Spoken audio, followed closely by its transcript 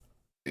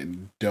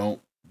and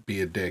don't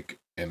be a dick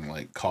and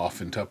like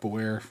cough in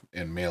Tupperware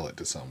and mail it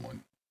to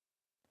someone.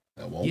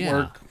 That won't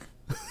work.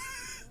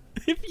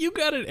 If you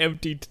got an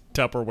empty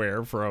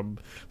Tupperware from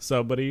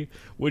somebody,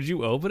 would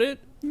you open it?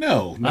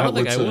 No, I don't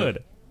think I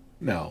would.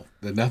 No,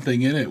 the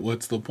nothing in it.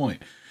 What's the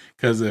point?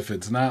 Because if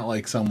it's not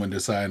like someone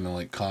deciding to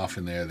like cough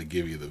in there to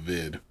give you the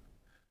vid,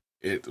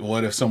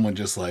 what if someone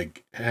just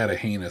like had a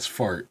heinous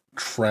fart,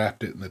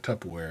 trapped it in the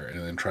Tupperware,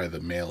 and then tried to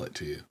mail it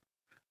to you?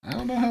 I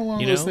don't know how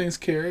long those things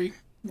carry.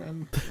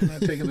 I'm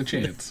not taking the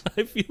chance.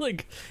 I feel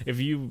like if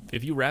you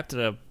wrapped it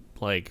up,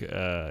 like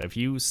if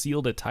you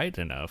sealed it tight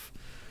enough,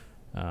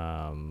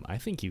 I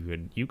think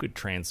you could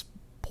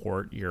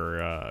transport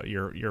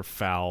your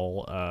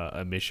foul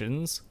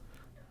emissions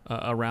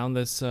around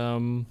these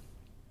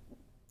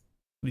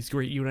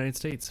great United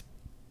States.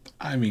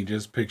 I mean,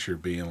 just picture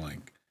being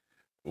like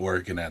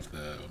working at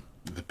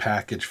the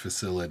package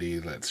facility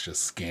that's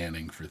just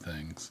scanning for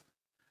things.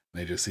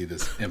 They just see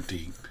this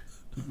empty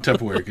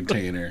Tupperware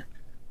container.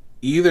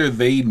 Either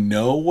they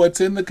know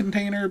what's in the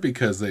container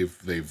because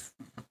they've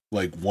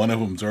like one of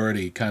them's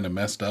already kind of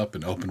messed up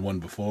and opened one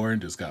before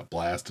and just got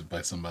blasted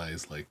by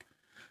somebody's like,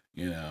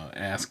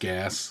 ass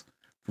gas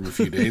from a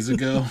few days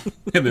ago.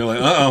 And they're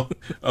like,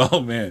 oh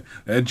man,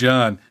 that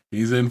John,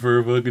 he's in for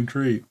a fucking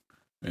treat.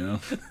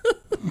 Oh,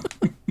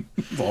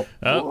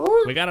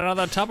 we got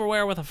another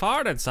Tupperware with a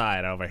fart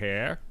inside over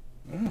here.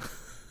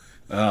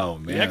 Oh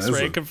man, the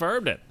X-ray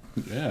confirmed it.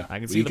 Yeah, I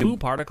can see the poo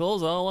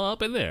particles all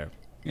up in there.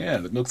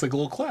 Yeah, it looks like a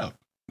little cloud.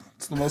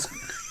 It's the most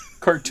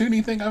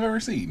cartoony thing I've ever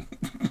seen.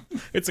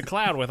 It's a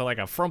cloud with like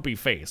a frumpy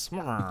face.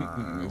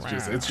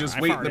 It's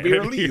just waiting to be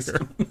released.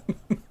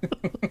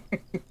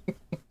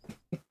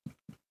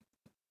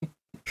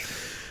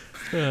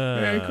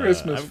 Merry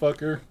Christmas,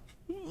 fucker.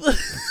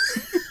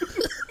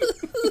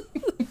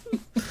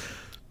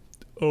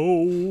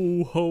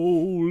 Oh,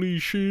 holy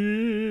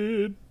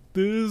shit.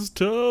 This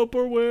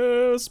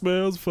Tupperware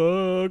smells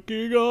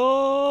fucking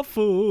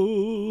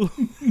awful.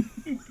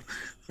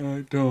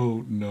 I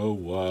don't know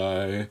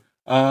why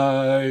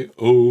I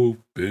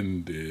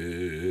opened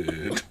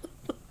it.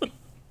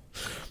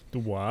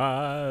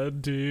 Why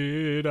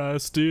did I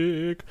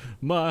stick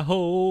my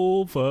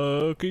whole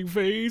fucking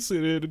face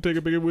in it and take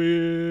a big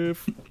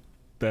whiff?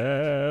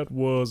 That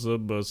was a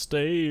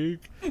mistake.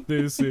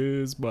 This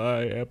is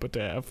my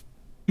epitaph.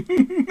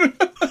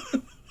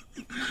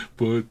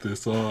 Put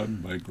this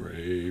on my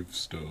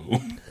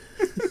gravestone.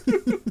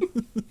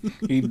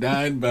 He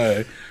died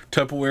by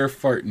Tupperware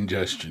fart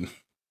ingestion.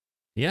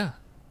 Yeah.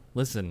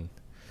 Listen,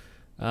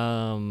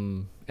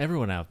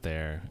 everyone out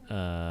there,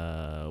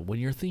 when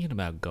you're thinking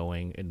about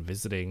going and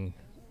visiting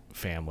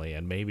family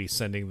and maybe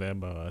sending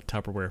them a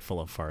Tupperware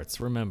full of farts,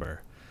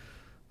 remember,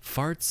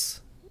 farts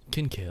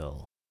can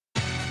kill.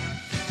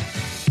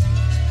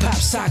 Pop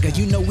Saga,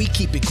 you know we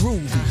keep it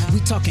groovy.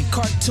 We talking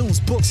cartoons,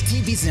 books,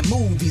 TVs, and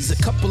movies. A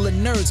couple of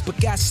nerds, but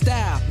got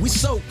style. We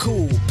so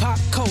cool. Pop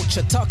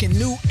culture, talking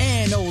new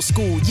and old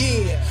school.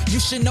 Yeah,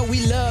 you should know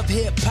we love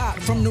hip hop.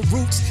 From the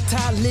roots,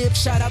 Talib,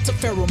 shout out to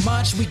Pharoah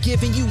Monch. We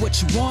giving you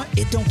what you want.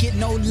 It don't get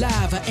no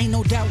lava. Ain't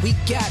no doubt we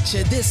got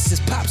you. This is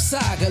Pop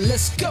Saga.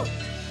 Let's go.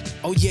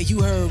 Oh yeah,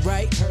 you heard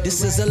right.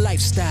 This is a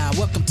lifestyle.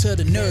 Welcome to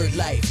the nerd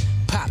life.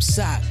 Pop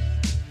Saga.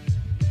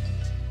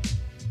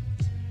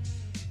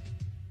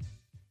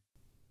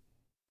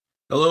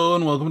 Hello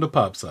and welcome to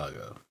Pop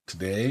Saga.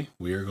 Today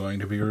we are going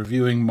to be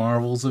reviewing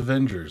Marvel's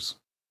Avengers,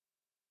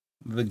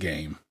 the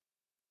game.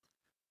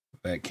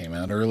 That came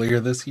out earlier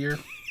this year.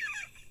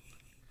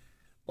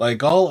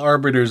 Like all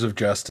arbiters of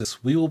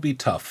justice, we will be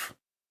tough,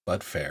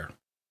 but fair.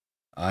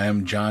 I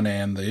am John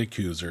Ann, the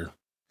accuser,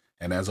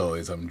 and as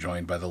always, I'm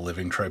joined by the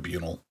living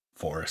tribunal,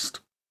 Forrest.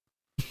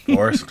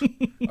 Forrest,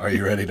 are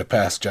you ready to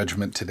pass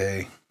judgment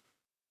today?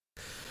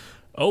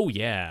 Oh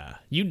yeah,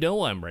 you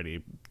know I'm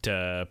ready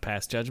to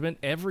pass judgment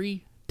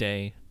every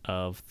day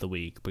of the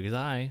week because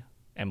I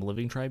am a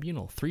living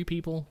tribunal, 3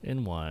 people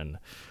in 1.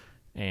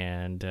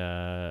 And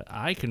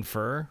I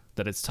confer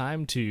that it's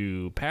time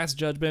to pass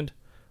judgment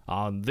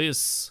on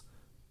this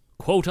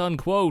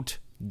quote-unquote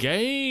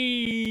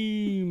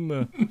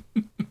game.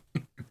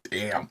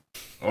 Damn,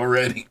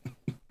 already.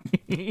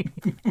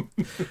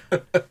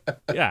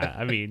 Yeah,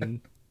 I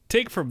mean,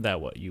 take from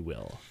that what you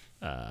will.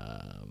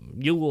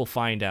 You will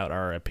find out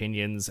our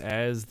opinions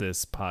as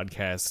this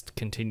podcast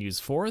continues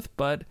forth,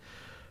 but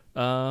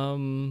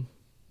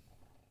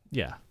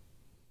yeah,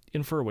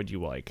 infer what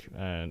you like,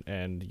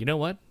 and you know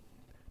what?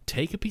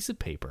 Take a piece of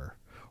paper,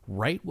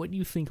 write what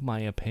you think my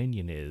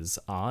opinion is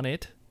on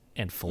it,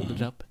 and fold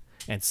it up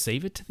and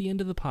save it to the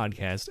end of the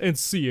podcast and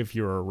see if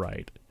you're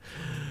right.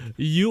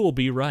 You'll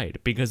be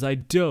right because I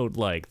don't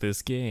like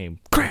this game.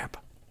 Crap.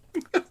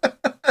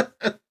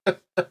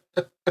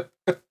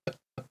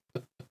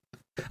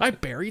 I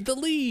buried the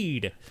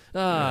lead.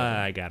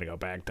 I gotta go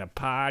back to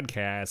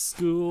podcast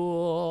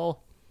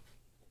school.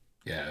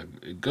 Yeah,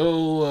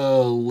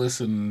 go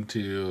listen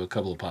to a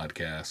couple of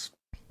podcasts.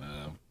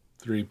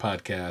 3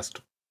 podcasts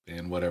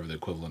and whatever the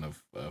equivalent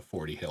of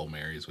 40 Hail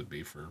Marys would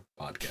be for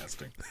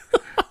podcasting.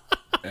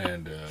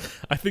 And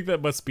I think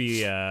that must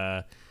be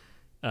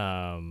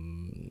a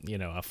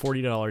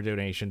 $40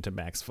 donation to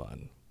Max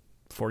Fun.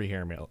 40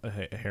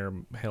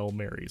 Hail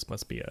Marys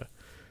must be a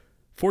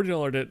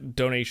 $40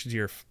 donation to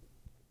your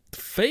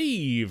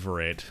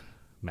favorite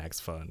Max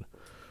Fun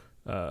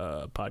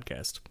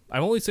podcast.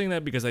 I'm only saying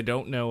that because I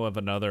don't know of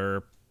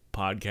another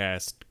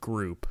podcast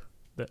group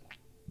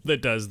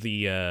that does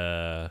the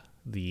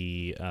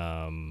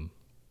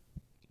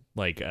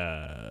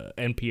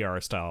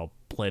NPR style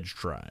pledge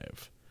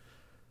drive.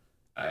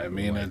 I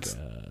mean, it's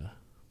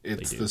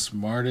the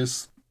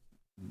smartest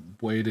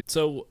way to.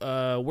 So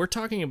we're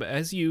talking about,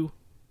 as you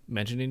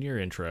mentioned in your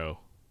intro,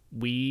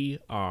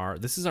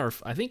 this is our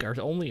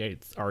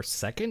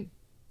second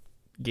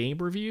game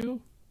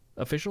review,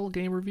 official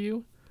game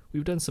review.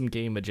 We've done some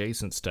game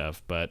adjacent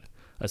stuff, but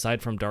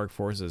aside from Dark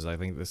Forces, I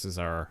think this is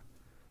our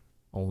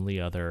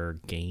only other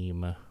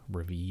game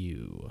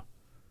review.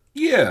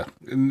 Yeah,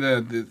 and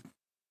I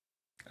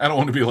don't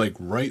want to be like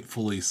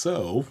rightfully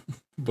so,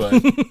 but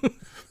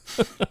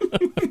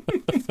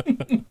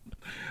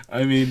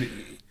I mean,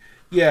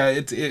 yeah,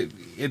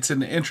 it's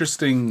an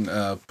interesting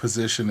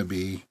position to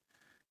be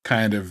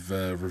kind of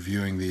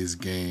reviewing these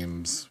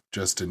games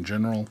just in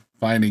general,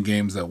 finding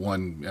games that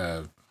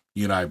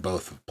you and I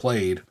both have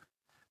played.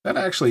 That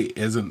actually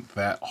isn't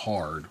that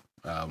hard.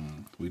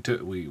 We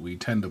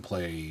tend to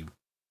play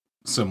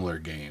similar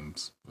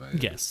games.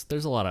 Yes,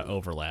 there's a lot of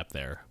overlap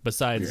there.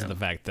 Besides the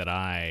fact that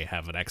I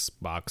have an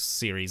Xbox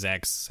Series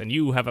X and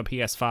you have a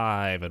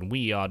PS5, and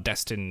we are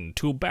destined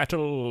to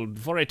battle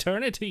for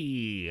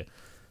eternity.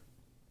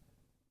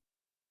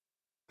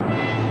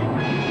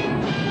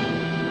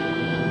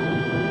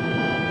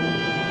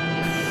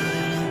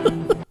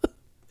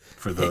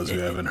 For those who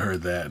haven't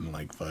heard that in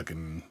like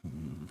fucking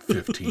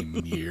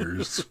 15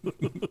 years.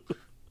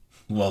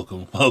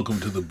 Welcome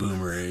to the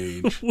boomer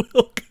age.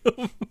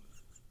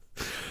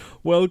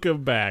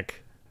 Welcome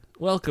back.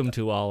 Welcome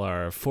to all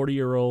our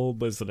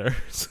 40-year-old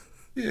listeners.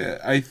 Yeah,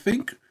 I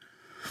think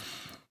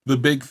the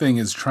big thing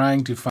is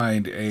trying to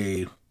find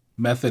a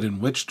method in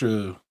which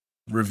to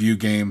review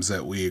games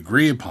that we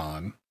agree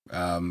upon,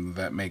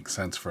 that makes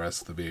sense for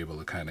us to be able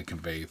to kind of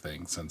convey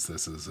things, since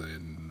this is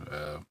an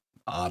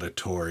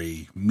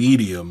auditory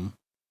medium.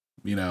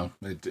 You know,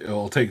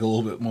 it'll take a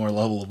little bit more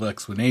level of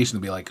explanation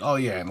to be like, oh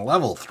yeah, in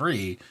level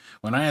 3,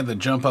 when I had to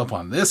jump up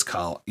on this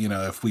call,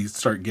 if we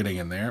start getting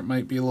in there, it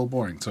might be a little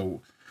boring.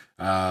 So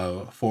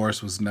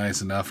Forrest was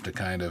nice enough to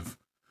kind of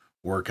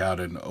work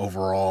out an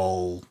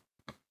overall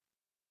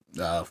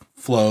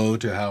flow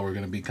to how we're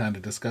going to be kind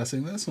of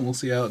discussing this, and we'll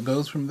see how it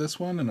goes from this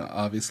one. And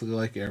obviously,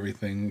 like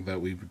everything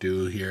that we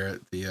do here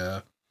at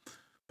the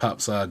Pop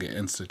Saga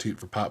Institute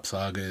for Pop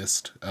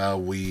Sagist,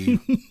 we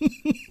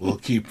will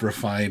keep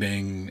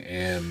refining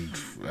and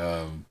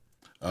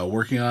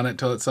working on it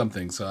till it's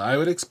something. So I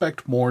would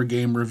expect more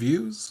game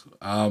reviews.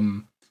 I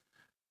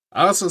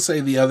also say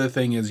the other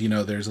thing is,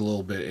 there's a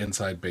little bit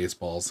inside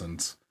baseball,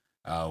 since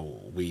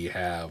we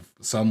have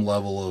some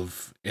level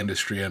of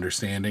industry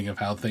understanding of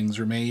how things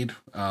are made,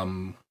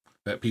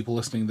 that people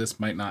listening to this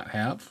might not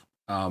have.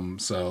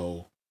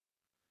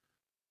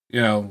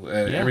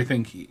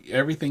 Everything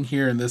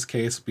here in this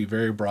case be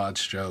very broad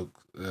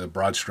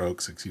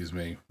strokes, excuse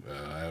me.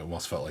 I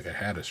almost felt like I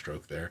had a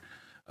stroke there.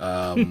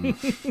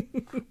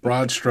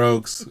 Broad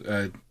strokes,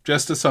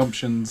 just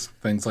assumptions,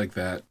 things like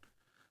that.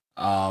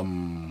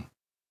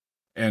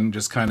 And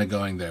just kind of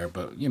going there,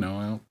 but I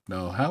don't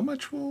know how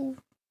much we'll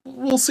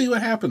see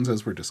what happens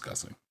as we're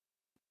discussing.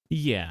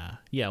 Yeah,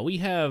 we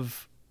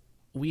have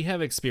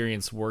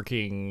experience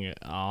working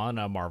on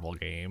a Marvel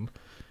game,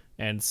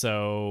 and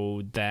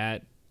so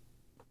that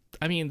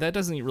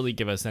doesn't really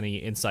give us any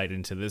insight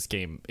into this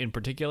game in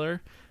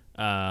particular.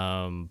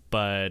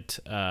 But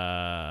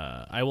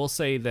I will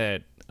say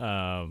that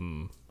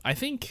I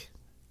think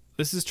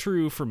this is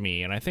true for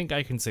me, and I think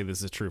I can say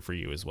this is true for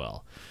you as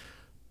well.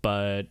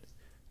 But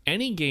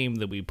any game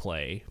that we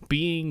play,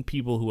 being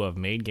people who have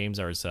made games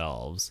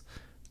ourselves,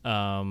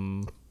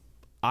 I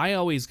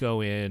always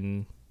go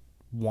in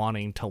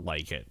wanting to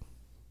like it.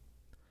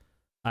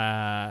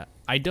 I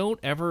don't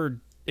ever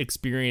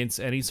experience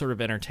any sort of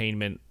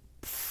entertainment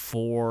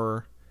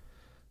for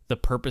the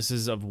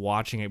purposes of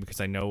watching it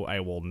because I know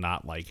I will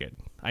not like it.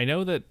 I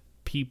know that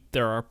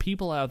there are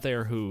people out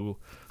there who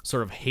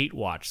sort of hate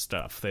watch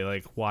stuff. They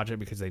like watch it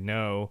because they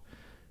know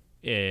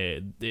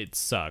it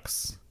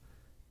sucks.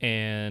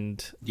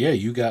 And yeah,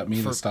 you got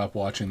me to stop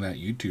watching that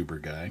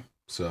YouTuber guy.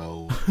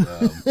 So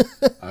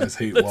I was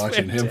hate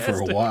watching him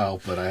for a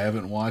while, but I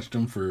haven't watched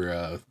him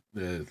for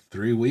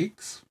 3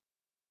 weeks.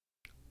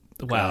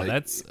 Wow,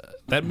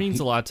 that means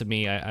a lot to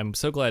me. I'm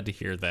so glad to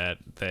hear that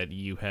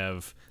you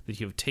have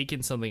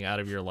taken something out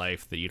of your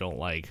life that you don't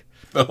like.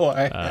 Oh,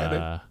 I had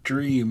a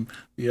dream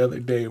the other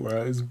day where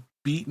I was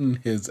beating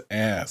his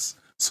ass.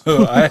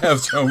 So I have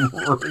some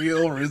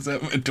real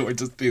resentment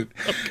towards this dude.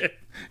 Okay.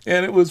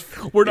 And it was...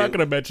 We're not going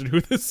to mention who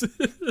this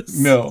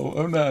is. No,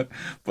 I'm not.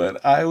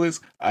 But I was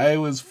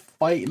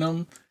fighting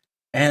him.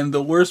 And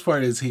the worst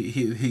part is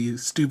he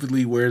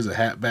stupidly wears a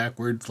hat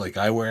backwards. Like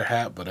I wear a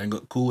hat, but I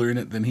look cooler in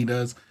it than he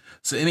does.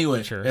 So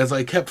anyway, As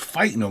I kept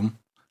fighting him,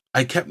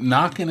 I kept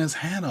knocking his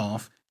hat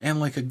off, and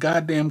like a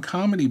goddamn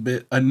comedy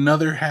bit,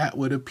 another hat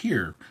would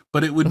appear,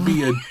 but it would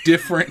be a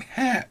different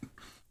hat.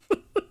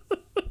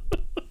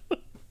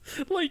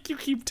 Like you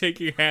keep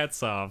taking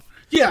hats off.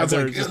 Yeah, and it's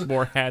there are like, just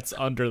more hats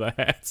under the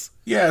hats.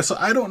 yeah, so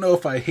I don't know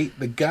if I hate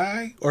the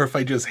guy or if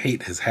I just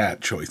hate his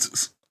hat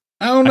choices.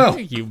 I don't know.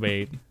 I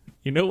think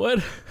you know what?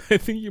 I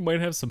think you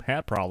might have some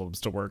hat problems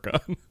to work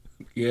on.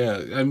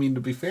 Yeah, I mean,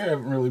 to be fair, I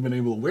haven't really been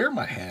able to wear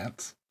my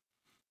hats.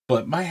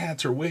 But my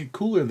hats are way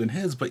cooler than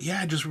his. But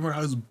yeah, I just remember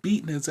I was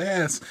beating his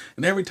ass.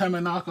 And every time I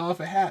knock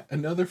off a hat,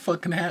 another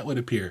fucking hat would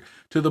appear.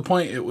 To the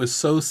point it was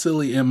so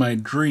silly in my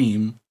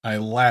dream, I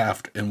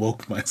laughed and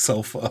woke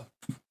myself up.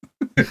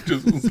 It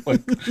just was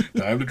like,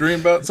 time to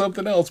dream about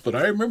something else. But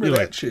I remember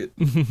that shit.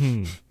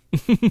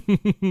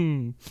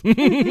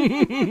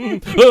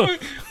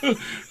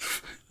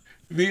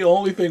 The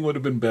only thing would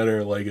have been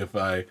better, like, if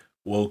I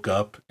woke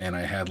up and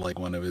I had, like,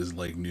 one of his,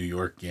 like, New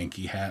York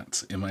Yankee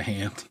hats in my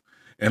hand.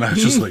 And I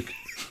was just like...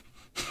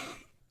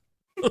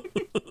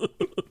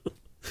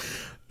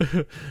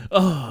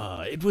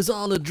 It was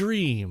all a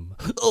dream.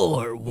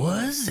 Or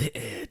was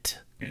it?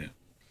 Yeah.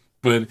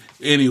 But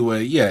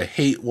anyway, yeah,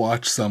 hate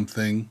watch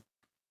something.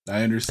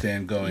 I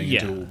understand going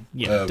into...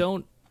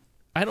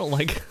 I don't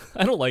like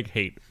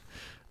hate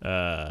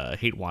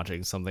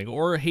watching something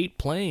or hate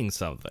playing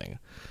something.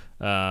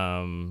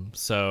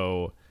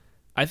 So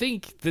I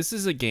think this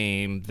is a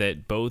game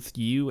that both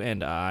you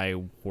and I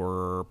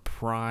were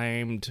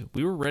primed.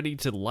 We were ready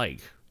to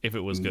like if it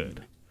was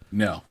good.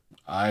 No,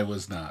 I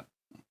was not.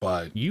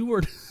 But you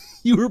were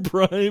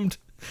primed.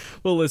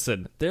 Well,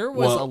 listen, there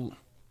was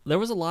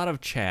a lot of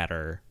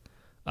chatter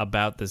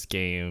about this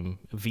game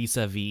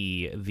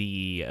vis-a-vis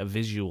the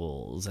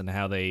visuals and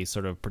how they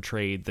sort of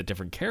portrayed the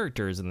different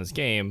characters in this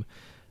game.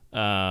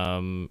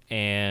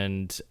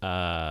 And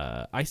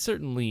I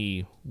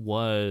certainly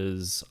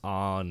was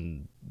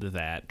on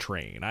that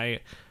train. I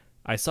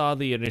saw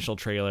the initial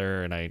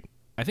trailer, and I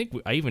think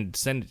I even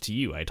sent it to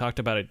you. I talked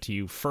about it to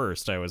you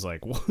first. I was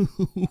like,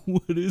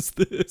 what is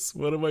this?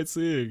 What am I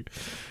seeing?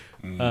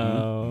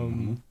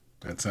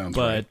 That sounds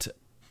right.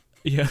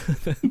 Yeah,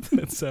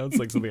 that sounds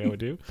like something I would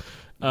do.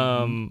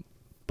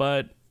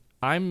 But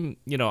I'm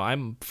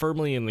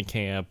firmly in the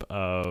camp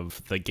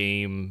of the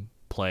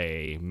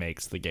gameplay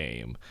makes the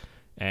game.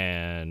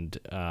 And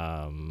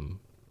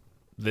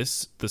the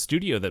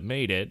studio that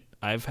made it,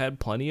 I've had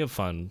plenty of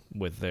fun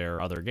with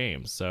their other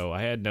games. So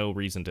I had no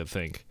reason to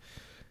think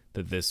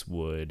that this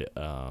would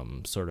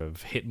sort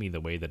of hit me the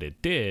way that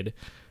it did.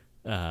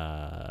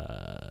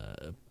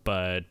 But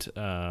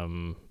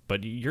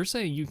you're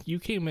saying you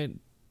came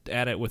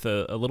at it with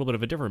a little bit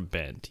of a different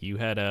bent. You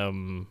had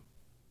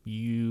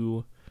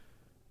you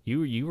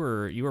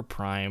were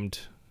primed.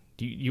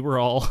 You were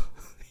all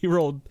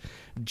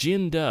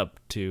ginned up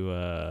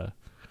to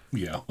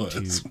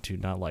to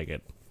not like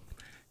it.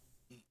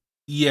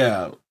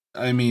 Yeah,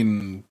 I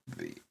mean,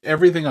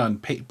 everything on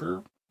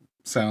paper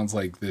sounds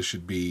like this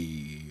should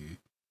be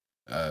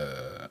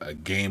a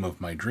game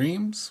of my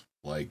dreams.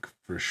 Like,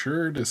 for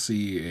sure, to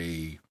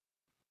see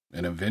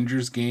an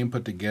Avengers game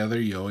put together,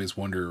 you always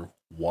wonder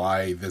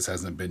why this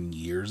hasn't been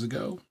years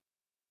ago.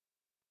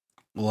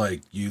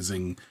 Like,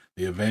 using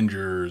the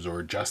Avengers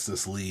or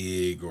Justice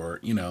League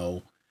or,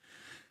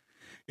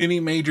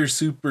 any major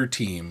super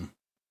team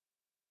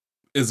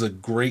is a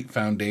great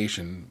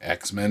foundation.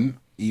 X-Men,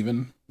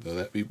 even, though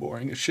that'd be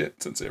boring as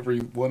shit since every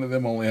one of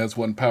them only has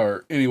one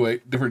power. Anyway,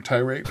 different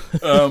tirade.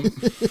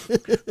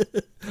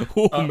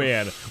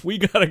 Man, we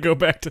gotta go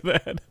back to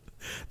that.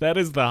 That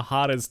is the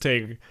hottest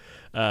take.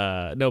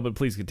 No, but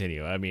please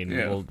continue. I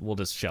mean, we'll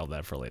just shelve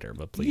that for later.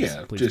 But please,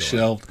 just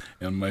shelved.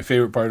 And my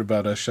favorite part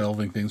about us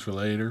shelving things for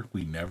later,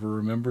 we never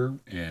remember,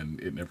 and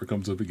it never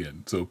comes up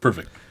again. So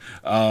perfect.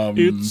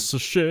 It's a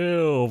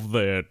shelf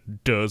that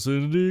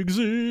doesn't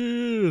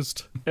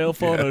exist.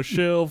 Elf on a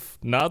shelf.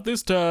 Not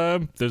this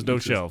time. There's no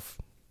shelf.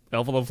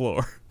 Elf on the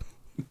floor.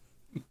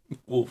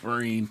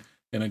 Wolverine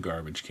in a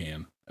garbage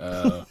can.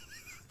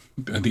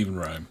 Doesn't even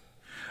rhyme.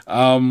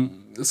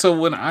 So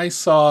when I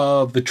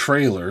saw the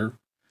trailer,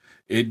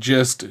 it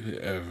just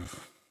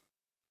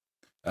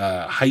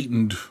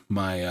heightened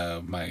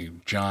my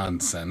John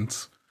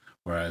sense,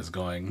 where I was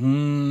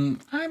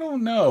going, I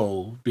don't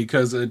know,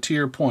 because to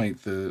your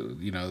point,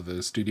 the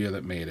studio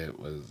that made it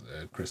was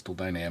Crystal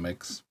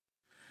Dynamics,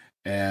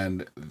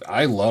 and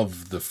I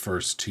love the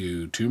first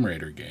two Tomb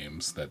Raider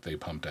games that they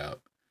pumped out.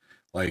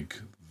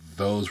 Like,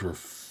 those were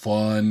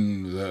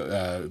fun.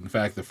 In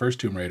fact, the first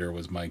Tomb Raider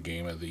was my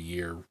game of the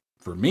year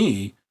for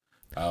me.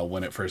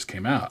 When it first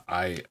came out,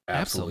 I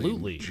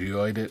absolutely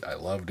enjoyed it. I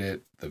loved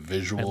it. The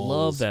visuals. I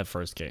love that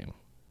first game.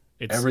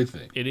 It's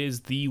everything. It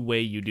is the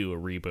way you do a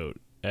reboot,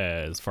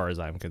 as far as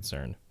I'm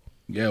concerned.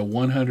 Yeah,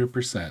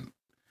 100%.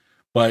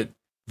 But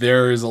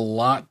there is a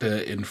lot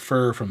to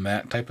infer from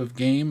that type of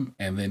game,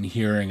 and then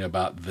hearing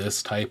about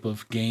this type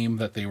of game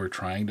that they were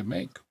trying to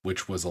make,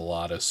 which was a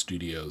lot of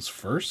studios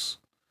first,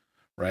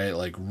 right?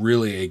 Like,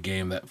 really a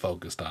game that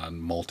focused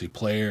on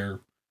multiplayer,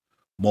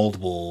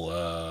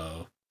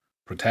 multiple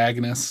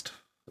protagonist,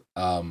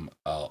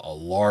 a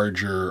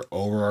larger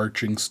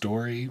overarching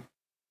story.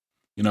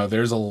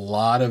 There's a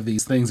lot of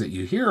these things that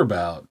you hear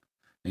about,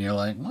 and you're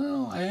like,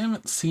 well, I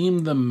haven't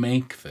seen them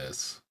make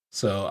this,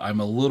 so I'm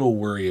a little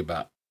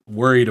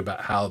worried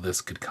about how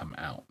this could come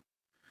out.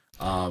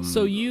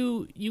 So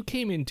you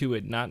came into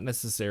it not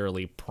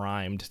necessarily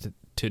primed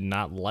to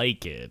not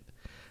like it,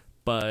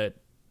 but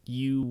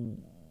you,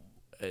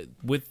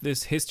 with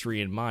this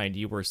history in mind,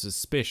 you were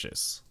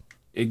suspicious.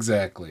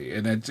 Exactly,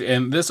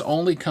 and this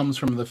only comes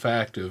from the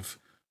fact of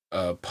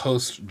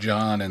post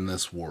John in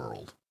this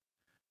world,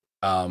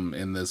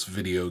 in this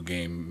video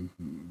game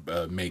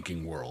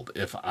making world.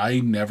 If I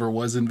never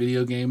was in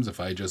video games, if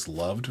I just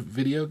loved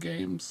video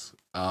games,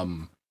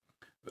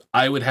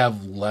 I would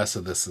have less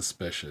of the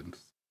suspicions.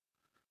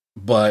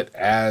 But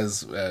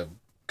as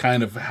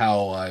kind of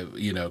how I,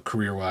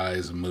 career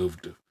wise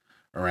moved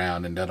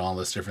around and done all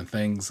this different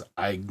things,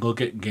 I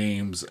look at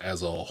games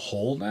as a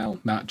whole now,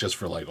 not just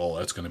for like, oh,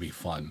 that's going to be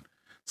fun.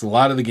 So a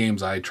lot of the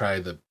games I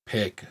try to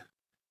pick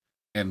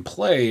and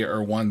play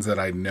are ones that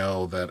I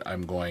know that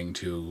I'm going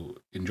to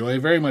enjoy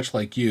very much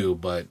like you,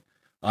 but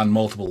on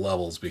multiple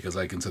levels, because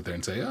I can sit there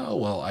and say, oh,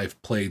 well,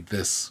 I've played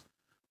this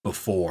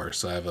before,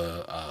 so I have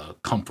a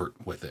comfort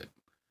with it.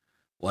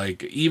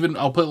 Like, even,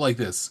 I'll put it like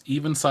this,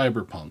 even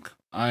Cyberpunk,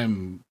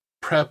 I'm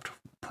prepped,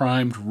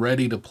 primed,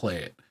 ready to play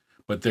it.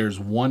 But there's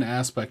one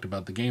aspect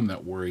about the game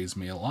that worries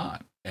me a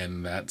lot,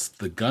 and that's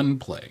the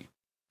gunplay.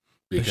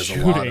 Because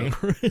a lot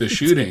of the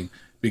shooting,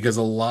 because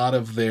a lot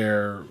of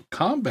their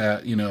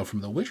combat,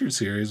 from the Witcher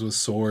series was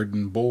sword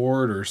and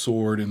board, or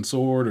sword and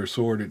sword, or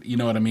sword, you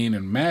know what I mean,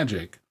 and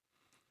magic.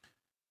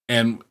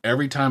 And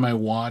every time I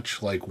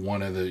watch like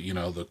one of the,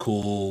 the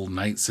cool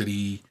Night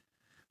City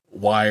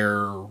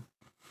Wire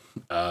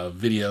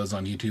videos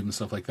on YouTube and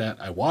stuff like that,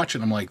 I watch it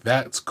and I'm like,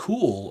 that's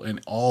cool, and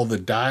all the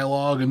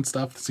dialogue and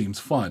stuff seems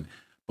fun.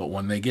 But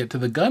when they get to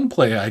the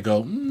gunplay, I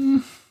go,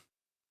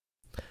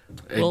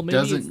 it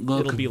doesn't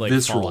look it'll be like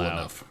visceral Fallout.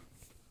 Enough.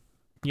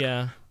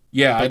 Yeah,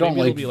 I don't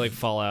like. It'll be like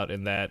Fallout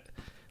in that,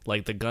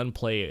 like, the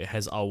gunplay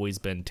has always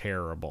been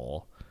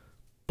terrible.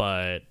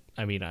 But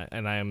I mean,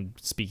 I'm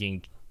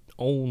speaking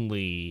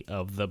only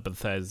of the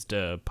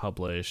Bethesda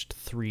published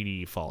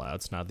 3D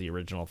Fallouts, not the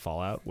original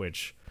Fallout,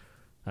 which,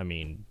 I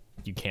mean,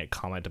 you can't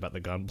comment about the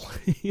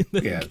gunplay in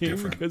that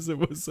game because it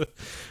was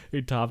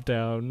a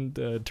top-down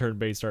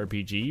turn-based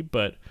RPG.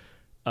 But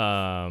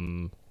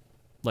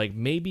like,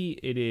 maybe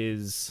it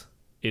is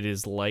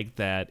like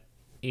that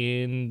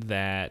in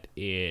that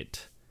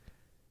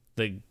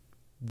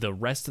the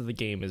rest of the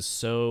game is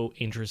so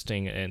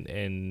interesting and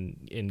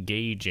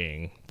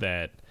engaging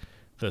that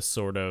the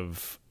sort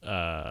of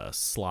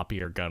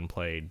sloppier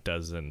gunplay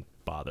doesn't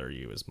bother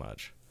you as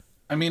much.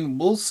 I mean,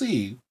 we'll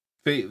see.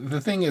 The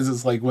thing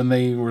is like when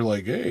they were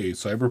like, hey,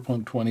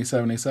 Cyberpunk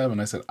 2077,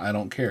 I said, I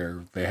don't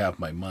care. They have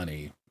my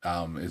money.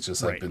 It's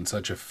just I've been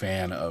such a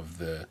fan of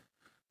the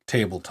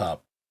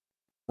tabletop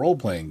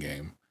role-playing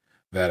game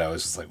that I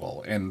was just like,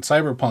 well, and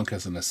Cyberpunk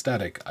as an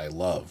aesthetic, I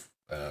love.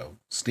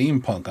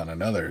 Steampunk on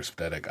another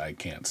aesthetic, I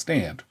can't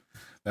stand.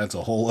 That's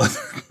a whole other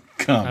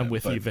comment. I'm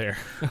with you there.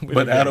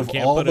 But out of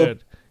all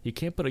you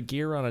can't put a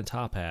gear on a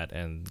top hat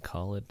and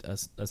call it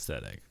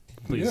aesthetic.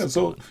 Please. Yeah,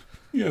 so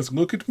yes,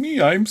 look at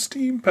me. I'm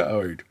steam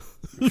powered,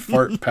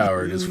 fart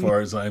powered, as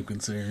far as I'm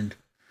concerned.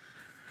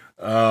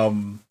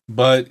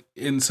 But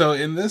in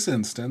this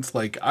instance,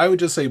 like, I would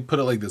just say, put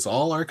it like this: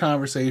 all our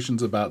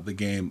conversations about the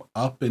game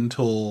up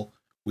until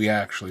we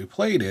actually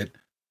played it,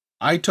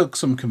 I took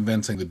some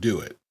convincing to do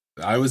it.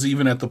 I was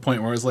even at the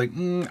point where I was like,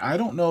 I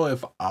don't know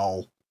if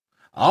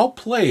I'll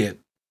play it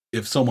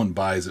if someone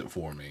buys it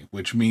for me,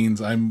 which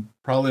means I'm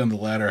probably on the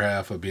latter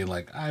half of being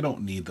like, I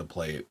don't need to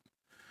play it.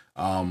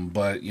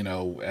 But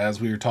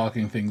as we were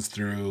talking things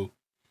through,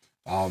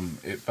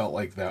 it felt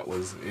like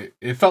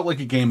it felt like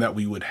a game that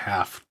we would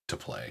have to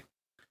play,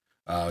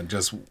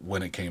 just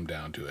when it came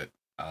down to it.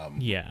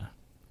 Yeah,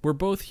 we're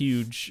both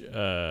huge,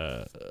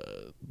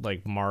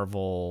 like,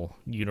 Marvel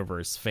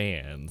Universe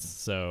fans.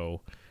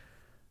 So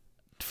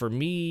for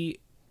me,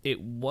 it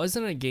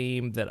wasn't a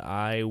game that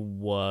I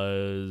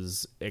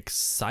was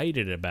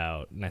excited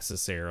about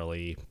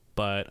necessarily,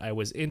 but I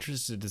was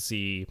interested to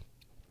see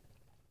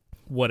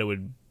what it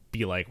would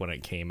be like when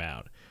it came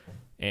out.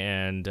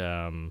 And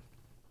I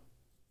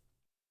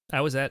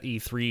was at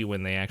E3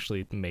 when they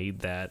actually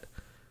made that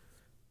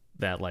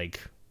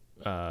like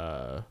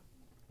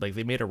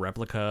they made a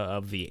replica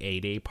of the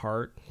A-Day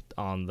part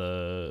on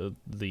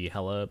the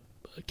Hella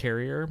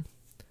carrier.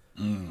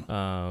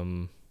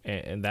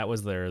 And that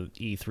was their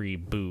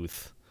E3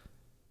 booth.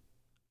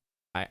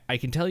 I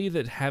can tell you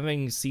that,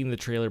 having seen the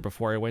trailer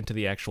before I went to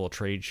the actual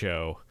trade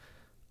show,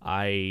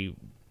 I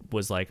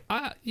was like,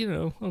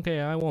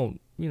 okay, I won't,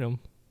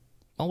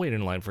 I'll wait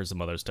in line for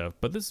some other stuff,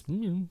 but this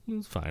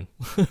is fine.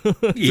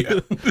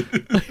 Yeah.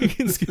 I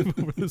can skip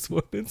over this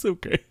one. It's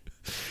okay.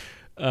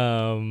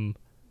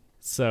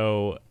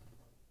 So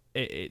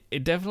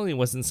it definitely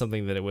wasn't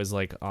something that it was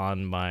like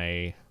on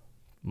my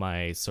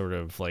sort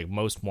of like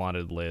most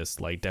wanted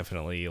list. Like,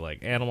 definitely like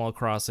Animal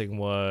Crossing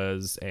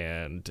was,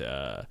 and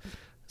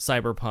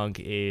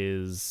Cyberpunk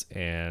is,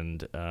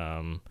 and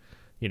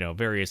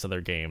various other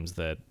games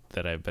that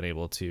I've been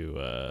able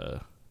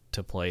to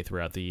play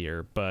throughout the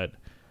year. But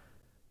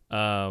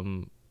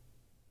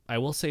I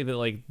will say that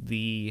like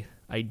the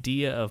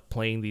idea of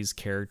playing these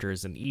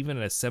characters and even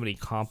a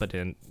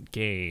semi-competent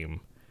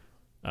game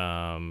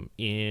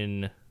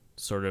in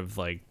sort of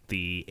like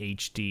the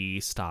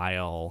HD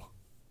style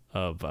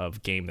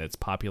of game that's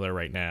popular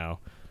right now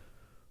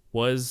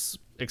was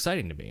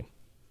exciting to me.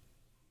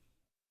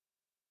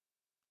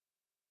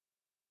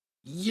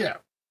 Yeah.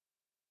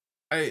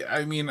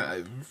 I mean,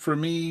 for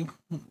me,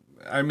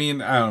 I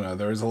mean, I don't know.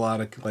 There's a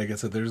lot of, like I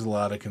said, there's a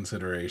lot of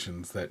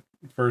considerations. That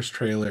first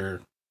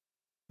trailer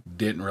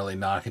didn't really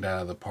knock it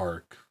out of the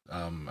park.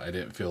 I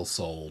didn't feel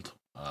sold.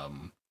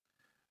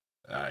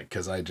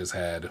 Because I just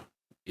had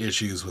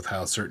issues with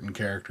how certain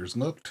characters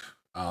looked.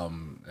 I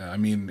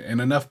mean, and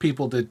enough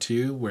people did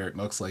too, where it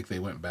looks like they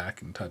went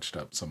back and touched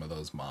up some of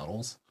those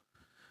models.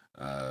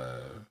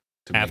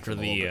 After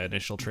the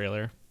initial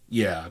trailer?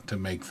 Yeah, to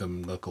make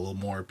them look a little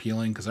more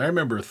appealing. Because I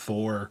remember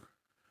Thor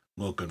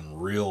looking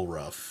real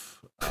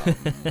rough.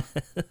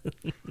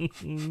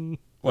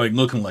 Like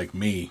looking like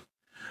me.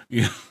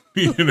 You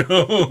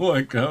know,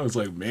 like I was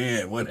like,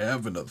 man, what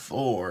happened to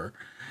Thor?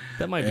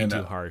 That might be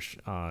too harsh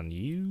on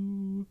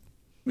you.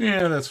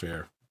 Yeah, that's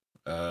fair.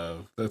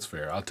 That's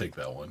fair. I'll take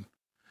that one.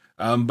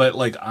 But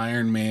like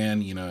Iron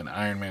Man, and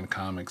Iron Man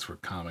comics were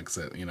comics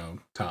that,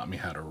 taught me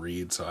how to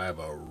read. So I have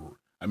a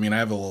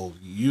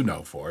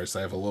little, Forrest,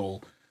 I have a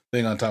little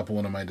thing on top of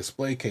one of my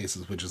display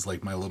cases, which is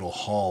like my little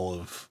haul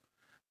of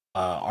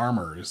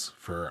armors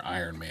for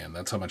Iron Man.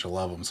 That's how much I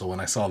love him. So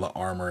when I saw the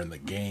armor in the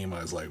game,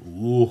 I was like,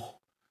 ooh,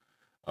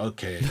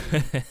 okay.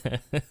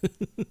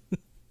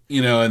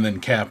 And then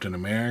Captain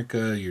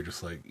America, you're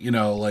just like,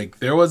 like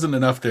there wasn't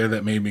enough there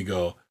that made me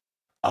go,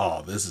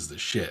 oh, this is the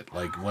shit.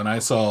 Like when I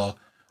saw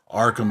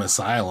Arkham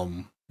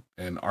Asylum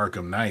and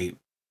Arkham Knight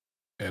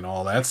and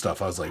all that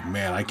stuff, I was like,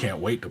 man, I can't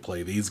wait to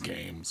play these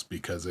games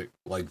because it,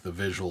 like the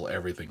visual,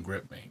 everything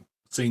gripped me.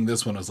 Seeing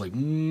this one, I was like,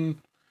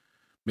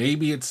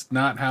 maybe it's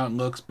not how it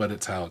looks, but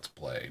it's how it's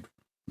played.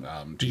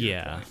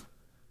 Yeah.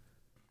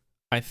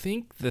 I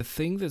think the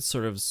thing that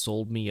sort of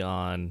sold me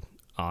on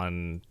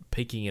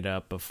picking it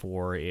up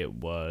before it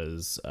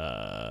was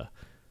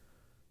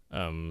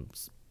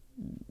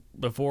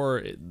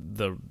before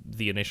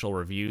the initial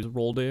reviews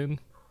rolled in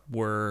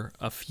were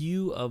a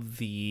few of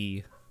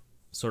the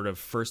sort of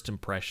first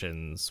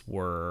impressions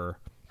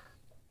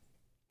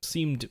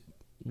seemed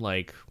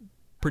like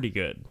pretty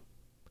good.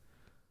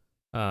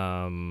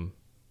 And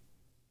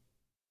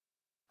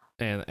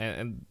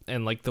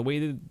like the way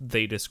that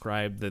they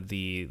described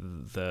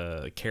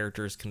the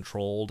characters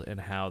controlled and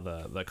how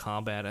the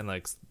combat and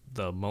like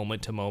the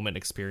moment to moment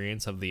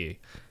experience of the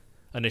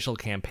initial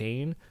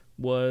campaign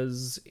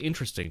was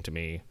interesting to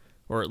me,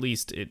 or at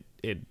least it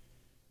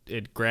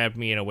grabbed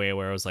me in a way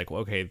where I was like,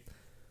 well, okay,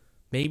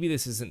 maybe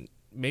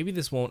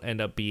this won't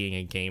end up being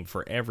a game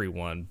for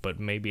everyone, but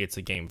maybe it's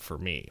a game for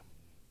me.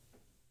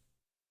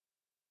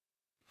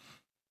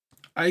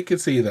 I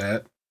could see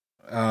that.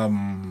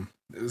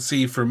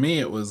 See, for me,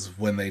 it was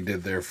when they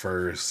did their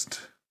first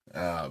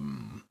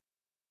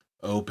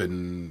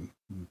open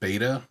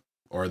beta,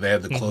 or they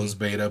had the closed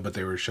beta, but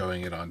they were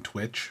showing it on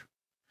Twitch.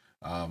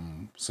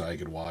 So I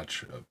could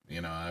watch,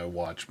 I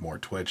watch more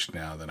Twitch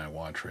now than I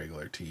watch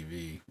regular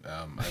TV.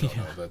 I don't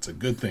know if that's a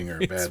good thing or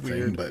a bad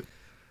thing, but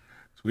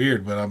it's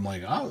weird. But I'm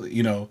like,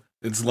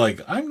 it's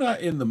like, I'm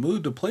not in the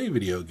mood to play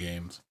video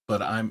games,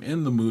 but I'm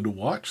in the mood to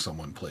watch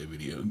someone play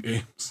video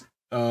games.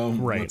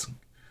 Right.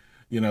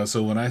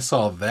 So when I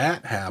saw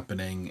that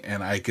happening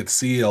and I could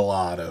see a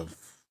lot of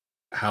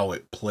how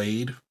it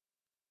played,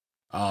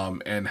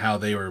 and how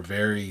they were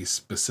very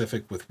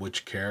specific with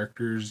which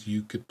characters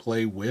you could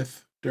play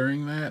with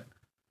during that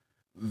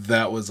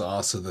was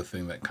also the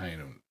thing that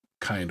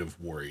kind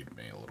of worried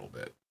me a little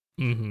bit.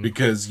 Mm-hmm.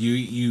 Because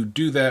you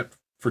do that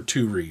for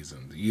two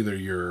reasons. Either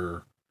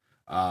you're,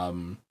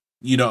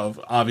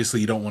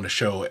 obviously you don't want to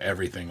show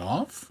everything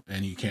off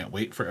and you can't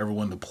wait for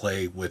everyone to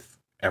play with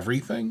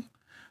everything.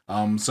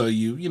 So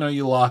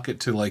you lock it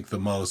to like the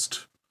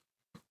most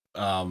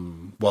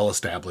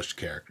well-established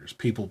characters.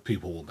 People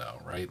will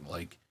know, right?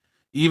 Like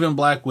even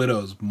Black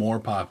Widow's more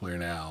popular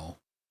now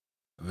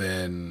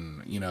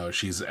than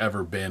she's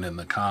ever been in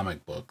the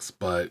comic books.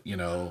 But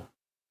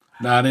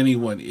not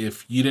anyone.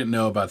 If you didn't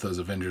know about those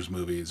Avengers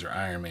movies or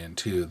Iron Man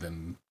 2,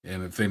 then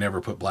and if they never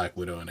put Black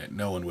Widow in it,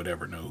 no one would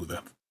ever know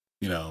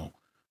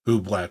who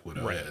Black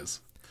Widow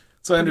is.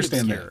 So I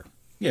understand that.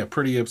 Yeah,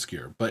 pretty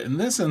obscure. But in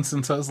this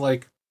instance, I was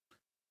like,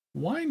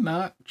 why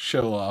not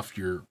show off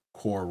your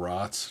core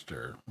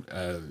roster?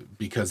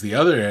 Because the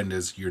other end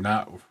is you're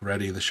not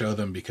ready to show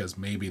them because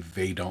maybe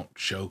they don't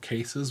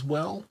showcase as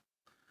well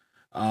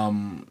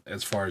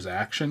as far as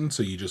action.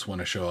 So you just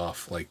want to show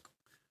off like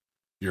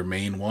your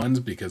main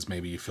ones because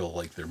maybe you feel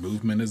like their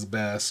movement is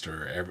best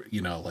or,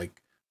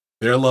 like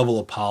their level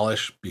of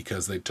polish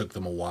because they took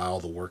them a while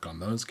to work on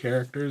those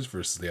characters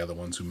versus the other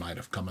ones who might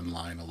have come in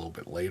line a little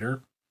bit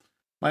later.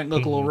 Might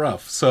look a little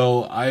rough.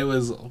 So I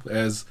was,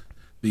 as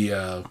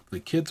the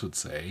kids would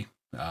say,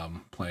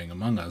 playing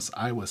Among Us,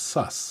 I was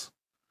sus.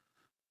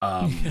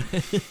 Um,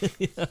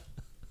 Yeah.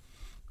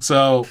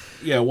 so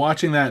yeah,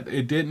 watching that,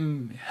 it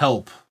didn't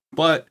help,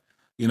 but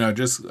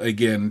just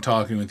again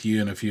talking with you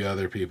and a few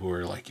other people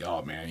were like,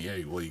 oh man, yeah,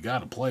 well you got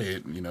to play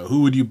it.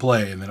 Who would you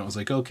play? And then it was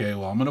like, okay,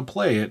 well I'm gonna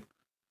play it,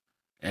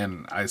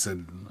 and I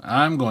said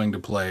I'm going to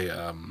play.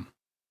 I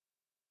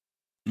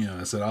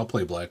said I'll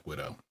play Black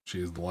Widow.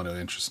 She's the one who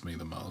interests me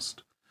the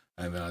most.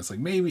 And then I was like,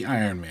 maybe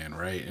Iron Man,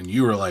 right? And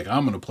you were like,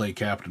 I'm gonna play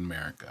Captain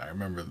America. I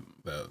remember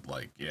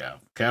yeah,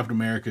 Captain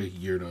America.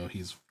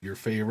 He's your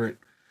favorite,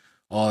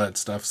 all that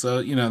stuff.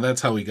 So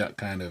that's how we got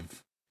kind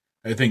of,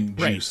 I think,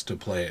 Right. juiced to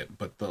play it.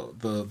 But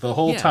the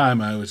whole Yeah.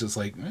 time I was just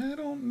like, I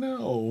don't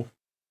know.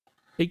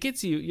 It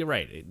gets you. You're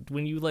right.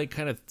 When you like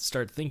kind of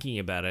start thinking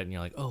about it, and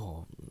you're like,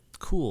 oh,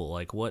 cool.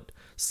 Like, what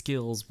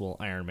skills will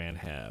Iron Man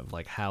have?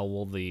 Like, how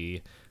will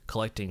the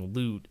collecting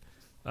loot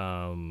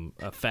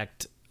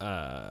affect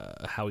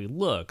how he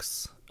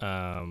looks?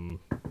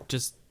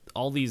 Just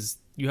all these.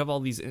 You have all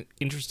these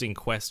interesting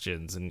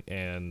questions,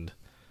 and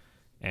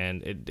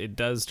it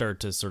does start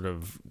to sort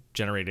of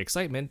generate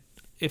excitement,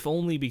 if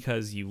only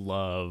because you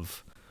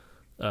love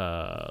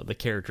the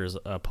characters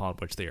upon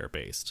which they are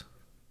based.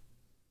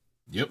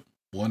 Yep,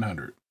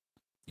 100.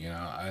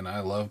 And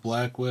I love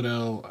Black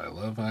Widow. I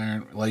love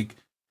like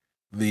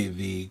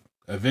the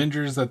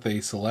Avengers that they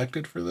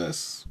selected for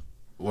this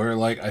were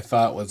like, I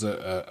thought was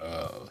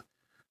a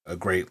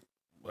great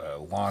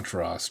launch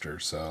roster.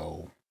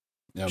 So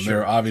there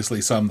Sure. are obviously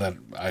some that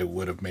I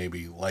would have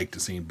maybe liked to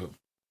see, but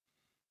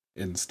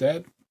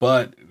instead.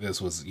 But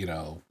this was,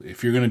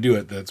 if you're gonna do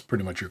it, that's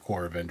pretty much your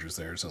core Avengers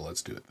there. So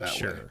let's do it that way.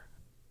 Sure.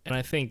 And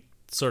I think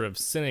sort of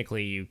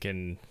cynically you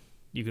can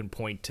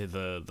point to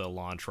the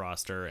launch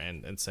roster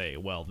and say,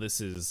 well, this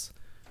is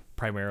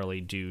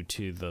primarily due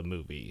to the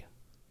movie.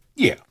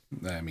 Yeah,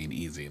 I mean,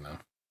 easy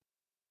enough.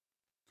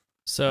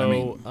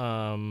 So,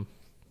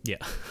 yeah.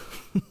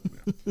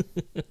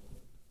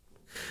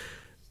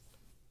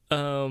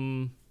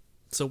 So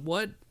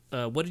what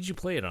did you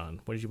play it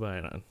on? What did you buy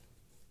it on?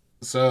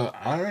 So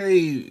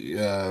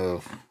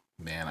I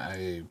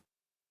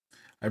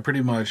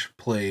pretty much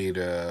played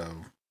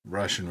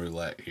Russian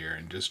roulette here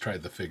and just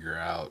tried to figure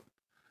out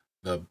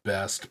the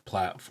best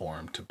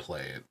platform to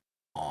play it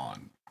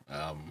on.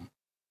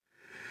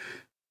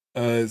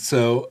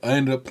 So I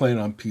ended up playing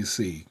on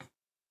PC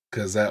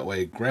because that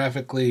way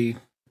graphically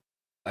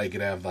I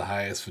could have the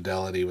highest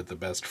fidelity with the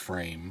best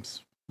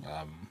frames,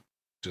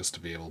 just to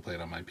be able to play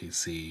it on my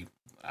PC.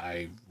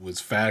 I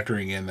was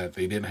factoring in that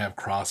they didn't have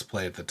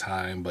crossplay at the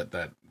time, but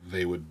that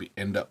they would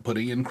end up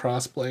putting in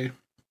crossplay,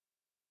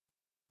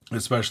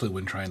 especially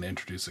when trying to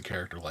introduce a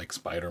character like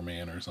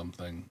Spider-Man or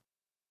something.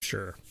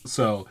 Sure.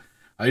 So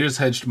I just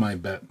hedged my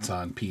bets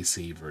on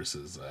PC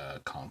versus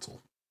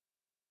console.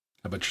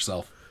 How about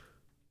yourself?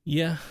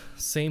 Yeah,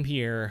 same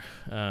here.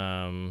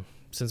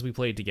 Since we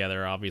played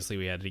together, obviously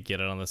we had to get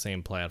it on the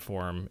same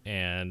platform,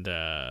 and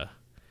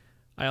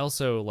I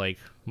also, like,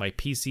 my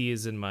PC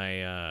is in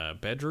my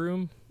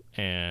bedroom,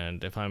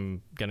 and if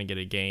I'm gonna get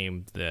a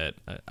game that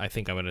I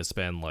think I'm gonna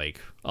spend like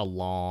a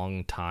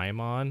long time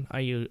on,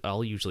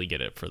 I'll usually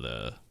get it for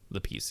the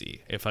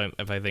PC. If I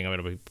think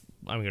I'm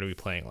gonna be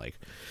playing like,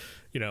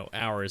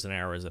 hours and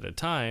hours at a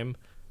time.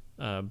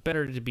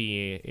 Better to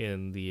be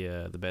in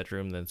the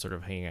bedroom than sort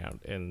of hanging out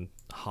and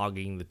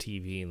hogging the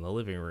TV in the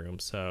living room.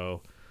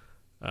 So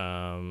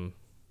I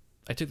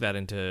took that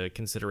into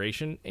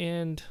consideration,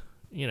 and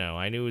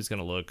I knew it was going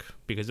to look,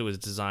 because it was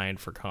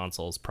designed for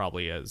consoles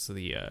probably as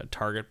the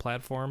target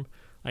platform,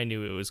 I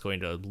knew it was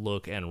going to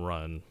look and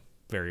run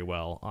very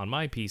well on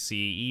my PC,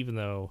 even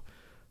though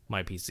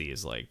my PC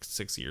is like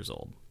 6 years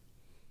old.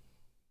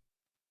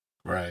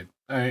 Right.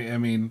 I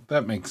mean,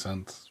 that makes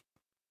sense.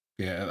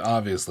 Yeah, it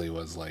obviously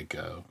was like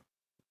a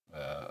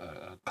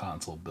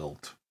console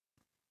built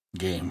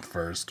game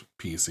first.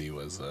 PC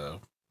was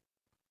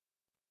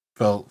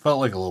felt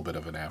like a little bit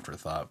of an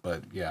afterthought,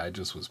 but yeah, I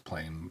just was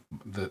playing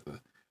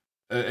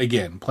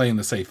playing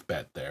the safe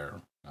bet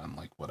there on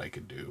like what I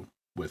could do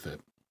with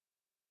it.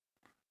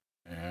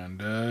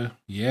 And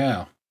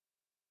yeah,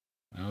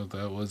 no,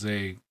 that was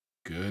a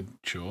good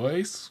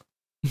choice.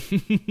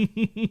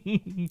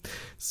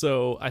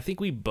 So I think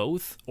we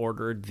both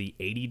ordered the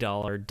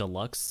 $80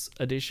 deluxe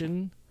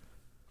edition,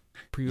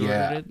 pre-ordered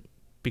Yeah. it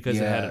because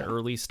it had an Yeah.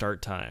 early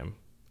start time.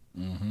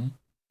 Mm-hmm.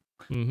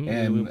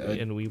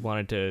 And we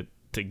wanted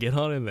to get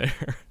on in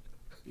there.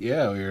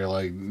 Yeah, we were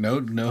like,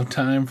 no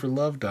time for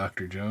love,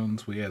 Dr.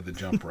 Jones. We had to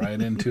jump right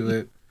into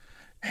it.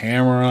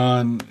 Hammer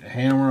on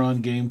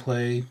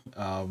gameplay.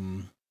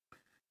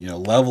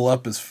 Level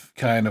up is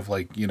kind of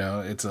like,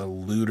 it's a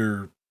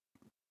looter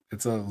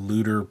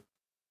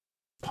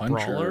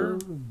puncher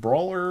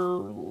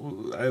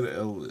brawler.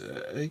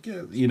 I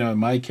guess, in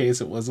my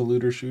case it was a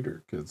looter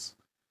shooter, because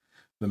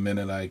the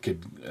minute I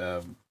could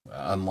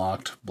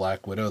unlocked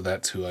Black Widow,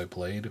 that's who I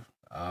played.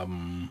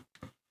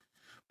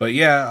 But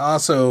yeah,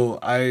 also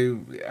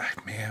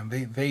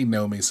they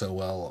know me so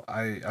well.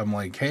 I'm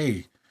like,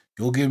 hey,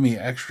 you'll give me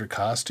extra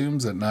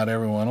costumes that not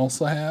everyone else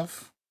will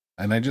have.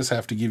 and I just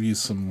have to give you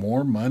some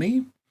more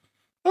money.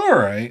 All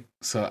right.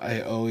 So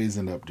I always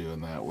end up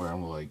doing that where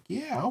I'm like,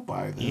 yeah, I'll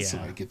buy this.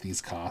 And Yeah. I get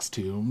these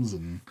costumes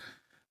and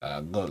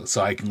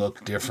so I can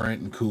look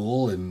different and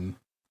cool. And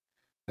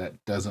that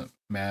doesn't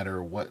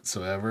matter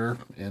whatsoever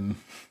in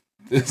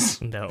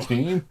this No.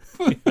 game.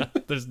 Yeah,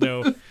 there's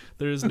no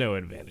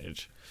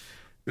advantage.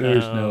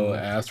 There's no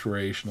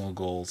aspirational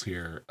goals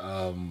here.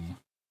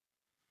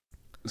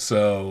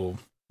 So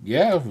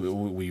yeah,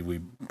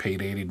 we paid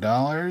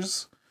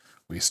 $80.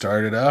 We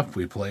started up,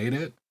 we played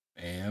it,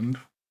 and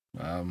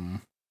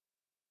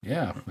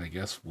yeah, I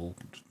guess we'll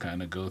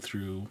kind of go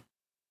through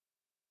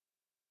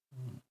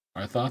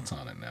our thoughts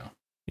on it now.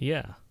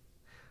 Yeah.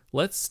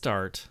 Let's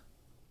start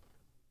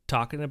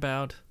talking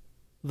about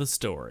the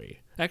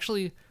story.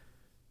 Actually,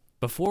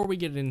 before we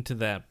get into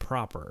that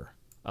proper,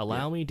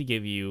 allow me to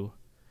give you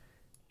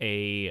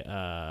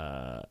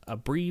a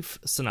brief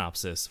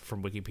synopsis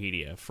from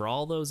Wikipedia for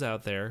all those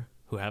out there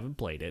who haven't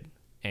played it.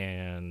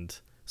 And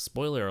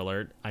spoiler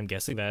alert, I'm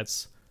guessing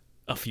that's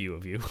a few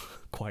of you,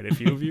 quite a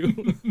few of you.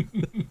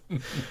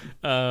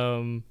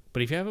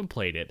 But if you haven't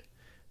played it,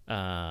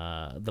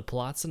 the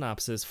plot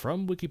synopsis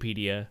from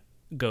Wikipedia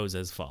goes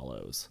as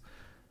follows.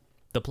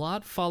 The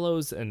plot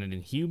follows an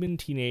inhuman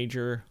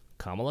teenager,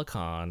 Kamala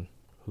Khan,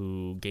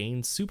 who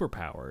gains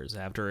superpowers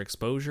after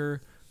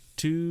exposure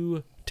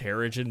to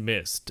Terrigen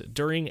Mist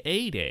during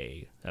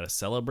A-Day, a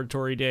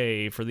celebratory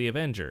day for the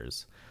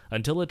Avengers,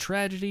 until a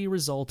tragedy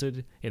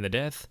resulted in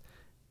death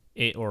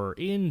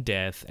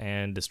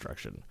and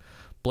destruction.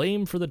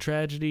 Blamed for the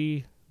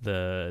tragedy,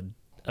 the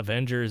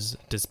Avengers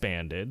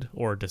disbanded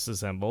or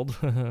disassembled,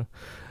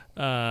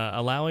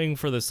 allowing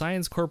for the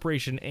Science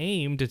Corporation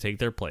AIM to take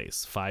their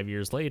place. 5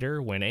 years later,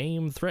 when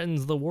AIM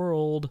threatens the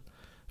world,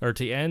 or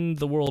to end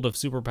the world of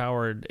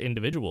superpowered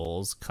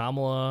individuals,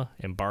 Kamala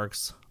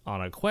embarks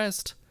on a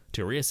quest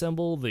to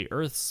reassemble the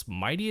Earth's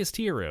mightiest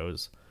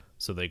heroes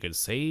so they could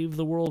save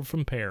the world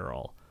from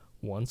peril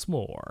once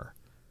more.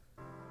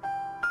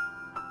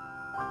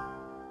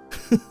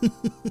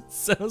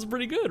 Sounds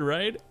pretty good,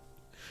 right?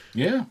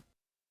 Yeah.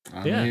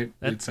 I Yeah, mean,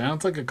 it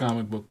sounds like a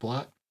comic book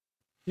plot.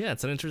 Yeah,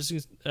 it's an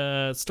interesting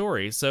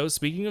story. So,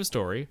 speaking of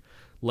story,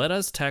 let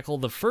us tackle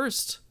the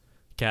first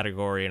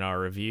category in our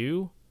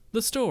review,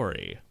 the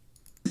story.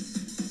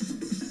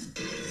 This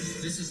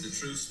is the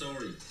true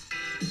story.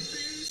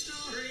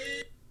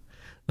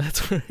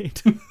 That's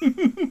right.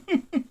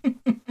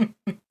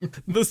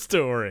 The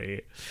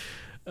story.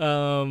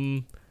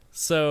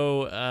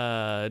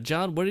 So,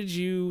 John, what did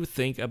you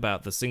think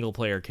about the single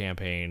player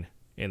campaign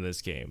in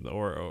this game?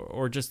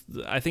 Or just,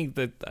 I think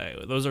that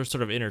those are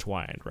sort of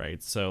intertwined,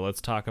 right? So let's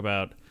talk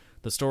about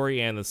the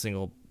story and the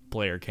single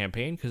player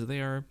campaign because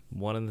they are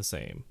one and the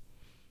same.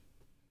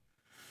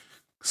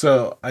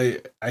 So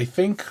I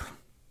think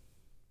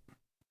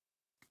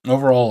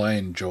overall I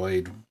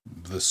enjoyed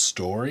the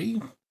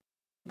story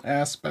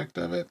aspect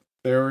of it.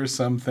 There were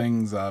some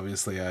things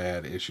obviously I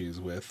had issues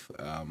with,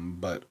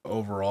 but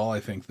overall I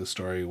think the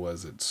story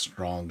was its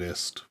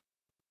strongest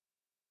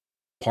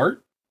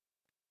part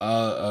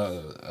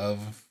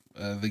of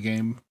the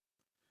game,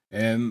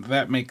 and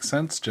that makes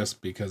sense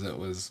just because it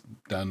was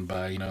done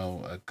by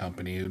a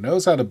company who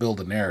knows how to build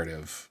a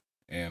narrative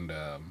and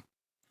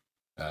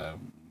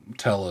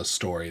tell a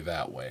story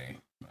that way.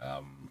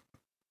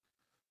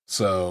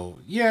 So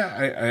yeah,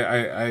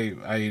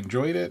 I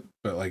enjoyed it,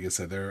 but like I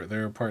said,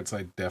 there are parts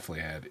I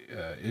definitely had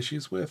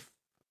issues with.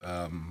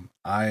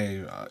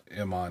 I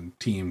am on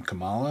Team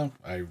Kamala.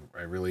 I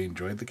really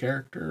enjoyed the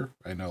character.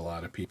 I know a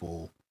lot of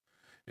people.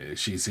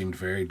 She seemed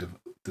very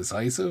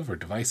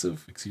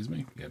divisive. Excuse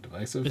me. Yeah,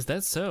 divisive. Is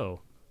that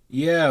so?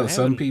 Yeah, I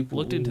some haven't people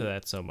looked into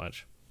that so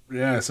much.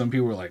 Yeah, some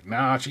people were like,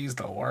 "Nah, she's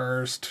the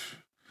worst.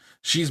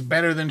 She's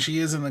better than she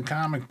is in the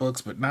comic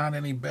books, but not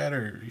any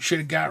better. You should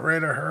have got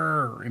rid of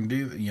her and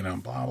do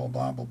blah blah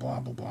blah blah blah blah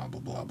blah blah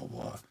blah blah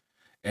blah."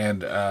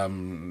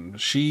 And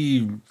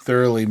she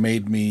thoroughly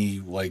made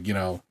me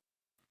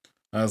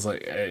I was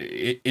like,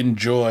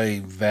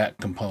 enjoy that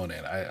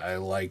component. I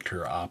liked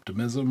her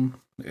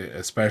optimism,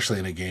 especially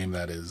in a game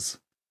that is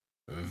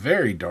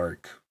very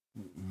dark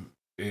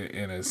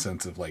in a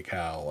sense of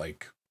how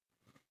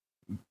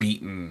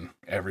beaten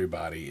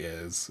everybody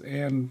is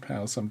and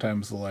how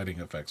sometimes the lighting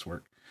effects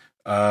work.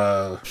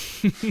 Yeah,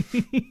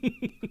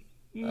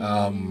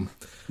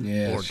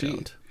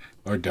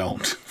 or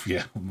don't.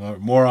 Yeah,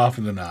 more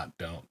often than not,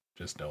 don't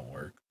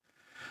work.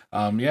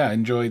 Yeah, I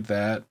enjoyed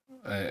that.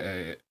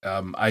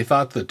 I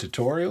thought the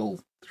tutorial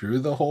through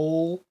the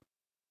whole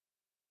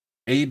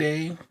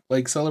A-Day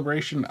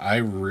celebration, I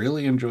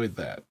really enjoyed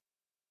that.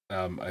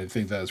 I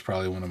think that was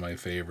probably one of my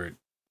favorite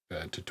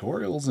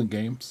tutorials in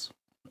games,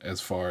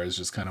 as far as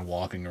just kind of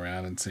walking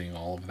around and seeing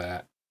all of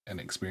that and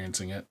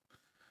experiencing it.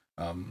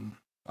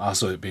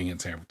 Also, it being in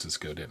San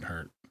Francisco didn't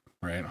hurt,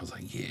 right? I was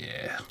like,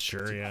 yeah,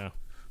 Sure, yeah.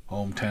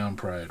 hometown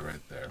pride right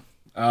there.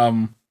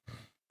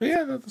 But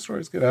yeah, the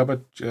story's good. How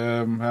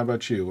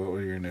about you? What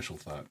were your initial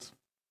thoughts?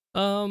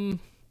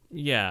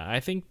 Yeah, I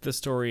think the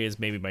story is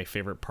maybe my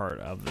favorite part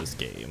of this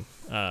game.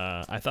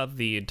 I thought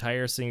the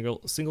entire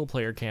single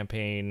player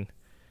campaign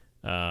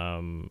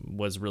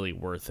was really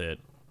worth it.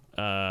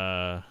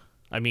 I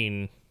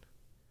mean,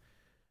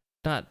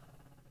 not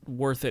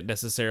worth it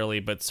necessarily,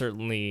 but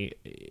certainly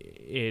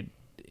it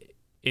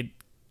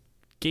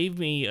gave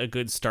me a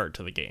good start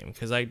to the game,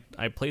 because I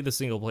played the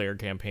single player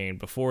campaign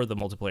before the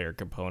multiplayer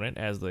component,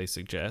 as they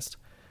suggest,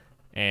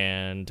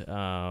 and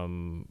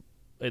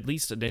at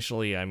least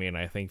initially, I mean,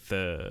 I think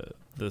the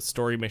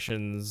story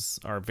missions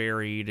are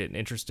varied and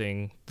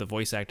interesting. The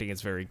voice acting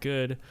is very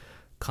good.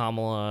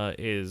 Kamala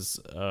is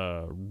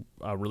a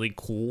really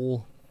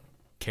cool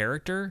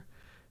character,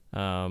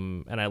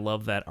 and I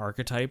love that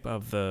archetype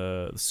of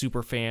the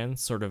super fan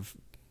sort of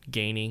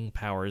gaining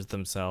powers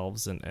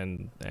themselves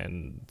and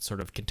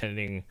sort of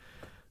contending,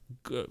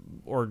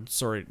 or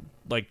sort of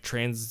like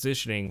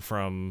transitioning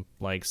from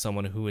like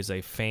someone who is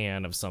a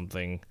fan of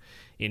something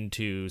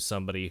into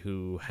somebody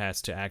who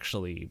has to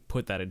actually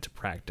put that into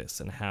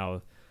practice, and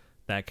how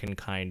that can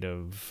kind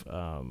of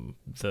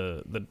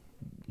the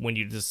when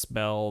you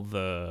dispel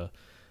the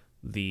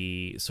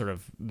sort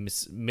of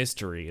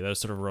mystery, the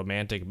sort of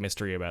romantic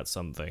mystery about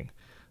something,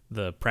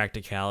 the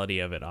practicality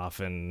of it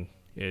often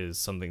is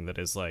something that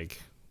is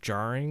like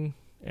jarring,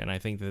 and I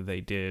think that they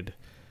did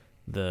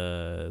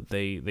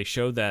they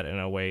showed that in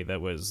a way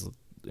that was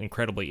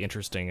incredibly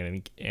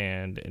interesting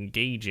and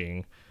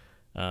engaging,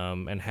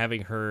 and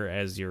having her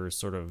as your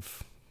sort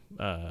of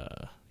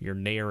your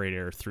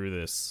narrator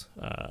through this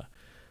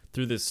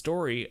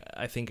story,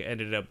 I think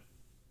ended up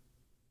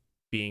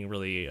being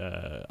really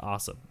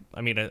awesome.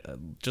 I mean,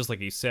 just like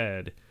you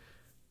said,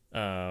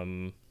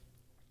 the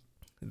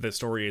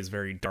story is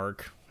very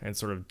dark and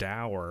sort of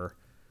dour,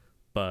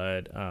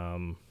 but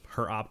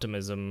her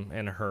optimism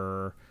and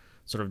her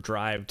sort of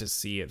drive to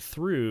see it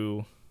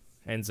through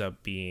ends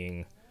up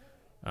being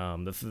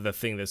the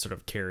thing that sort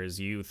of carries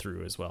you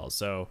through as well.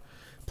 So,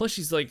 plus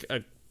she's like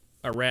a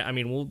rat. I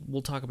mean,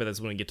 we'll talk about this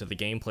when we get to the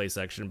gameplay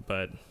section,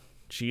 but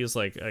she is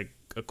like a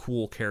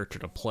cool character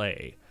to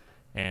play,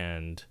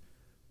 and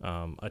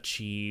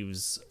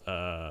achieves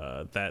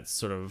that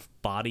sort of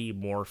body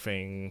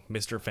morphing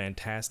Mr.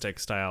 Fantastic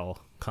style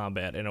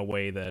combat in a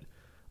way that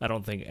I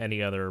don't think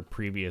any other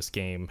previous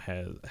game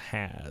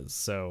has.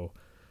 So,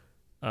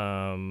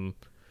 but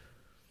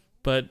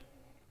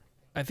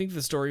I think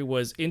the story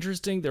was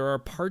interesting. There are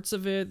parts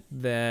of it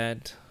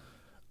that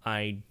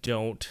I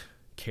don't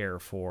care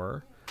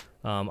for.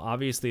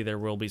 Obviously, there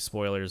will be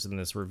spoilers in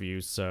this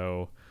review,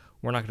 so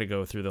we're not going to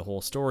go through the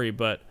whole story,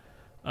 but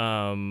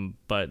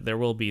there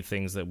will be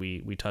things that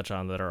we touch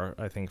on that are,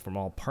 I think, from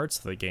all parts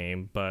of the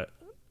game. But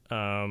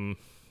in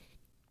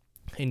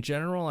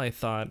general, I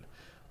thought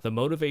the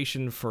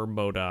motivation for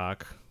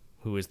MODOK,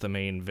 who is the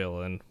main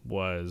villain,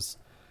 was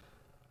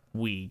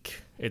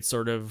weak. It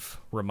sort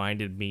of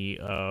reminded me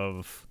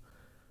of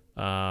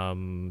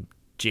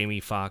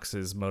Jamie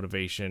Foxx's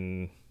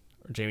motivation,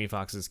 or Jamie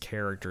Foxx's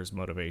character's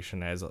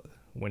motivation as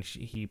when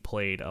he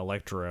played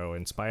Electro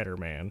in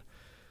Spider-Man.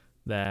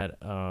 That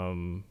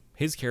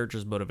his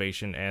character's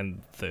motivation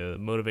and the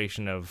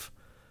motivation of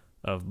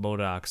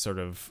MODOK sort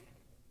of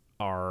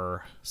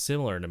are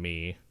similar to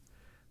me.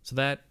 So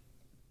that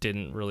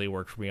didn't really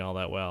work for me all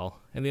that well.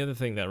 And the other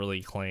thing that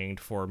really clanged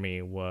for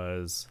me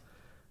was,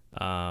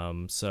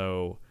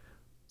 so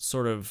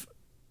sort of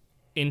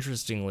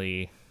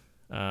interestingly,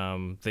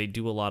 they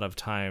do a lot of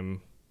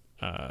time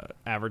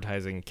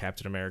advertising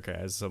Captain America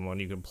as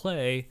someone you can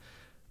play,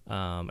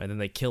 and then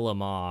they kill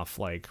him off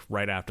like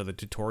right after the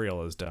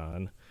tutorial is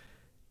done.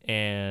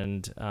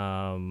 And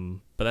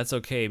but that's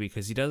okay,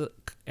 because he does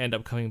end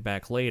up coming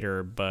back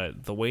later,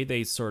 but the way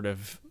they sort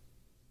of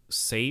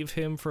save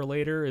him for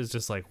later is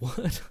just like,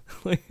 what?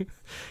 Like,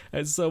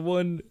 as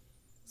someone's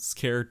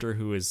character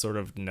who is sort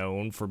of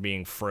known for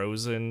being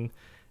frozen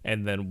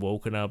and then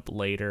woken up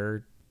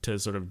later to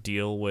sort of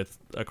deal with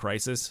a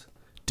crisis,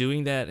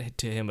 doing that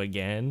to him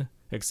again,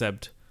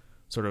 except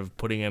sort of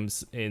putting him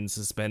in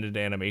suspended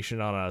animation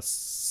on a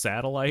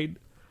satellite,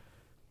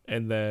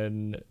 and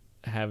then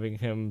having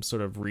him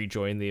sort of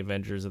rejoin the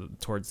Avengers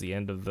towards the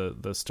end of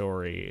the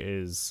story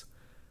is,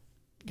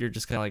 you're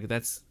just kind of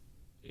like,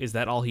 is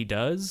that all he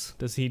does?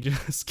 Does he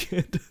just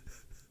get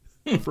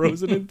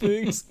frozen in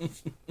things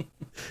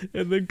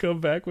and then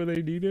come back when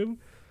they need him?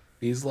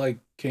 He's like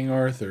King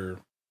Arthur,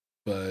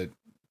 but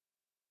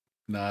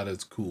not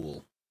as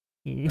cool.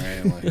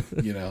 Right? Like,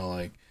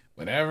 like,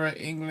 whenever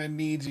England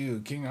needs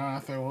you, King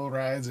Arthur will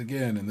rise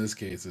again. In this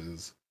case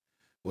is,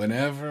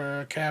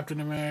 whenever Captain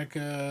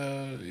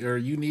America, or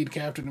you need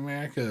Captain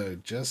America,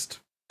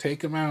 just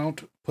take him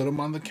out, put him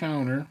on the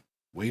counter,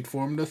 wait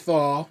for him to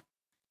thaw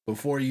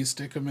before you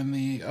stick him in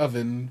the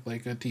oven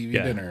like a TV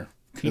dinner.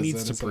 He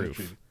needs to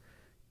prove.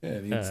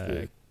 It needs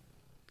to.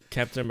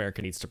 Captain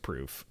America needs to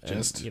prove.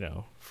 Just,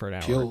 for an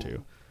hour or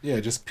two. Yeah,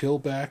 just peel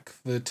back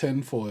the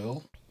tin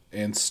foil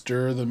and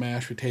stir the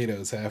mashed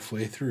potatoes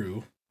halfway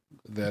through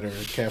that are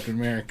Captain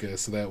America,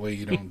 so that way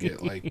you don't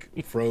get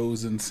like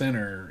frozen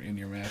center in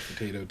your mashed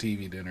potato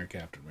TV dinner,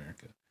 Captain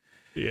America.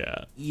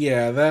 Yeah.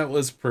 Yeah, that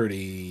was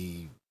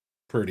pretty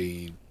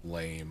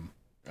lame.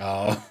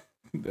 Like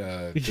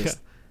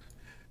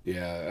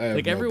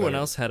everyone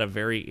else had a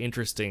very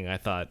interesting, I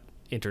thought,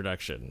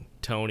 introduction.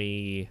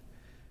 Tony,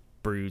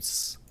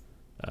 Bruce,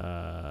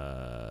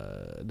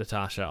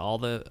 Natasha,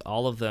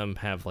 all of them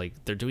have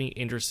like they're doing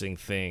interesting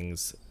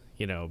things,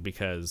 you know,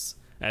 because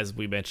as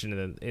we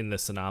mentioned in the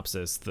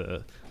synopsis,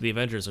 the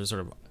Avengers are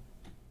sort of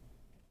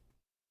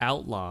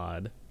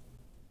outlawed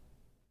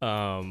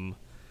in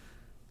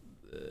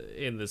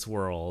this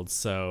world,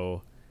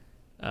 so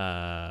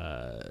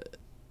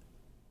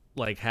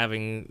like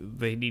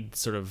they need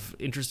sort of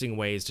interesting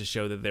ways to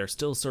show that they're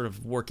still sort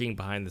of working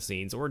behind the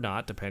scenes or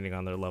not, depending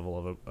on their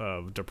level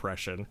of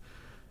depression,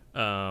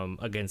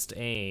 against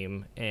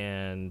AIM.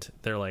 And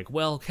they're like,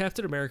 well,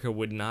 Captain America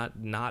would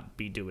not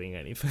be doing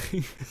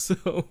anything,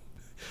 so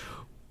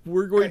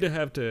we're going to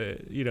have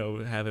to, you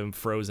know, have him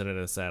frozen in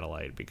a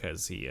satellite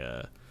because he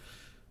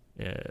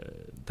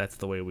that's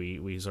the way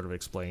we sort of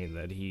explained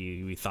that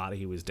we thought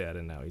he was dead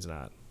and now he's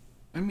not.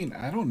 I mean,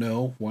 I don't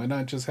know. Why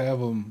not just have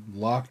him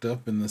locked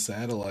up in the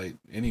satellite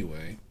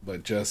anyway,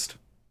 but just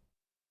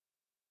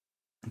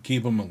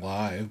keep him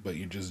alive, but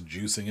you're just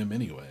juicing him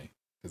anyway?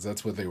 Because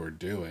that's what they were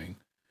doing.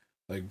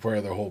 Like, part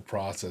of their whole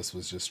process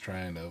was just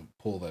trying to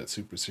pull that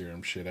super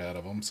serum shit out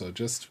of him. So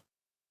just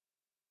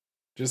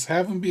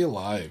have him be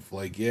alive.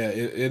 Like, yeah,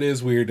 it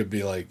is weird to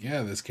be like,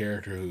 yeah, this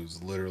character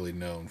who's literally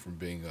known from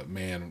being a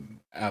man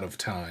out of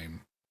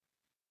time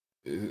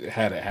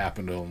had it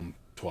happen to him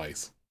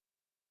twice.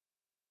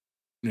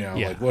 You know,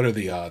 like, what are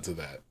the odds of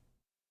that?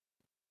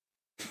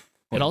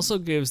 It also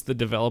gives the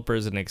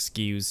developers an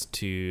excuse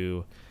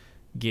to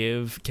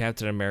give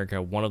Captain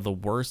America one of the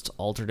worst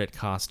alternate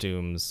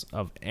costumes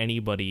of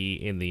anybody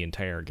in the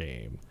entire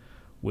game,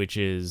 which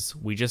is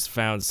we just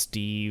found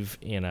Steve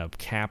in a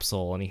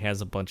capsule and he has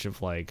a bunch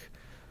of like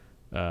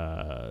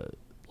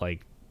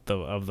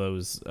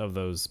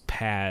those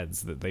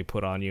pads that they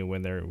put on you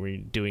when they're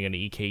doing an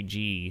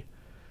EKG,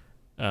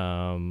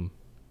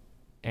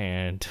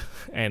 and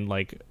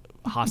like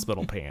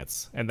hospital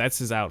pants, and that's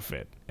his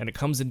outfit, and it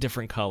comes in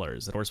different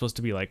colors, and we're supposed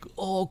to be like,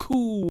 oh,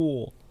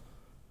 cool,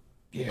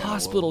 yeah,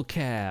 hospital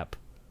cap.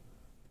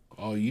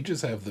 Oh, you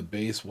just have the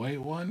base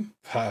white one?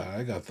 Ha,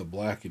 I got the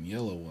black and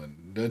yellow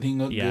one. Doesn't he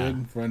look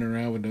good running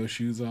around with no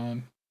shoes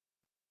on?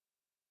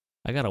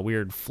 I got a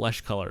weird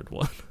flesh-colored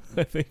one,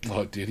 I think.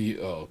 Oh, did he?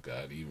 Oh,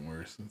 God, even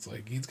worse. It's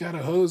like he's got a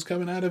hose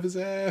coming out of his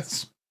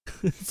ass.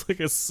 It's like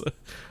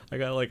I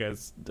got like a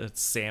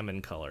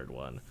salmon-colored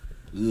one.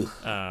 Ugh,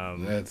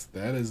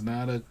 that is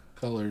not a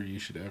color you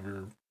should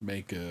ever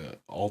make a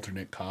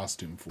alternate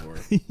costume for.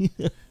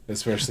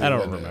 Especially I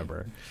don't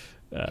remember.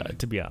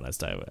 To be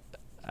honest, I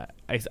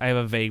have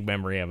a vague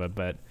memory of it,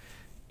 but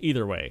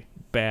either way,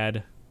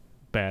 bad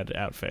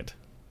outfit.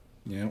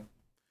 Yeah,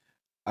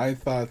 I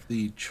thought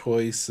the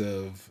choice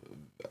of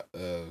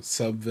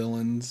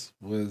sub-villains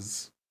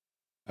was...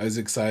 I was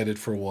excited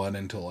for one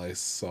until I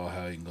saw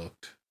how he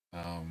looked.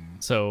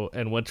 So,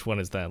 and which one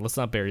is that? Let's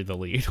not bury the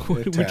lead.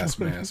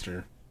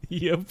 Taskmaster.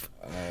 Yep.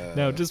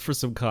 Now, just for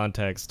some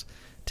context,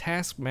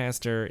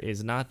 Taskmaster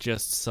is not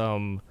just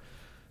some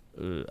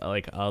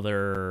like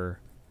other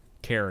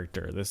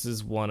character. This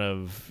is one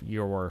of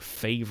your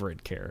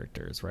favorite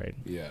characters, right?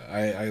 Yeah,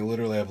 I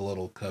literally have a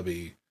little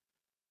cubby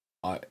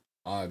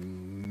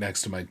on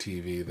next to my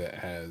TV that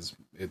has,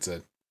 it's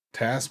a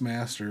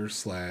Taskmaster /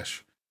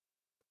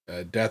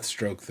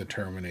 Deathstroke the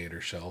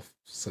Terminator shelf,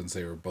 since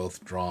they were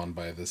both drawn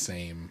by the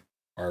same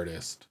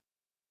artist.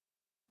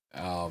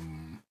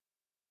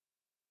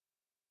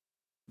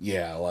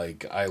 Yeah,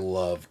 like, I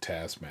love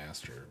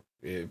Taskmaster.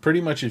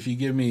 Pretty much, if you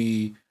give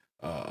me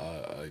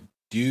a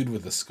dude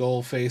with a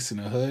skull face and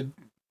a hood,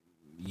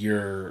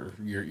 you're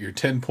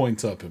 10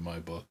 points up in my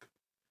book.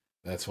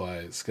 That's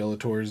why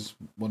Skeletor's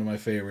one of my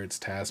favorites.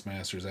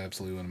 Taskmaster's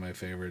absolutely one of my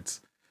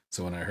favorites.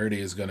 So when I heard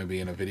he was going to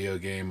be in a video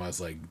game, I was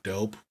like,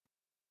 dope.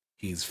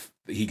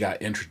 He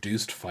got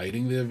introduced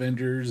fighting the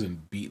Avengers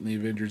and beating the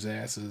Avengers'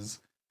 asses.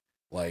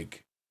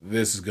 Like,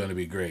 this is going to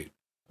be great.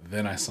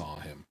 Then I saw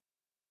him.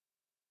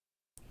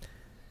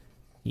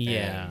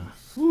 Yeah. And,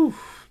 whew,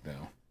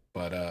 no.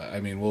 But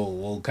I mean,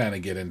 we'll kind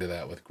of get into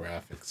that with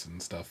graphics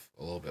and stuff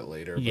a little bit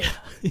later. But, yeah.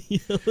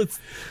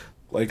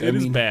 Like, it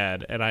is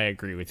bad, and I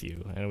agree with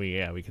you. And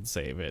we can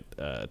save it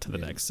to the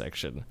next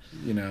section.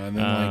 You know, and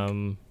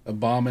then like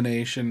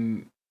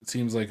Abomination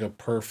seems like a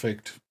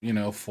perfect,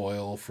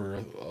 foil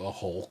for a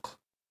Hulk.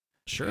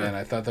 Sure. And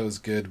I thought that was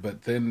good,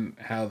 but then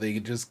how they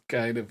just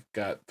kind of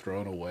got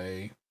thrown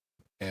away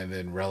and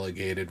then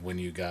relegated when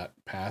you got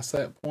past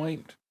that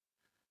point.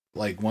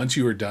 Like, once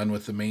you were done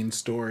with the main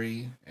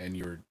story and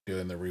you were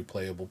doing the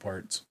replayable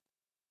parts,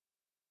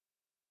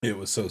 it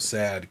was so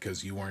sad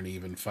because you weren't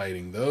even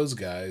fighting those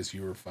guys,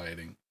 you were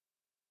fighting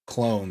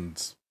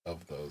clones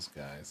of those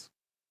guys.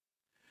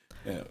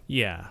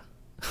 Yeah.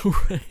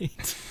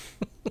 Right.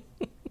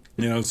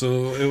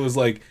 So it was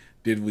like,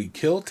 did we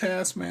kill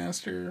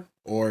Taskmaster?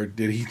 Or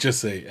did he just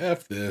say,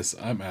 F this,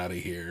 I'm out of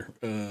here.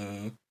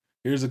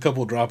 Here's a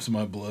couple drops of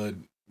my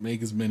blood.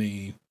 Make as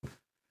many,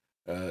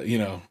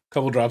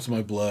 couple drops of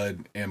my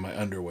blood and my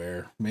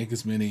underwear. Make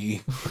as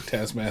many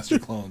Taskmaster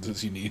clones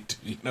as you need to.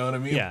 You know what I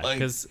mean? Yeah,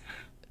 because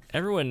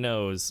everyone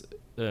knows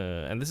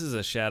and this is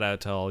a shout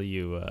out to all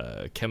you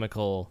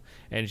chemical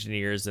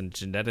engineers and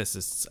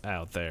geneticists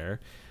out there.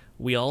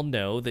 We all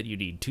know that you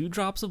need 2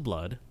 drops of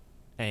blood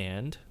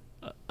and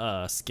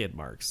skid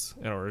marks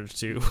in order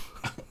to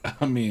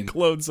I mean,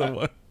 clone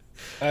someone.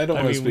 I don't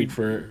want to speak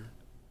for.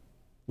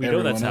 We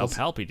know that's else.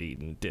 how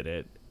Palpatine did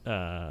it.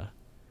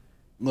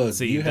 Look,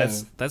 See, you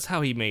that's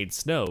how he made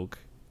Snoke.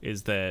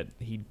 Is that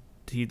he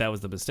that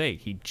was the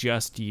mistake. He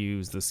just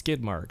used the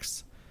skid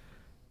marks.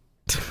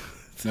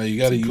 No, you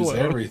got to use clone.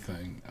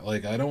 everything.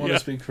 Like, I don't want to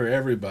speak for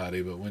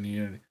everybody, but when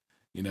you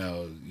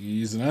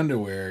use an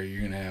underwear,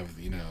 you're gonna have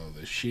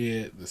the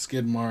shit, the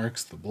skid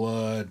marks, the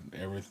blood,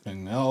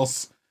 everything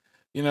else.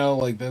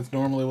 Like that's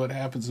normally what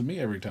happens to me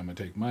every time I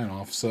take mine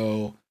off.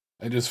 So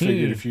I just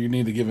figured if you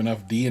need to give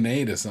enough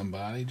DNA to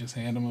somebody, just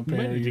hand them a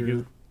pair of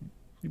your.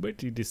 You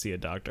might need to see a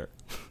doctor.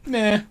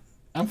 Nah,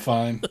 I'm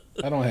fine.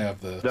 I don't have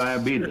the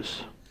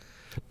diabetes.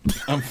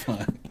 I'm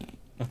fine.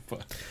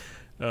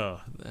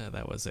 Oh,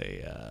 that was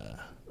a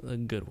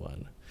good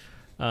one.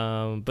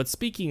 But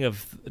speaking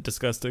of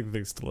disgusting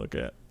things to look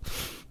at,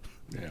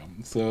 yeah.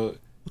 So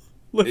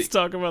let's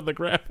talk about the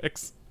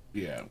graphics.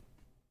 Yeah.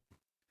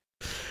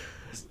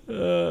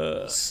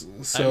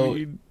 So,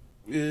 I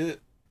mean,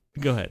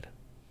 go ahead.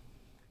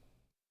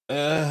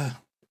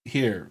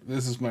 Here,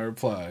 this is my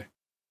reply.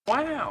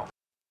 Wow.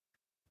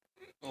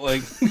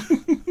 Like,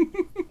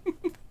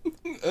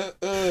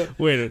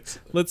 wait,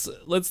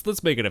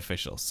 let's make it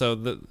official.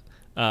 So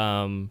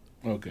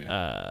okay.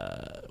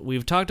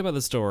 We've talked about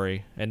the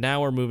story, and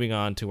now we're moving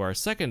on to our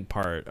second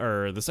part,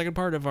 or the second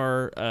part of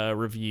our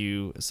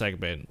review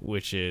segment,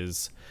 which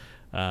is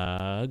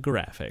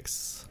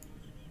graphics.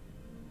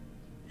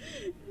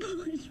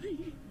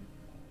 Poetry.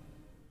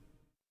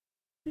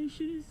 They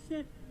should have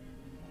said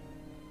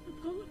a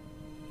poet.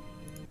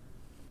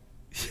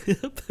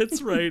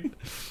 That's right.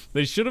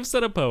 They should have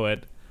said a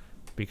poet,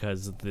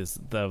 because of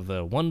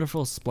the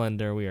wonderful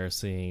splendor we are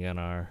seeing on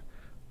our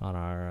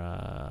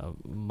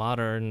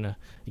modern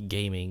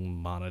gaming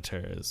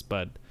monitors.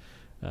 But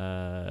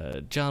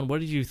John, what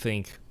did you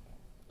think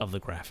of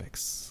the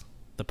graphics?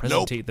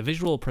 The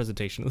visual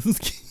presentation of this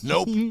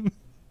game?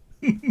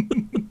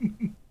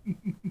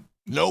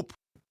 Nope.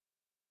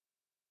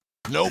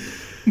 Nope.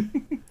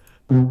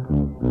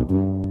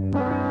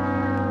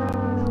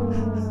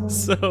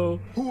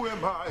 So Who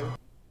am I?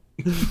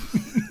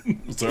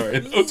 Sorry,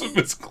 that was a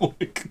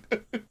misclick.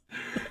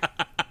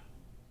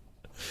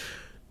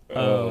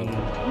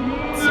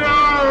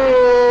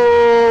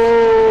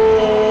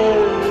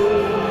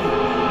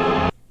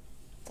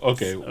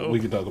 Okay, we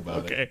can talk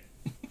about it.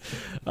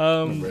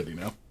 I'm ready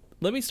now.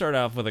 Let me start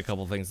off with a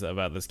couple things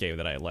about this game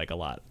that I like a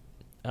lot.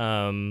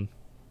 I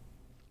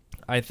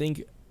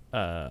think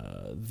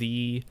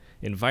the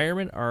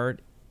environment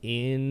art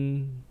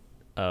in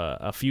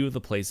a few of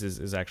the places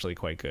is actually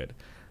quite good.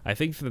 I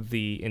think that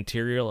the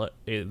interior of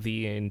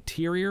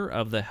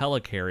the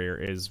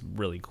helicarrier is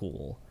really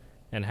cool,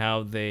 and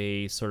how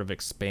they sort of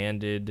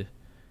expanded.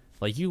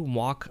 Like, you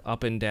walk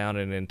up and down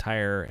an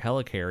entire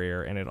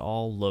helicarrier, and it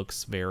all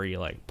looks very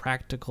like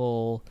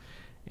practical,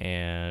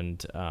 and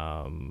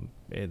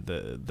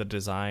the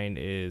design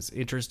is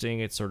interesting.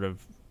 It's sort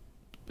of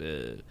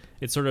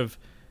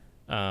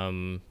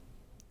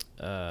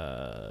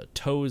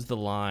toes the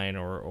line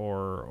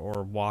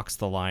or walks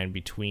the line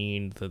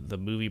between the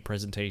movie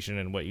presentation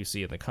and what you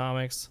see in the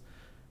comics.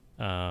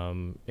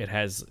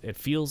 It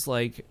feels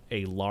like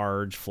a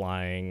large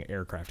flying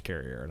aircraft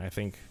carrier, and I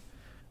think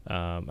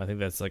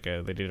that's they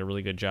did a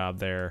really good job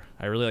there.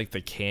 I really like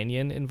the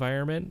canyon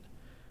environment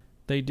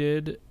they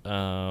did.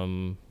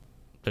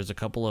 There's a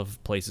couple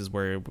of places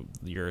where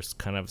you're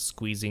kind of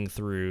squeezing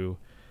through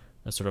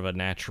a sort of a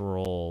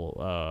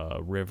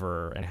natural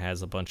river, and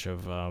has a bunch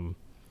of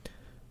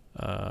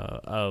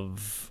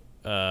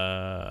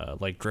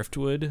like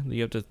driftwood that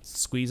you have to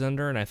squeeze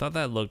under, and I thought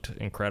that looked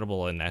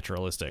incredible and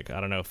naturalistic.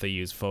 I don't know if they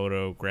use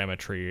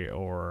photogrammetry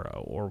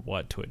or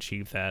what to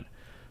achieve that,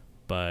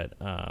 but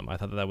I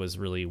thought that was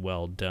really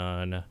well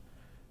done.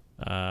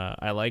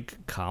 I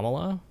like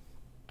Kamala.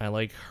 I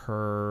like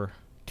her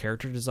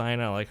character design.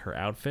 I like her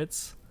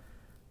outfits.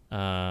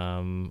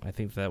 I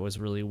think that was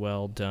really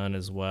well done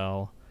as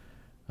well.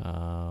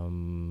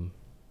 John,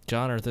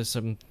 are there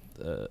some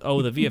the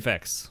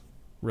VFX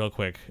real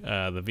quick?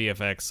 The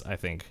VFX, I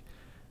think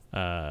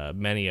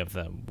many of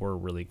them were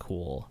really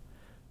cool.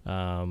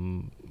 How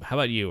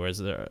about you? Is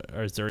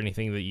there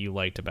anything that you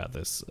liked about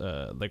this,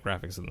 the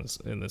graphics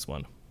in this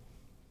one?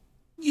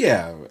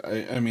 Yeah,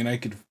 I mean, I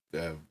could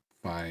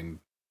find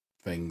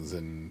things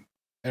in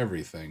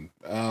everything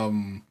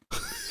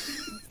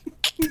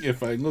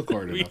if I look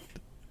hard enough.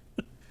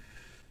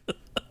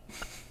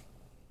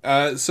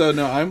 So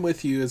no, I'm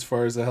with you as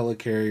far as the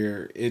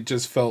helicarrier. It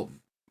just felt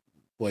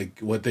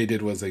like what they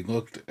did was they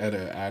looked at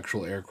an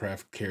actual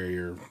aircraft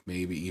carrier,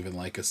 maybe even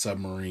like a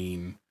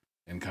submarine,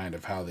 and kind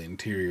of how the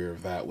interior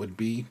of that would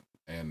be,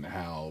 and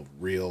how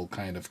real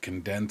kind of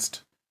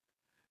condensed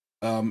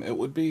it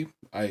would be.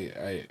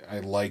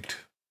 I liked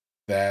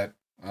that.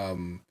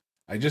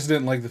 I just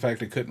didn't like the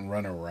fact it couldn't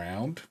run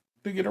around,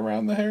 to get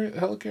around the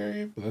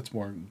helicarrier, but that's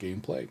more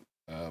gameplay.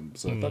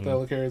 So I thought the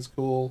helicarrier is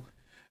cool.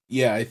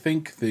 Yeah, I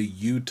think the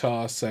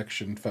Utah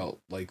section felt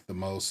like the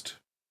most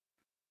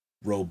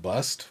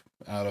robust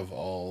out of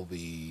all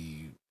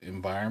the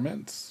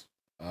environments.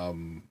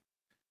 The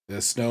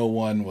snow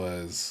one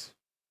was,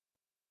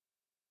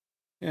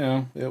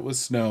 it was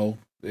snow.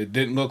 It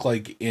didn't look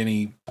like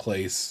any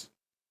place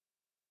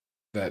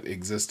that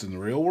exists in the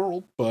real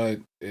world, but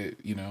it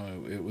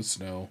was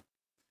snow.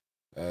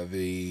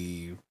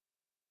 The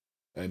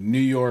New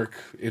York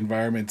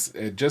environments,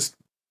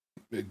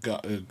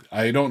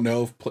 I don't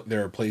know if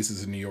there are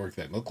places in New York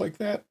that look like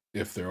that.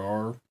 If there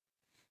are,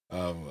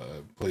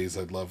 please,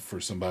 I'd love for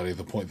somebody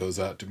to point those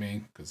out to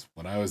me, because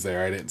when I was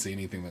there, I didn't see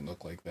anything that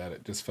looked like that.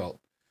 It just felt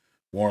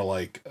more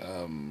like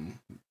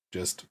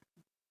just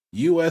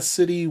U.S.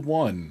 City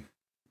 1.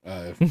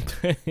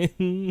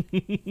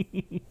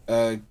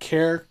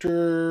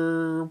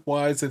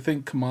 Character-wise, I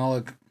think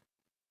Kamala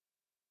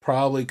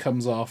probably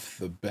comes off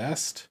the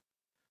best,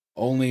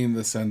 only in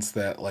the sense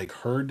that like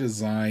her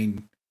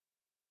design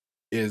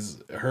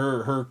is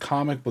her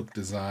comic book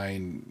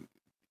design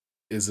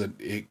is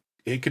it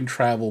can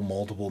travel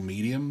multiple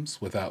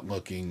mediums without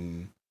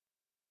looking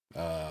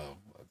the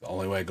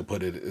only way I could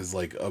put it is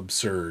like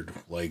absurd,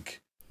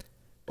 like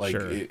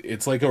Sure.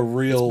 it's like a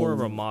real, it's more of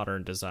a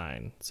modern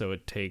design, so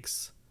it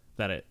takes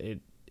that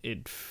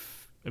it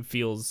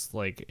feels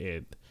like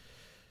it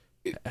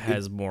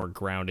has more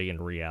grounding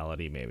in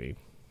reality, maybe.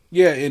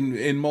 Yeah,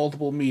 in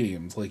multiple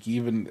mediums. Like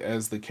even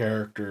as the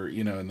character,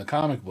 in the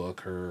comic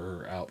book,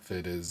 her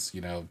outfit is,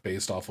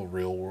 based off of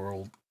real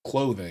world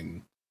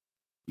clothing,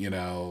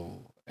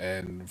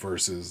 and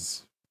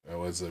versus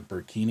was it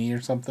burkini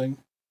or something?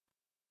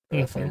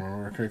 If I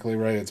remember correctly,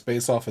 right? It's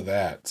based off of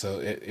that. So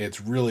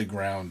it's really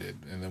grounded.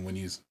 And then when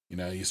you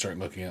start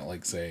looking at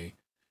like say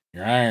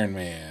your Iron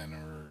Man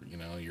or,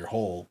 your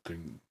Hulk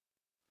and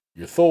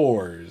your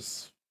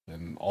Thors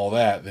and all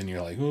that, then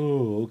you're like,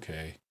 oh,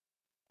 okay.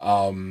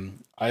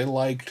 I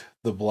liked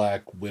the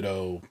Black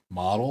Widow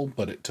model,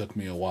 but it took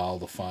me a while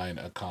to find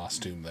a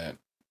costume that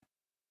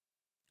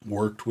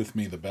worked with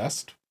me the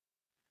best.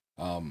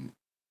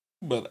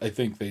 But I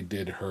think they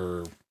did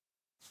her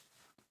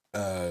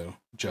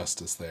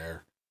justice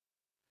there.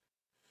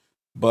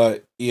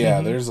 But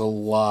yeah, there's a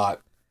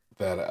lot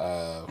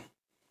that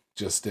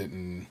just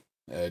didn't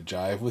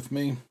jive with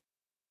me.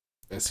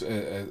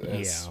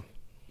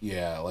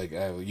 Yeah, like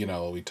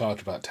we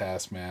talked about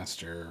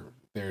Taskmaster.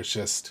 There's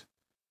just,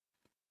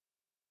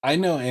 I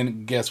know,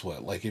 and guess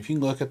what? Like, if you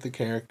look at the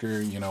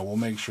character, we'll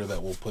make sure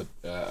that we'll put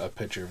a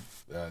picture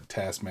of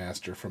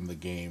Taskmaster from the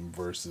game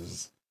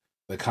versus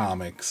the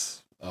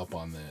comics up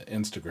on the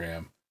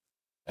Instagram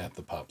at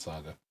the Pop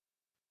Saga.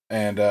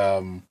 And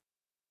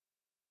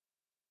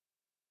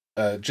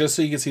just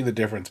so you can see the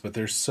difference, but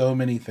there's so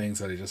many things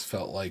that I just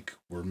felt like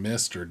were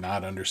missed or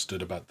not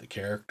understood about the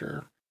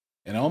character.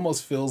 And it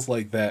almost feels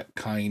like that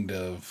kind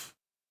of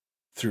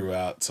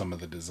throughout some of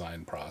the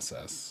design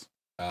process.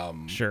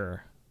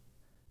 Sure.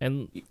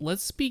 And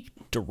let's speak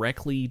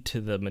directly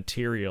to the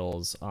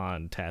materials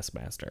on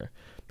Taskmaster,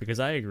 because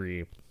I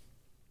agree.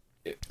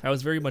 I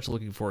was very much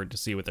looking forward to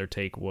see what their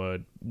take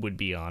would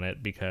be on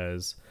it,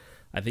 because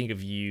I think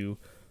if you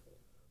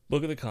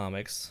look at the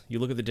comics, you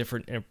look at the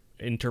different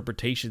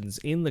interpretations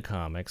in the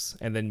comics,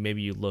 and then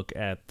maybe you look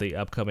at the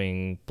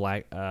upcoming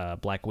Black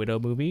Widow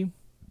movie,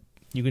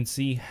 you can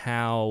see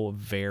how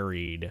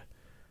varied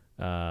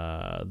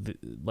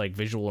like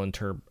visual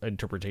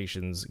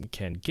interpretations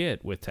can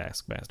get with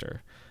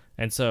Taskmaster.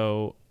 And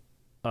so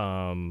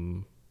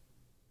I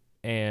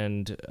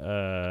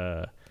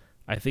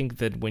think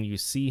that when you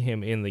see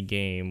him in the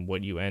game,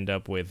 what you end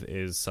up with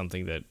is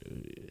something that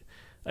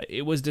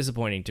it was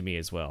disappointing to me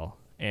as well.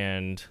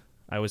 And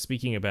I was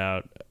speaking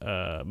about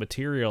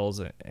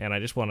materials, and I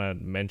just want to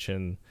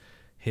mention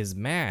his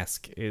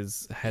mask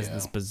has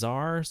this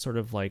bizarre sort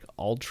of like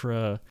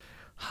ultra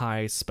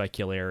high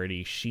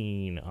specularity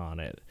sheen on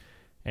it,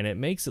 and it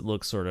makes it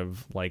look sort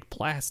of like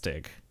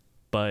plastic,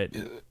 but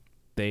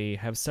they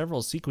have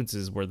several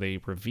sequences where they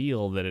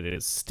reveal that it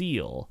is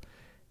steel,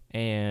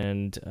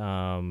 and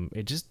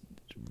it just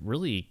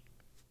really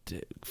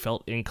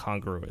felt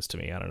incongruous to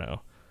me. I don't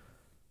know.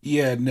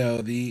 Yeah,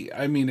 no,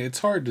 it's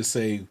hard to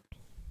say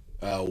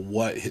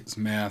what his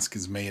mask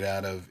is made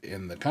out of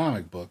in the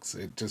comic books.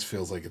 It just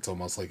feels like it's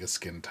almost like a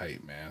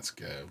skin-tight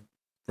mask.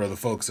 For the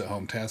folks at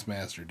home,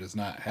 Taskmaster does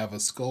not have a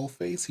skull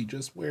face. He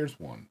just wears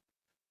one.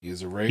 He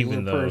is a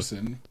regular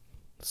person.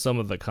 Some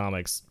of the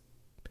comics,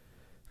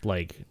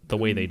 like the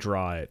way they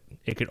draw it,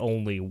 it could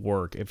only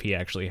work if he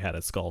actually had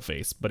a skull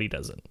face, but he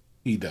doesn't.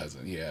 He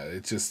doesn't, yeah.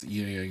 It's just,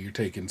 you're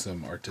taking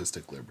some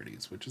artistic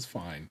liberties, which is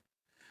fine.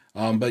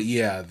 But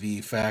yeah,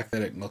 the fact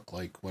that it looked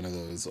like one of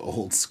those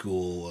old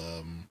school,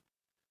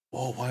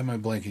 why am I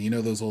blanking?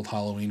 Those old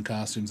Halloween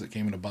costumes that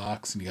came in a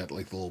box and you got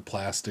like the little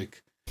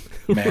plastic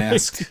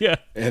mask, yeah,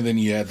 and then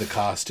you had the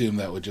costume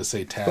that would just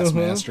say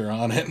Taskmaster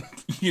on it.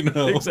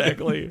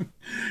 Exactly.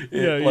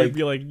 Yeah,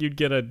 you'd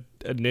get a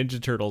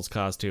Ninja Turtles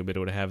costume, and it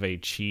would have a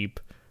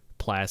cheap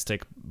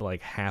plastic,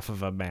 like half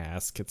of a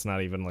mask. It's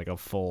not even like a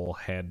full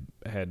head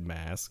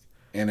mask.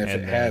 And if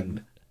And it then-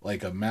 had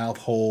like a mouth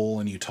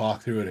hole and you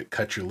talk through it, it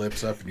cuts your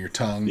lips up and your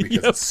tongue because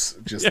Yep. it's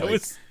just Yeah, like it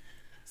was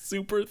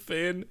super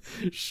thin,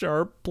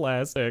 sharp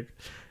plastic.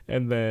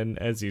 And then,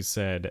 as you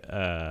said,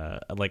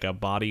 like a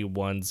body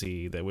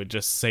onesie that would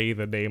just say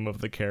the name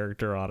of the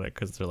character on it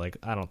because they're like,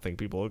 I don't think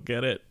people will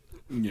get it.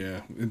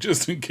 yeah.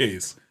 Just in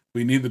case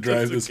we need to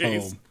drive Just in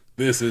this case. home.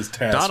 This is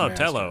Taskmaster.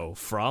 Donatello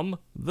from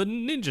the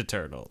Ninja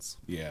Turtles.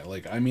 Yeah,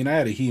 like I mean, I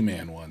had a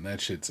He-Man one.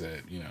 That shit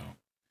said,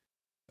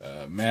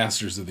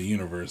 Masters of the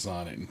Universe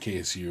on it. In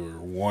case you were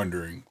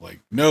wondering,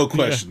 like no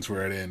questions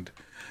where it end.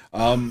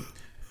 Who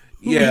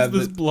Yeah, is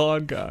this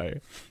blonde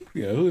guy?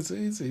 yeah.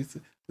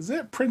 Is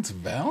that Prince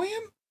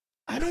Valiant?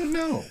 I don't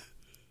know.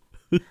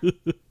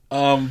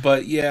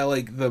 But yeah,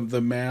 like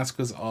the mask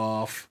was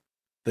off.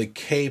 The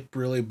cape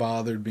really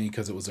bothered me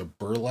because it was a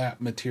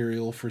burlap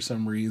material for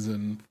some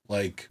reason.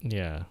 Like,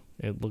 Yeah,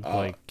 it looked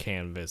like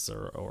canvas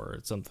or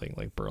something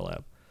like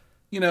burlap.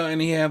 and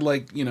he had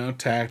like,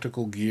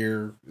 tactical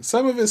gear.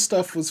 Some of his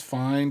stuff was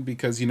fine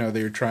because,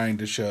 they were trying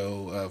to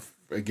show,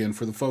 again,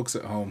 for the folks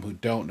at home who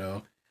don't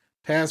know,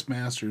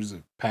 Taskmaster's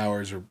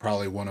powers are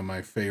probably one of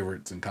my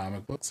favorites in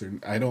comic books.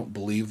 I don't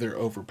believe they're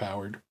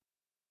overpowered.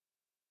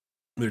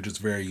 They're just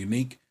very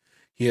unique.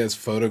 He has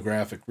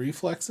photographic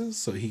reflexes,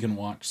 so he can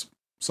watch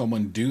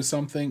someone do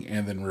something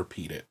and then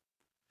repeat it.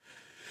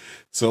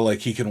 So, like,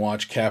 he can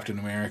watch Captain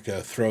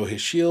America throw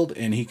his shield,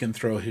 and he can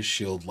throw his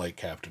shield like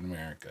Captain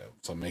America,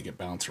 so make it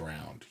bounce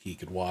around. He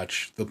could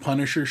watch the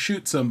Punisher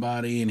shoot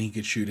somebody, and he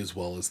could shoot as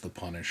well as the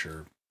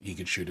Punisher. He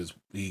could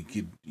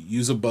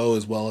use a bow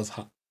as well as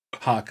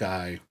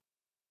Hawkeye.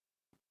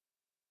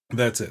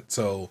 That's it.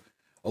 So,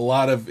 a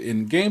lot of,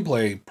 in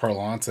gameplay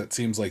parlance, that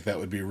seems like that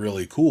would be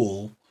really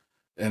cool,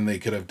 and they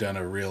could have done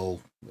a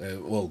real,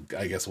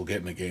 I guess we'll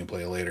get into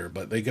gameplay later,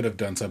 but they could have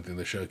done something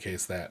to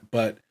showcase that.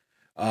 But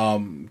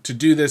to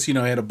do this, he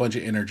had a bunch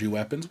of energy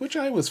weapons, which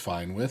I was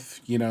fine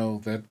with.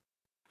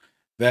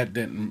 That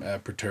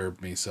didn't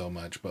perturb me so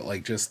much, but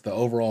like just the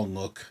overall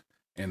look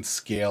and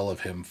scale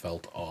of him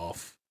felt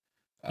off.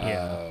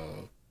 Yeah.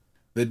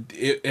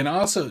 And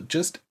also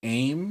just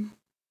aim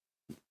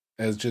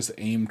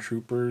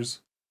troopers.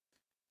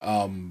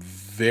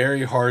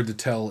 Very hard to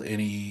tell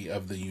any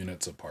of the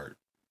units apart.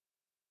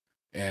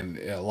 And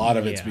a lot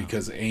of it's Yeah.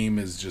 because aim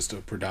is just a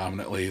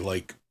predominantly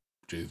like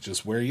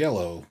just wear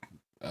yellow.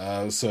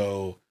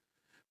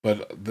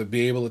 But to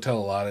be able to tell a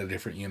lot of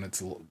different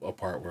units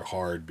apart were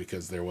hard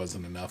because there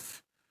wasn't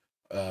enough.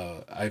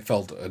 I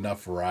felt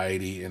enough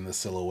variety in the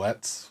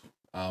silhouettes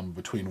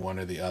between one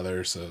or the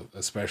other. So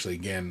especially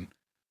again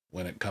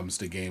when it comes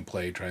to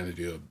gameplay, trying to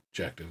do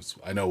objectives.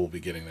 I know we'll be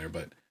getting there,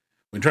 but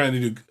when trying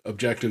to do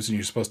objectives and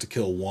you're supposed to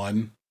kill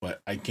one,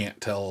 but I can't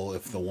tell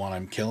if the one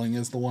I'm killing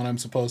is the one I'm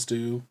supposed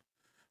to,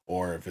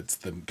 or if it's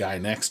the guy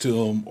next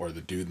to him or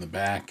the dude in the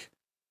back.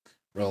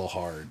 Real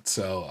hard.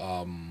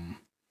 So,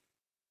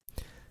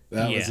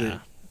 that was it.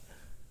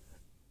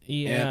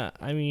 Yeah,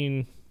 I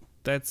mean,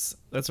 that's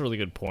a really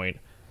good point.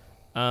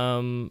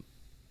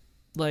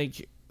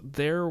 Like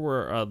there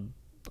were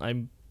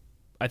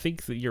I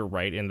think that you're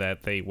right in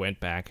that they went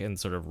back and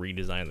sort of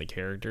redesigned the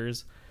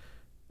characters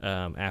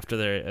after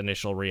their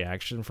initial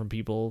reaction from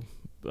people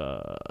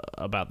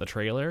about the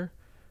trailer.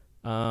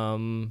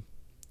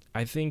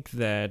 I think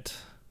that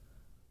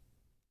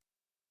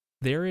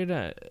they're in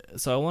a...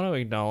 So I want to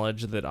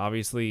acknowledge that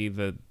obviously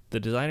the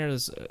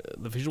designers,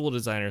 the visual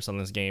designers on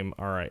this game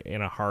are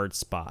in a hard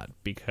spot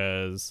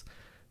because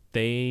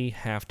they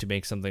have to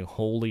make something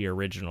wholly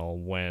original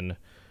when,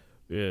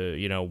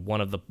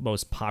 one of the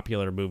most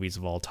popular movies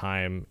of all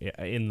time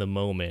in the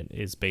moment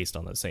is based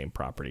on the same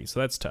property. So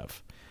that's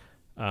tough.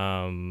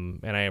 And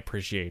I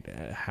appreciate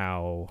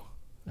how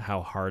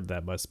hard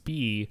that must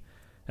be.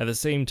 At the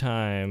same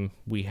time,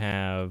 we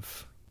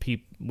have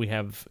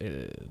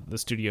the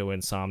studio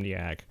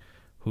Insomniac,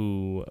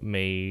 who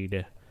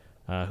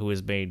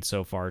has made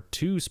so far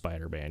 2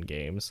 Spider-Man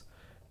games,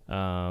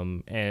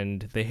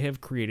 and they have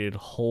created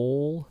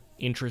whole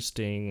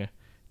interesting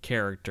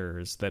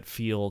characters that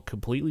feel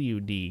completely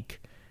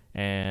unique,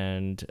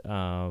 and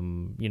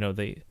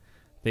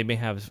they may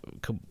have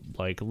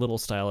like little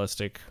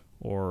stylistic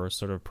or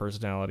sort of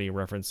personality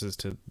references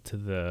to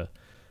the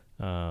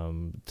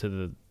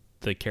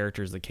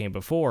characters that came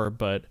before,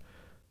 but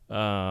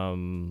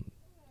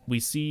we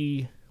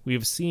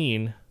have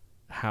seen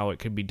how it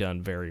could be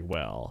done very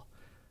well.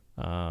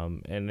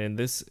 And in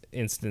this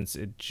instance,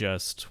 it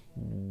just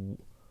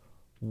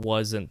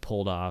wasn't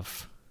pulled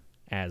off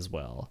as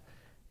well.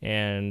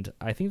 And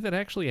I think that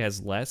actually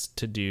has less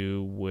to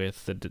do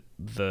with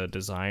the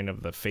design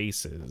of the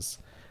faces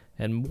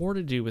and more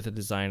to do with the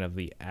design of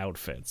the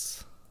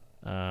outfits.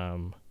 I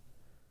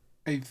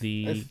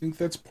think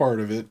that's part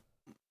of it.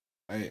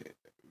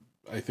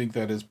 I think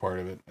that is part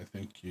of it. I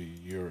think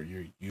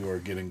you are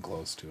getting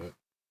close to it.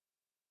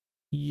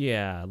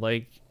 Yeah,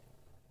 like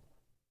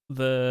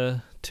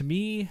to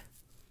me,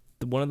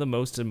 one of the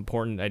most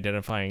important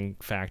identifying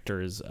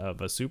factors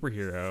of a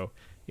superhero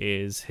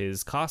is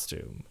his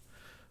costume,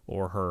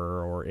 or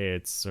her or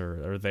its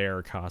or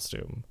their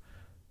costume.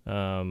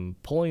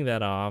 Pulling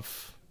that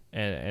off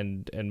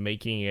and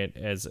making it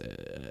as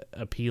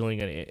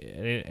appealing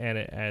and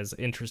as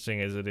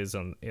interesting as it is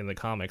in the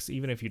comics,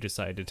 even if you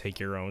decide to take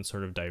your own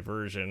sort of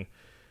diversion,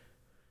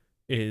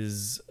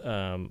 is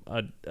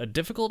a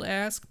difficult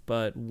ask,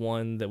 but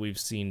one that we've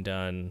seen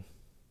done,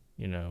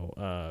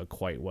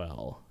 quite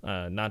well.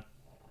 Not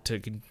to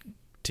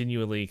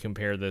continually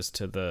compare this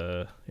to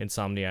the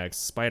Insomniac's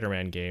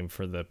Spider-Man game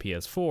for the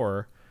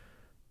PS4,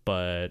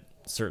 but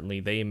certainly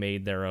they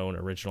made their own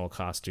original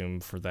costume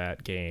for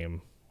that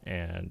game,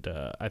 and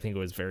I think it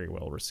was very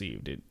well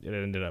received. It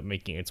ended up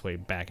making its way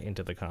back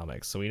into the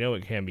comics, so we know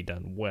it can be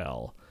done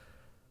well.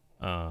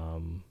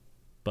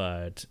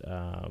 But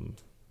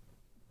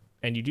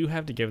and you do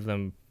have to give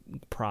them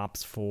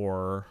props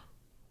for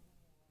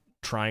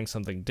trying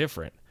something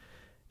different.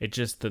 It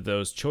just that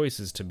those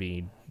choices to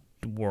me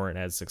weren't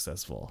as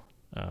successful.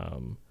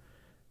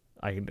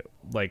 I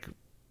like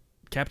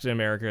Captain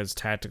America's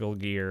tactical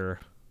gear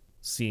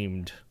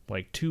seemed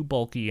like too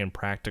bulky and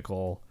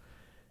practical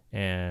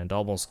and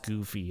almost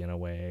goofy in a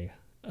way,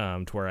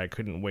 to where I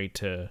couldn't wait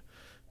to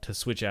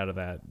switch out of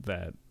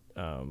that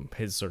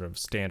his sort of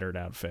standard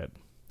outfit.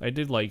 I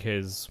did like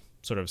his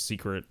sort of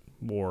Secret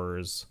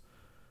Wars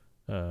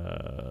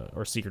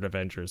or Secret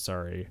Avengers,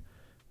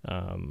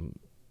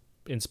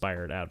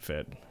 inspired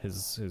outfit.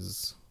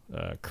 His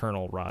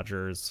Colonel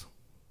Rogers.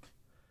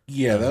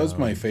 Yeah, that was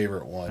my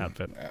favorite one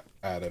outfit.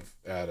 out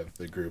of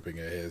the grouping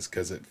of his,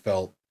 because it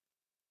felt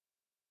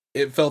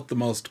the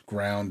most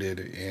grounded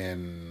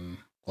in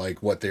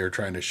like what they were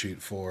trying to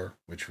shoot for,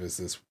 which was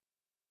this.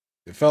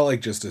 It felt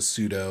like just a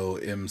pseudo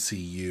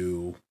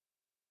MCU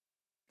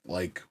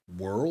like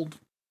world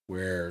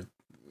where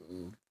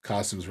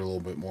costumes were a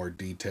little bit more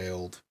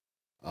detailed,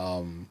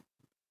 and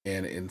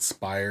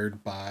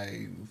inspired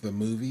by the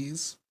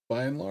movies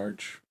by and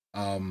large.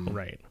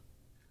 Right.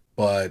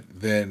 But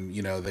then,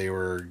 they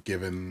were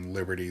given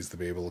liberties to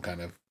be able to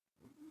kind of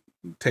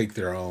take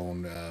their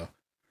own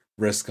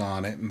risk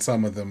on it. And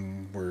some of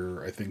them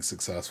were, I think,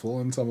 successful,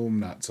 and some of them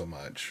not so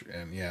much.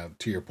 And yeah,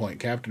 to your point,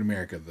 Captain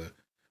America,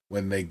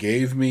 when they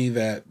gave me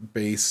that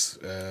base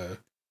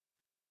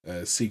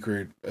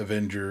Secret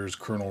Avengers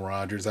Colonel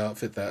Rogers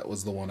outfit, that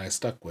was the one I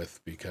stuck with,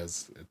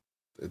 because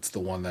it's the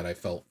one that I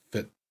felt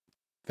fit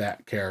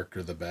that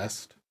character the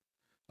best,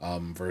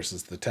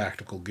 versus the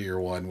tactical gear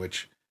one,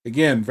 which,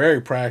 again,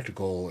 very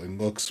practical and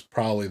looks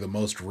probably the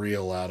most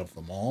real out of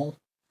them all.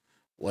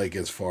 Like,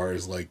 as far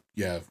as, like,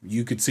 yeah,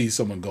 you could see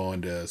someone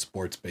going to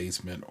Sports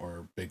Basement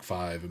or Big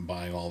Five and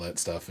buying all that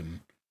stuff and,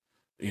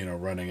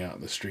 running out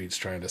in the streets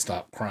trying to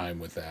stop crime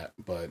with that.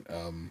 But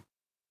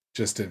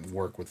just didn't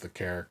work with the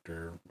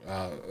character.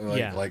 I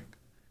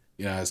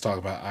was talking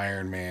about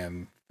Iron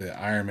Man. The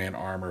Iron Man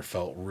armor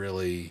felt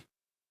really,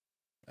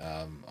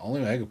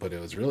 only way I could put it,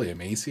 was really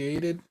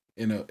emaciated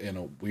in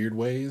a weird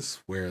ways,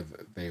 where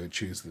they would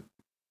choose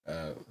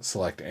the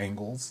select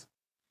angles,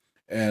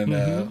 and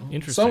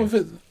Interesting.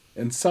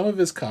 some of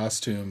his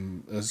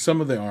costume,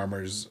 some of the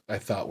armors I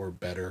thought were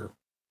better.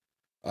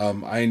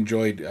 I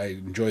enjoyed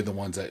the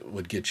ones that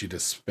would get you to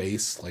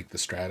space, like the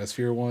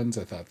stratosphere ones.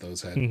 I thought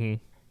those had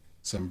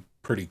some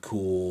pretty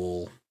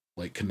cool,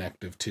 like,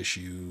 connective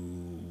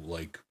tissue,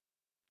 like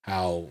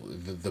how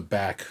the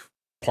back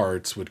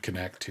parts would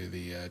connect to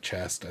the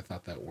chest. I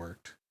thought that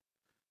worked.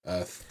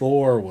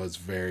 Thor was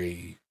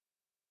very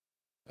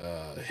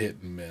hit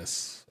and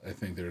miss. I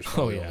think there's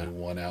probably only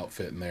one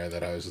outfit in there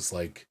that I was just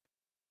like,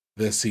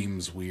 this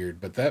seems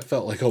weird. But that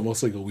felt like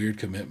almost like a weird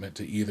commitment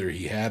to either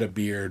he had a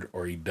beard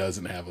or he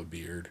doesn't have a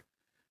beard.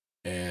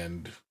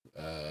 And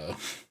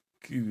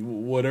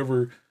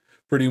whatever,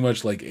 pretty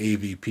much like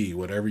AVP,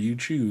 whatever you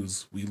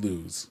choose, we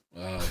lose.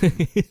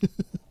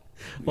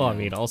 Well, I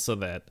mean, also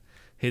that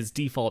his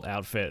default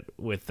outfit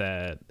with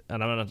that,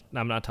 and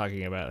I'm not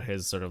talking about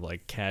his sort of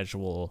like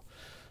casual,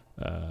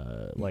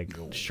 like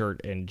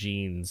shirt and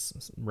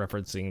jeans,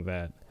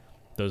 referencing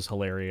those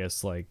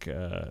hilarious like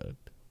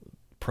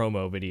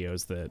promo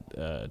videos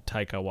that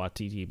Taika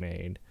Waititi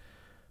made.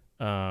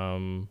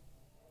 I'm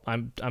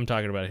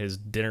talking about his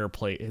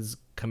his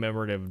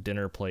commemorative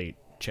dinner plate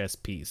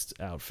chest piece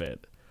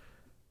outfit,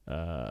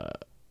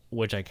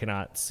 which I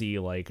cannot see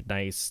like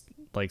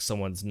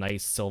someone's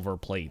nice silver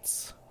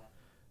plates,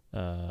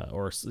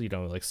 or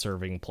like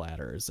serving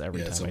platters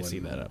every time I see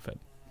that outfit.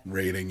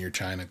 Raiding your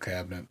china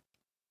cabinet.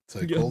 It's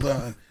like, hold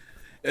on,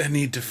 I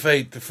need to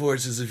fight the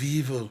forces of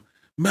evil.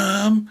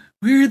 Mom,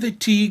 where are the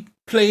tea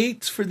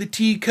plates for the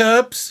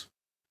teacups?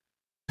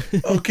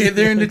 Okay,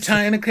 they're in the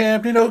china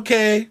cabinet.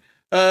 Okay,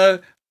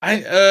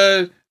 no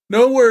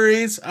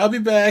worries. I'll be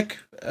back.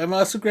 I'm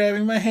also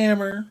grabbing my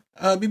hammer.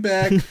 I'll be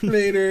back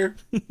later.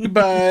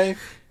 Goodbye.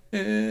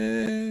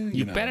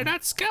 You better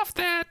not scuff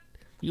that.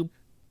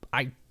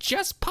 I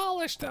just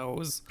polished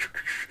those.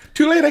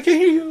 Too late. I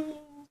can't hear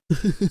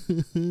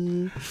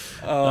you.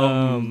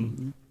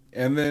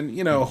 And then,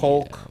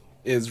 Hulk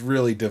is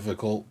really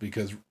difficult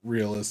because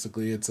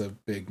realistically it's a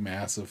big,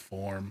 massive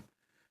form.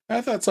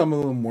 I thought some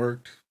of them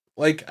worked.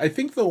 Like, I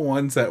think the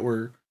ones that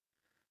were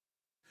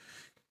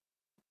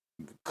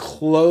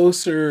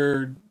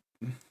closer,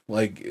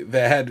 like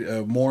that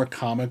had more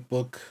comic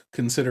book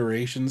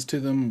considerations to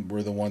them,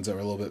 were the ones that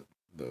were a little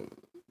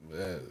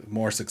bit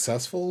more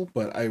successful.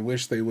 But I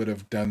wish they would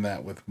have done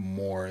that with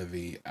more of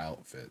the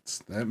outfits.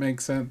 That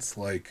makes sense.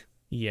 Like,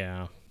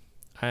 Yeah.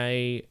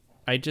 I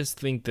just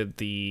think that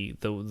the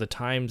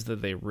times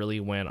that they really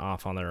went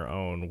off on their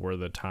own were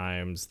the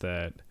times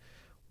that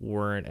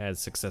weren't as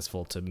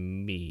successful to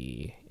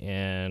me.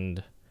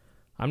 And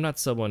I'm not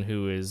someone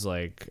who is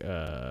like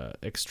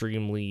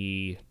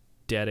extremely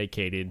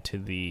dedicated to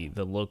the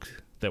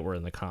look that were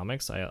in the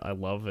comics. I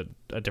love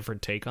a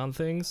different take on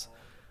things.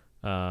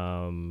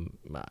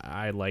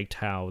 I liked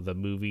how the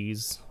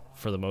movies,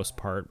 for the most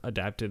part,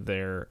 adapted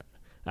their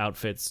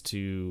outfits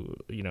to,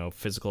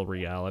 physical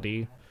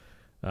reality.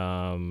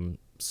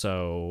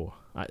 So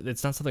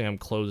it's not something I'm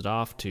closed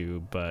off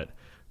to, but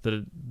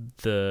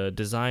the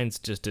designs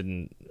just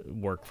didn't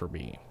work for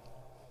me.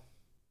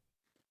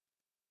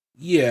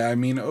 yeah, I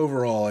mean,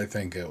 overall, I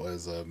think it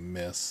was a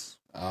miss.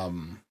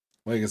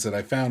 Like I said,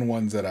 I found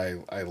ones that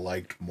I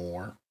liked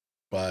more,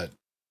 but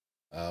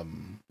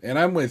and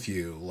I'm with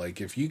you.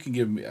 Like, if you can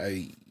give me,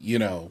 oh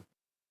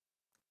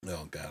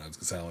God, I was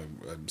gonna sound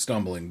like I'm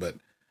stumbling, but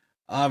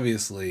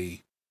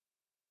obviously,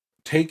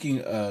 taking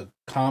a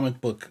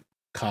comic book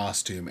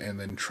costume and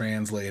then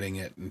translating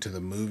it into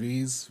the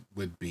movies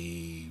would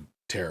be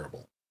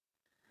terrible,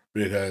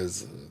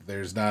 because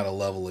there's not a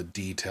level of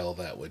detail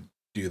that would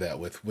do that,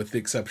 with the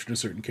exception of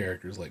certain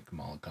characters like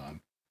Kamala Khan,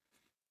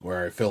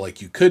 where I feel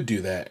like you could do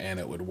that and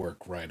it would work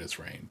right as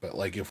rain. But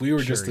like, if we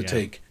were just Sure, to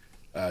yeah. take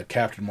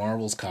Captain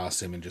Marvel's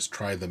costume and just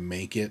try to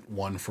make it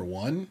one for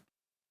one,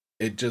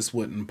 it just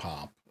wouldn't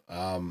pop.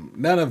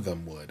 None of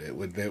them would. It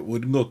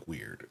would look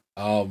weird.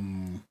 So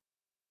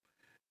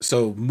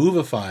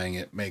movifying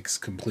it makes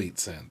complete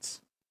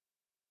sense.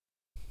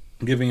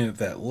 Giving it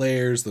that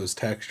layers, those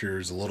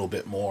textures, a little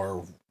bit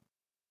more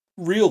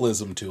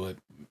realism to it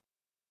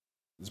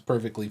is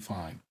perfectly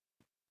fine.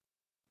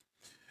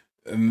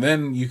 And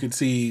then you could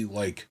see,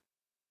 like,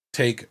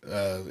 take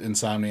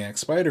Insomniac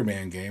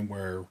Spider-Man game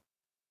where,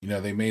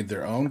 they made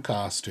their own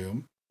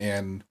costume.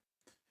 And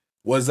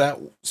was that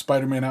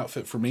Spider-Man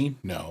outfit for me?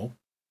 No.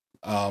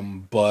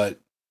 But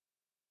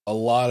a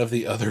lot of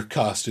the other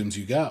costumes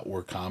you got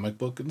were comic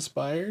book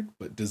inspired,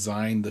 but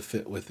designed to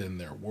fit within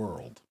their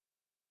world.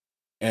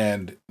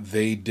 And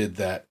they did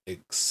that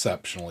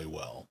exceptionally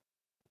well,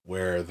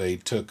 where they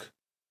took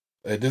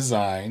a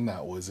design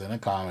that was in a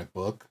comic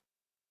book,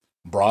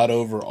 brought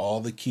over all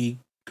the key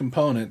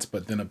components,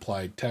 but then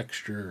applied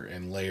texture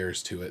and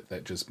layers to it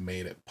that just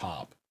made it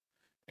pop.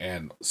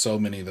 And so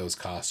many of those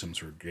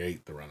costumes were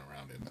great to run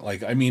around in.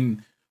 Like, I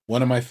mean,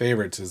 one of my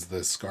favorites is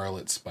the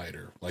Scarlet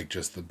Spider, like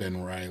just the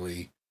Ben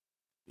Riley,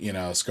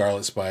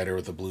 Scarlet Spider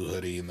with the blue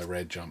hoodie and the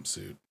red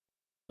jumpsuit.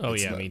 Oh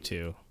It's yeah, not- me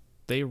too.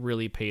 They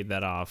really paid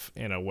that off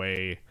in a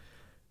way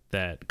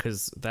that,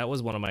 because that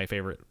was one of my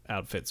favorite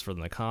outfits from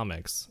the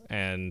comics,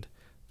 and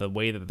the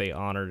way that they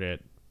honored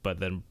it, but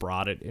then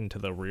brought it into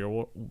the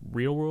real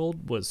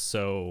world was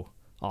so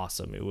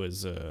awesome. It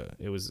was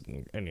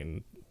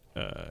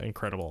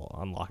incredible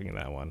unlocking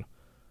that one.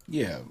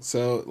 Yeah,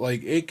 so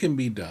like it can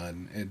be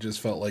done. It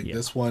just felt like Yeah.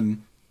 this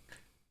one.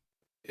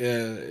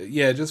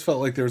 Yeah, it just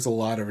felt like there was a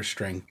lot of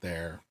restraint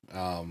there,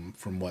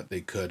 from what they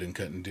could and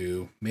couldn't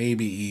do.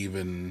 Maybe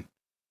even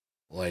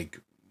like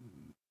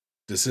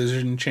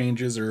decision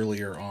changes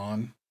earlier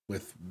on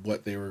with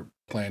what they were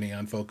planning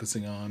on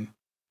focusing on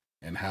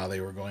and how they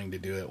were going to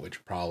do it,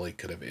 which probably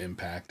could have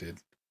impacted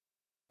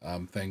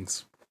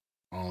things.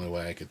 Only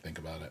way I could think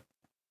about it.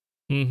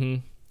 Mm-hmm.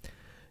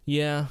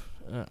 Yeah,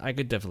 I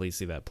could definitely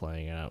see that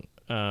playing out.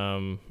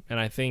 And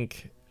I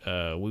think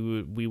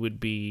we would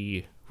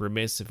be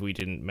remiss if we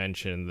didn't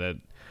mention that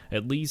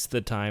at least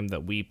the time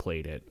that we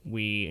played it,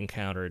 we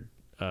encountered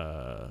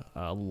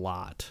a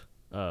lot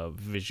of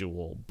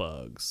visual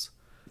bugs.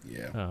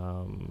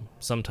 Yeah.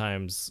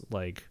 Sometimes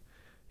like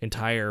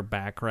entire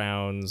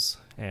backgrounds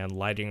and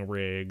lighting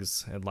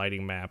rigs and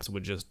lighting maps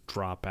would just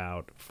drop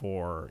out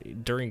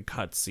during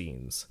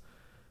cutscenes.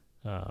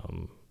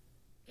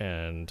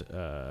 And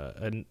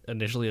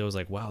initially I was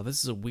like, wow,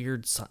 this is a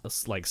weird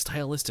like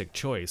stylistic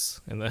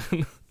choice, and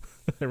then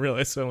I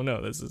realized, oh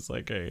no, this is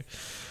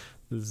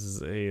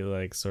a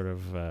like sort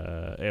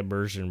of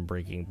immersion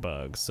breaking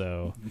bug.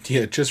 So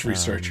Yeah, just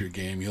restart your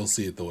game. You'll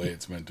see it the way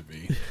it's meant to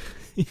be.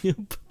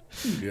 yep.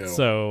 Yeah.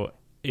 So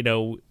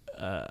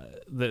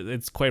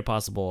it's quite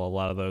possible a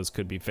lot of those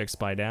could be fixed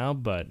by now,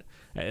 but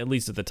at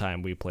least at the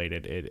time we played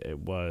it, it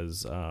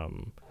was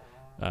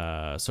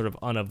sort of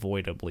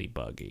unavoidably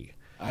buggy.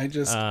 I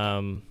just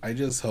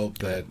hope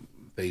that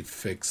they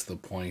fix the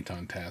point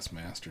on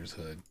Taskmaster's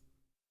hood,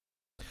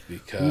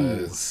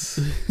 because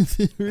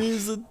There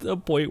is a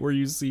point where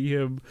you see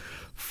him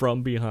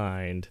from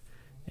behind,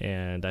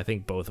 and I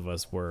think both of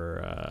us were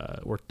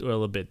a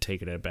little bit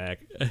taken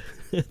aback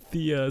at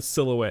the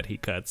silhouette he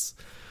cuts.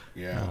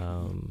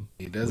 yeah,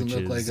 he doesn't which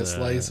look like a is,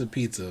 slice of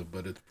pizza,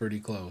 but it's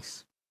pretty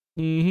close.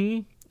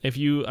 Mm-hmm.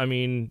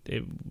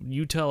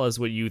 you tell us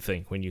what you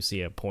think when you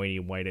see a pointy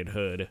whited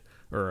hood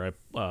or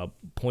a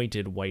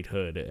pointed white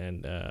hood,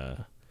 and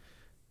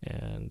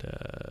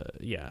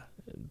yeah,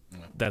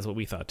 that's what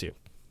we thought too.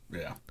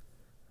 Yeah.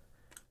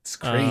 It's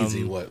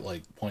crazy what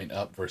like point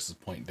up versus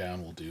point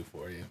down will do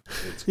for you.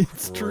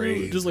 It's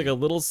True. Just like a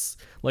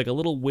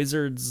little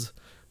wizard's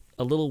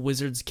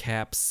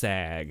cap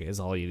sag is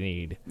all you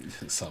need.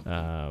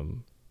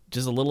 Something.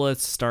 Just a little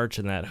starch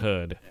in that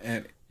hood.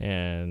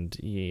 And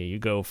you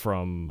go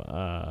from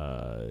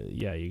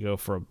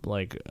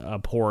like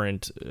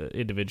abhorrent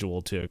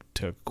individual to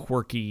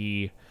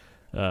quirky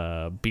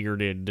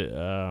bearded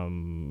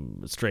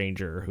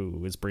stranger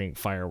who is bringing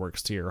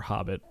fireworks to your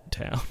hobbit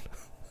town.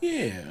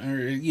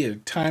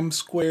 Times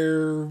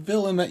Square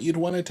villain that you'd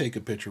want to take a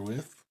picture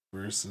with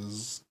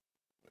versus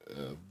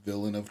a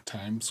villain of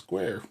Times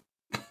Square.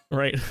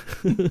 Right.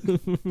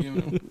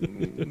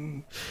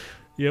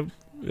 Yep.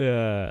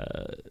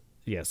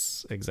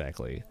 Yes,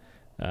 exactly.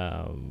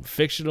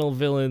 Fictional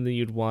villain that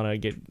you'd want to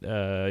get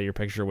your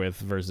picture with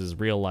versus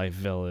real life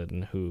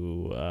villain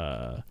who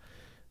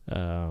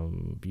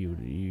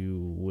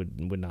you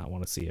would not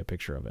want to see a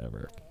picture of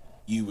ever.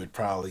 You would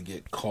probably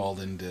get called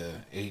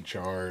into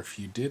HR if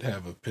you did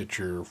have a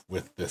picture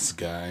with this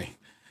guy,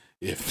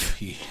 if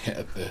he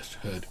had that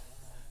hood.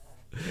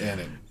 And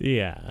I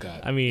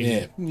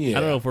don't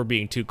know if we're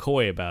being too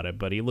coy about it,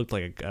 but he looked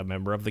like a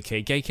member of the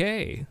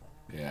KKK.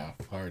 Yeah,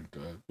 hard.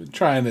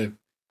 Trying to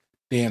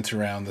dance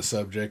around the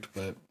subject,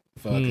 but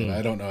fuck it,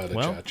 I don't know how to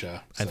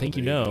cha-cha. So I think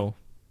you know.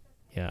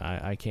 Yeah,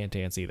 I can't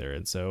dance either,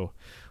 and so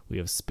we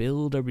have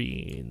spilled our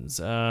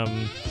beans.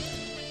 I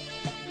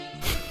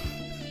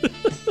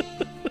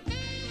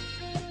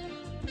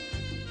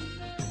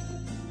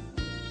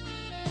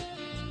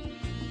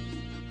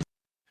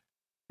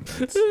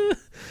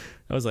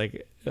was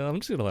like, I'm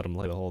just gonna let him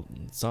play the whole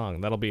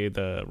song. That'll be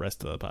the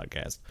rest of the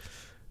podcast.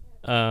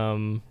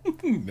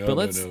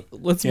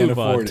 Let's move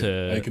on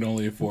to. I can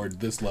only afford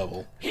this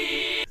level.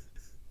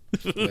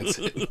 That's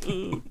it.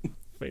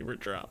 Favorite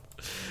drop.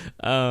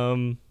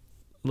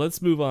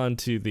 Let's move on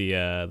to the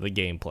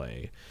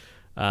gameplay.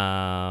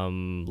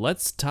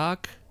 Let's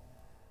talk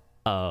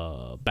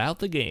about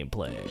the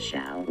gameplay.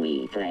 Shall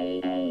we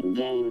play a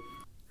game?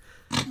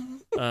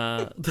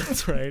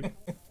 That's right.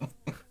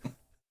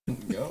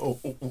 No.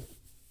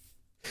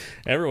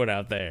 Everyone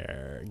out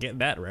there, get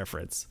that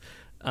reference.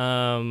 Who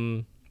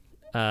am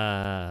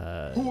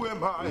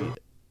I?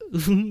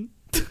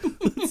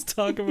 Let's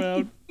talk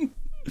about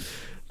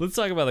the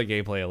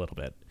gameplay a little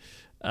bit.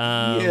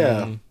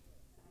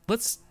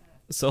 Let's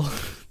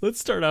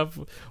start off.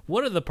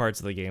 What are the parts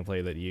of the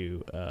gameplay that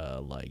you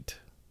liked?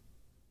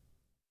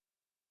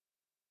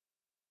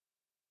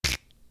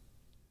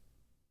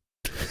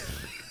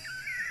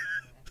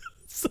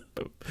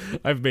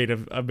 I've made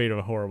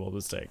a horrible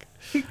mistake.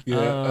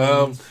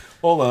 Hold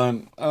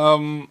on.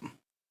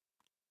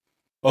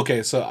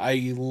 Okay, so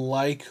I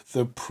like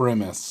the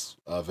premise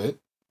of it.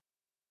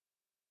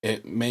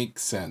 It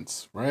makes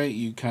sense, right?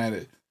 You kind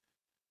of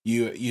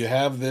you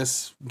have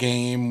this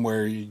game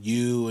where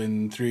you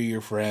and three of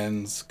your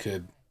friends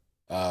could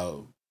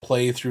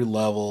play through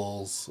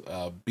levels,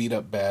 beat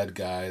up bad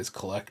guys,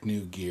 collect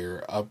new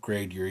gear,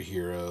 upgrade your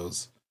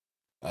heroes,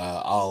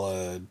 a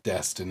la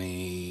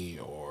Destiny,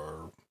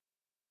 or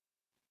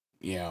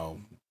I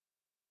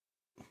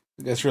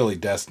guess really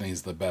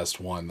Destiny's the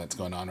best one that's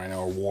going on right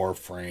now, or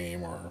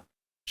Warframe, or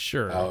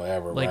sure,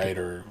 however, like, right?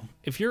 Or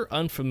if you're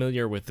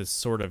unfamiliar with this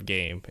sort of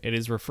game, it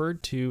is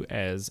referred to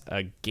as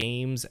a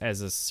games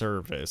as a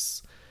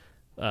service,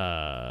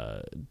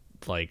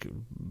 like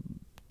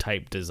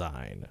type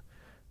design.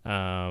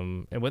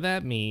 And what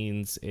that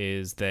means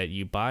is that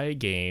you buy a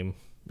game.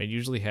 It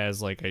usually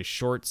has like a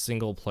short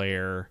single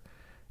player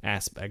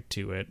aspect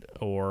to it,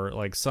 or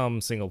like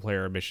some single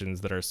player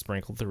missions that are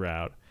sprinkled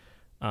throughout.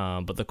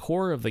 But the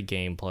core of the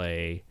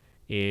gameplay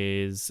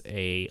is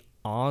a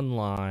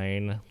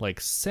online, like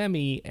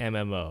semi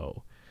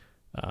MMO.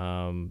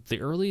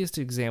 The earliest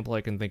example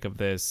I can think of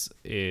this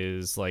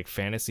is like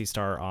Phantasy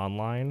Star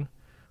Online,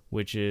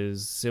 which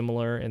is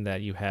similar in that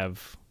you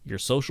have your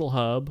social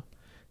hub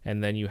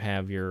and then you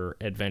have your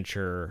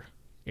adventure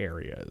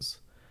areas.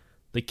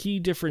 The key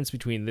difference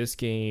between this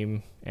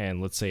game and,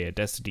 let's say, a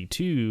Destiny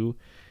 2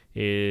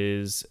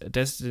 is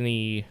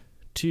Destiny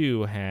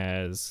 2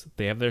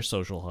 they have their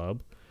social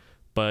hub,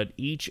 but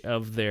each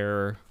of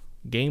their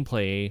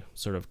gameplay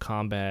sort of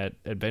combat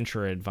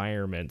adventure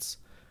environments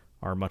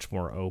are much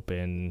more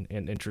open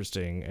and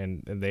interesting,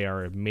 and they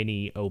are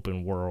mini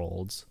open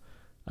worlds,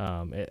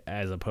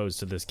 as opposed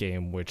to this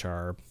game, which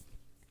are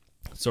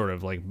sort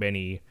of like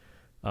many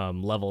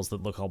levels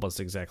that look almost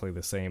exactly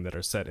the same, that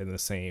are set in the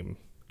same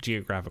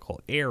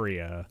geographical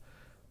area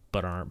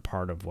but aren't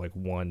part of like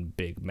one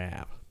big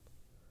map.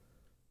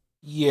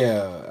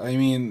 yeah, I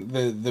mean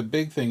the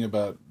big thing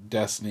about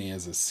Destiny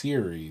as a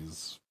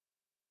series,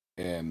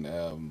 and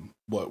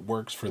what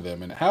works for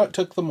them, and how it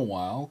took them a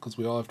while, because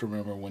we all have to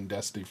remember when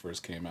Destiny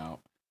first came out,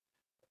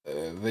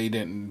 they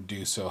didn't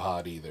do so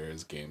hot either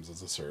as games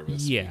as a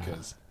service. Yeah.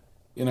 Because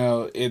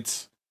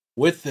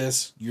with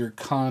this, your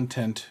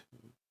content,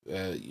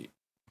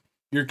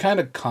 you're kind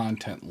of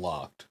content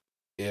locked.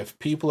 If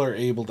people are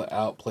able to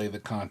outplay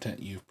the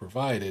content you've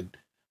provided,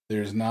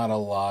 there's not a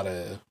lot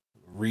of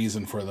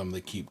reason for them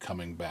to keep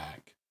coming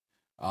back.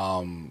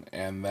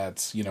 And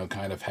that's,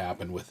 kind of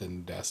happened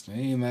within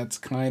Destiny, and that's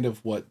kind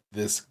of what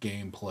this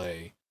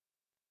gameplay,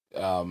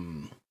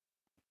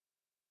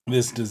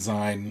 this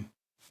design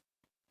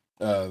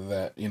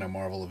that,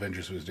 Marvel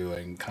Avengers was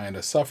doing kind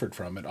of suffered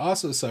from. It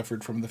also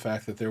suffered from the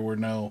fact that there were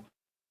no,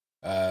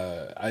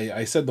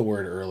 I said the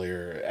word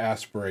earlier,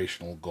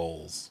 aspirational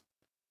goals.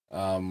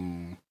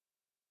 So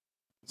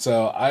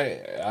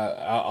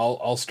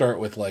I'll start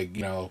with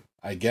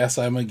I guess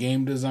I'm a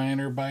game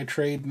designer by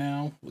trade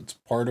now. It's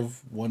part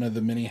of one of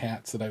the many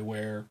hats that I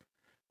wear.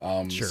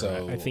 Sure,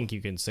 so I think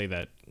you can say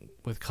that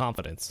with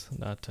confidence,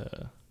 not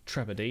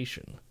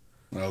trepidation.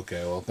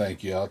 Okay, well,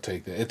 thank you. I'll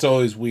take that. It's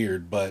always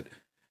weird, but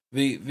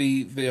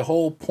the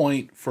whole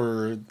point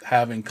for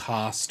having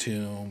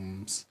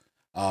costumes,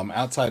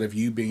 outside of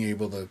you being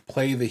able to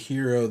play the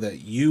hero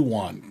that you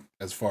want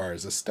as far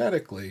as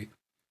aesthetically,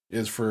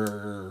 is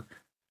for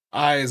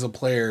I, as a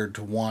player,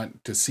 to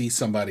want to see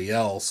somebody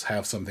else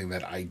have something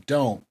that I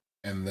don't,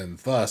 and then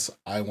thus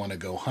I want to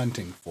go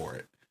hunting for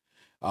it,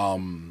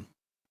 to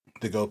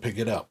go pick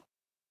it up.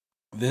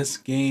 This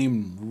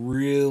game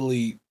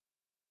really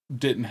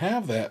didn't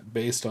have that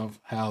based off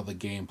how the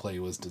gameplay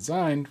was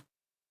designed,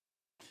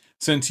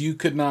 since you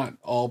could not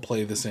all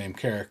play the same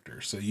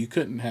character. So you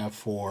couldn't have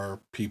 4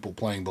 people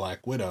playing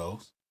Black Widow.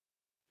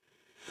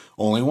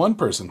 Only one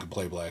person could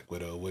play Black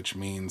Widow, which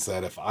means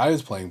that if I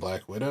was playing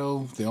Black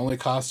Widow, the only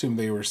costume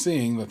they were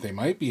seeing that they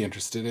might be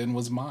interested in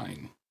was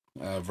mine,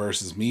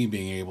 versus me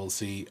being able to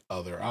see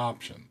other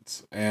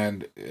options.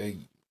 And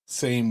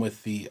same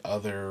with the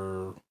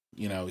other,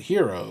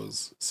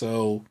 heroes.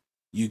 So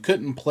you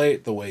couldn't play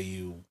it the way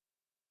you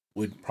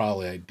would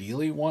probably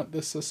ideally want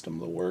this system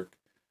to work.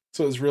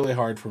 So it was really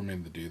hard for me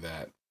to do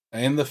that.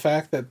 And the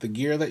fact that the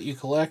gear that you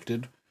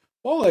collected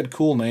all had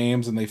cool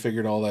names and they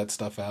figured all that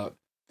stuff out,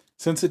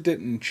 since it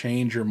didn't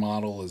change your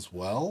model as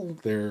well,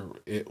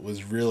 it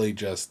was really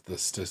just the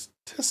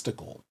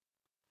statistical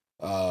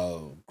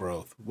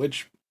growth,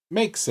 which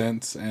makes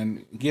sense.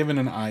 And given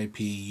an IP,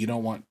 you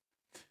don't want...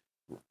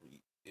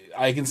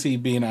 I can see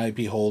being an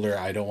IP holder,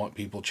 I don't want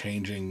people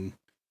changing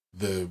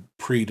the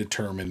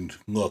predetermined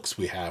looks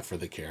we have for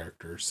the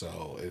character,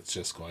 so it's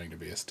just going to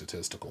be a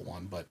statistical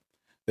one. But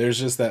there's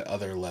just that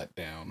other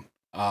letdown.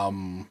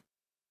 I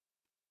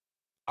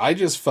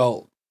just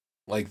felt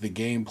like the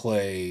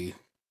gameplay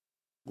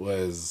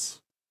was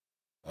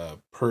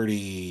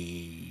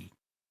pretty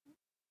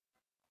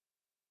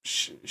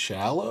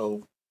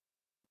shallow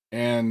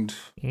and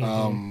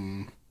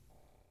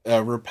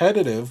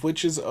repetitive,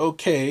 which is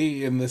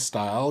okay in this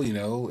style.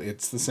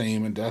 It's the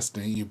same in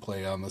Destiny. You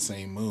play on the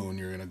same moon,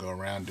 you're going to go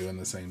around doing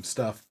the same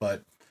stuff,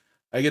 but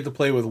I get to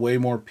play with way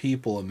more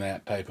people in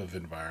that type of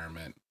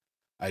environment.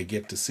 I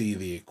get to see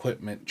the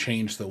equipment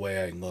change the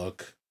way I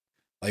look.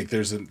 Like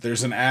there's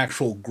an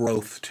actual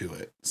growth to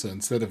it. So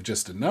instead of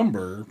just a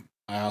number,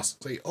 I also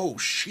say, oh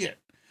shit,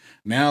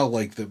 now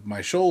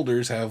my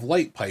shoulders have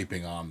light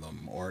piping on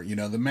them, or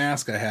the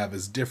mask I have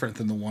is different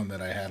than the one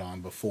that I had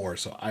on before,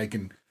 so I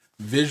can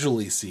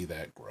visually see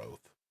that growth.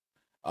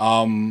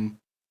 Having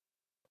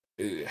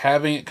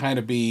it kind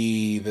of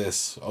be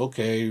this,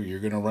 okay, you're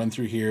going to run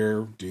through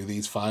here, do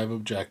these 5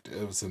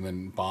 objectives, and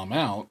then bomb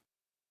out.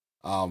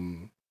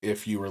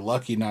 If you were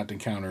lucky not to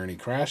encounter any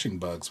crashing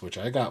bugs, which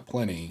I got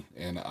plenty,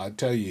 and I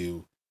tell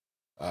you,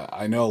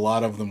 I know a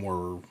lot of them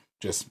were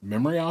just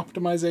memory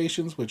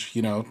optimizations, which,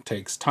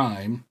 takes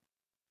time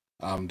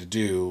to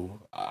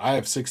do. I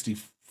have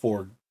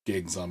 64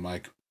 gigs on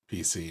my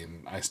PC,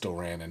 and I still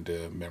ran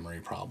into memory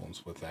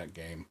problems with that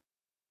game.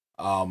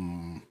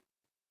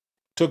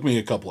 Took me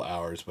a couple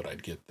hours, but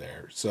I'd get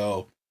there.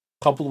 So,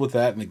 coupled with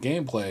that in the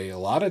gameplay, a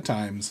lot of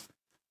times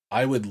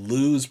I would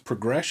lose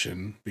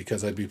progression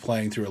because I'd be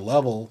playing through a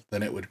level,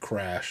 then it would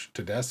crash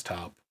to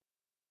desktop,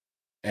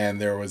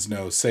 and there was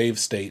no save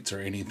states or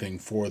anything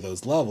for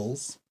those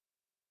levels,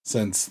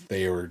 since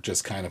they were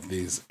just kind of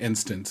these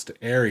instanced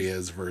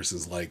areas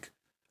versus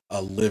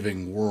a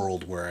living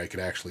world where I could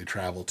actually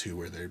travel to,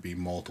 where there'd be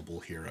multiple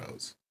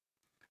heroes.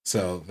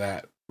 So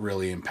that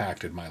really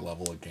impacted my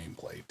level of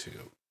gameplay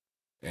too,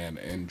 and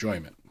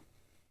enjoyment.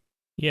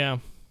 Yeah,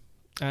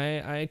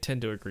 I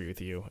tend to agree with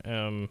you.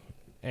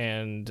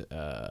 And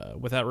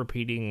without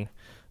repeating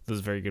those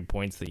very good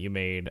points that you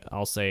made,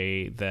 I'll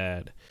say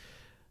that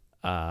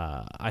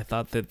I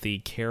thought that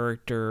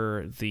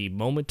the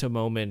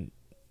moment-to-moment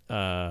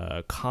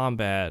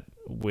combat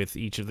with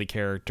each of the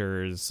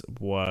characters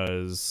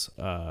was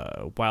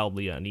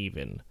wildly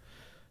uneven.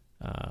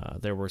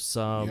 There were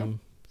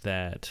some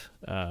that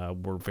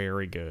were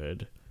very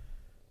good,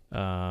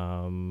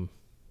 or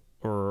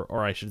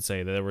I should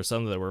say that there were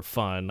some that were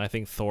fun. I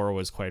think Thor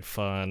was quite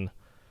fun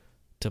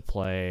to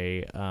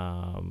play,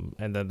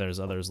 and then there's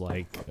others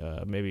like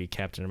maybe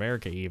Captain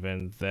America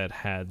even, that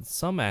had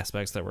some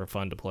aspects that were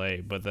fun to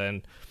play, but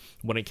then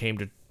when it came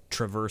to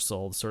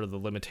traversal, sort of the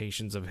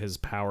limitations of his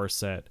power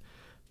set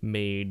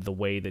made the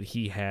way that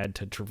he had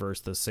to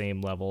traverse the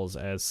same levels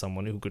as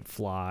someone who could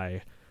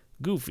fly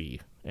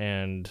goofy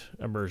and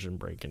immersion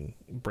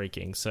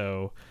breaking.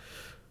 So,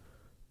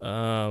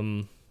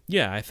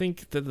 yeah, I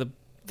think that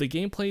the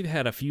gameplay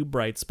had a few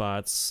bright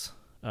spots.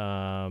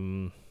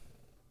 I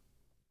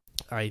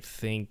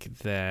think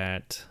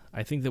that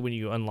when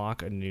you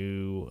unlock a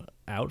new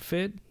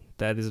outfit,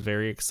 that is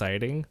very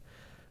exciting.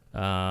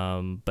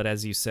 But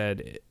as you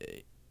said,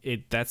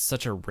 that's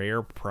such a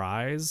rare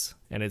prize,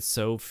 and it's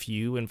so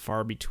few and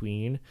far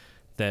between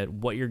that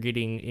what you're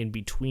getting in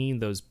between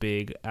those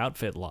big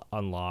outfit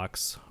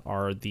unlocks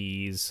are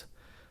these,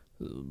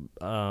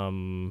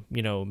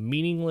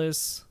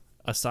 meaningless,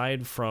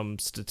 aside from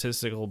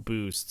statistical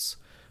boosts,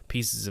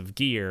 pieces of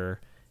gear.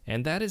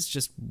 And that is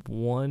just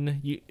one.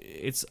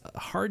 It's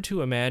hard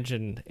to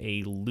imagine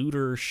a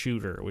looter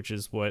shooter, which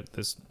is what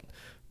this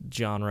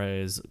genre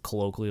is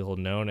colloquially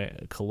known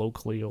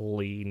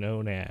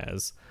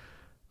as.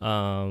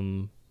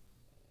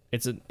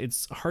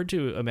 It's hard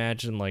to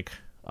imagine like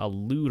a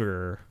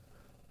looter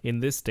in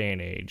this day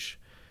and age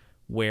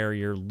where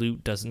your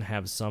loot doesn't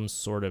have some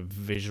sort of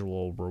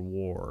visual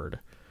reward.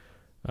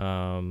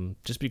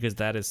 Just because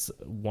that is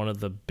one of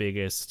the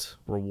biggest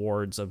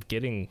rewards of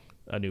getting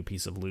a new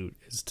piece of loot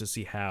is to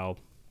see how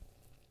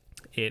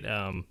it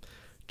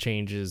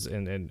changes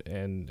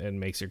and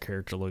makes your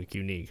character look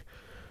unique.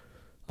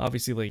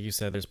 Obviously, like you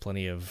said, there's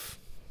plenty of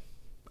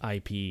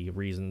IP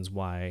reasons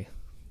why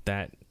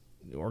that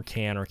or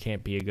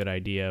can't be a good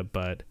idea,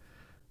 but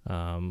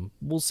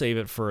we'll save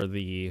it for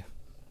the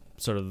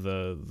sort of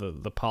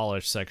the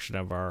polished section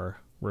of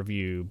our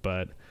review.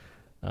 But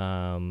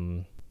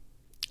there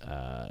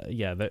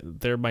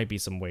might be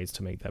some ways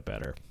to make that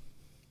better.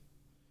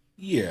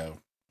 Yeah.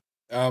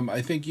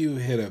 I think you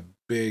hit a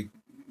big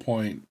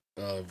point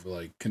of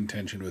like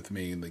contention with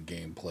me in the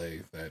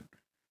gameplay that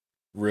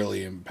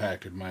really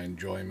impacted my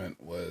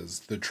enjoyment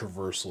was the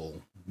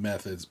traversal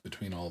methods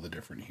between all the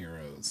different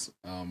heroes.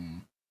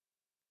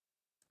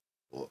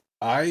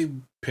 I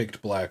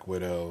picked Black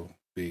Widow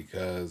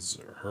because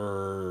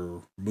her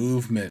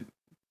movement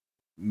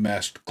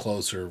meshed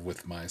closer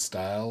with my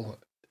style,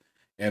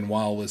 and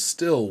while it was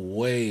still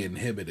way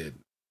inhibited,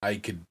 I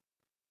could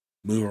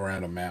move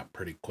around a map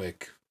pretty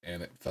quick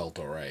and it felt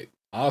alright.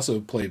 I also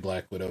played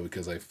Black Widow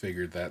because I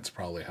figured that's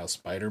probably how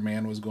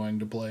Spider-Man was going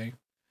to play.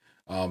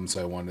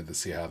 So I wanted to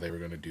see how they were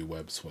going to do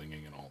web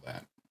swinging and all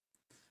that.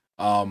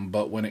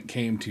 But when it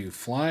came to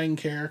flying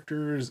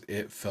characters,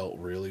 it felt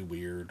really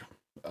weird.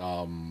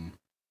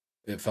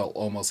 It felt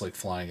almost like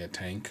flying a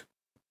tank.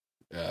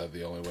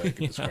 The only way I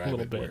could describe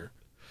it, where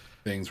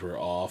things were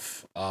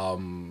off.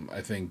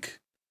 I think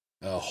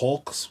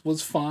Hulk's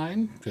was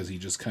fine because he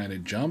just kind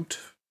of jumped.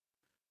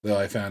 Though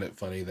I found it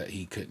funny that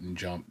he couldn't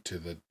jump to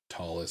the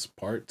tallest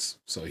parts,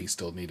 so he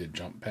still needed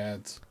jump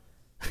pads.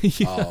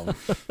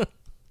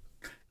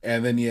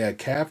 And then,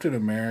 Captain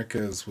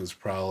America's was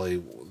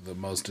probably the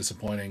most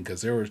disappointing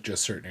because there were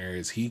just certain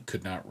areas he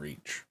could not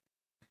reach.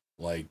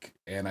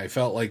 And I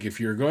felt like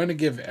if you're going to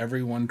give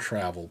everyone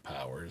travel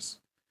powers,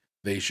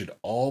 they should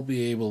all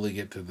be able to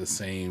get to the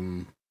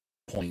same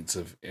points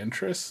of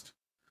interest,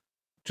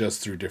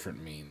 just through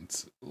different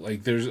means.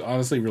 There's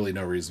honestly really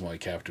no reason why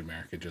Captain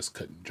America just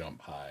couldn't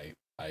jump high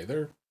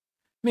either.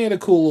 And he had a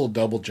cool little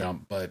double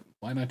jump, but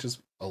why not just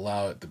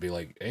allow it to be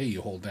like, hey,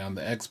 you hold down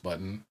the X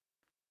button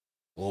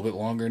a little bit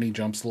longer and he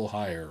jumps a little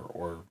higher,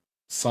 or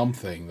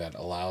something that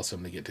allows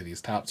him to get to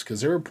these tops. Because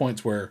there were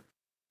points where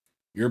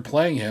you're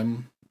playing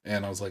him,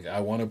 and I was like,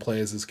 I want to play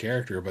as this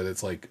character, but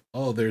it's like,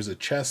 oh, there's a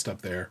chest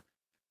up there.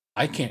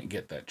 I can't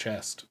get that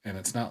chest. And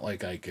it's not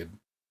like I could,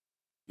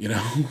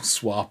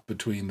 swap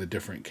between the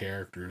different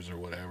characters or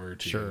whatever.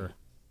 Sure.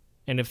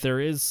 And if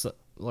there is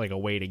a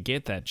way to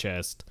get that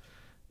chest,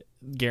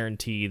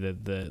 guarantee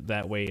that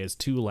that way is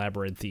too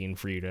labyrinthine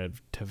for you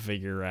to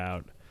figure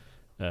out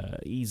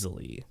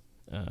easily.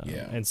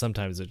 And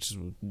sometimes it just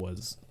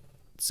was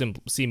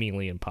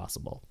seemingly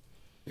impossible.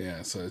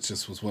 Yeah, so it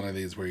just was one of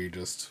these where you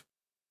just,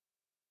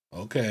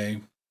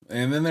 okay.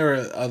 And then there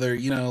were other,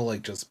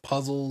 just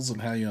puzzles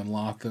and how you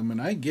unlock them.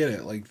 And I get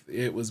it.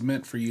 It was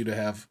meant for you to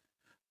have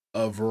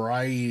a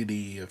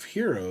variety of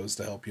heroes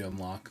to help you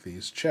unlock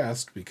these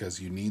chests, because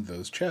you need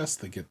those chests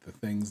to get the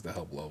things to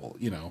help level,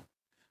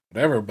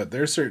 whatever. But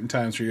there's certain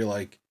times where you're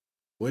like,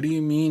 what do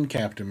you mean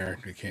Captain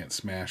America can't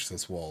smash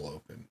this wall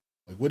open?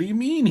 What do you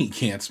mean he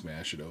can't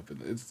smash it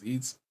open?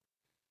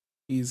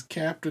 He's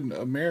Captain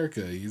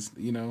America. He's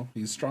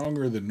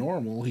stronger than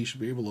normal. He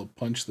should be able to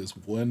punch this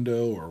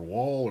window or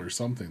wall or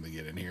something to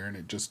get in here, and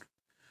it just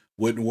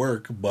wouldn't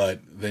work. But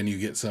then you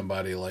get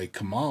somebody like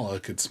Kamala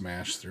could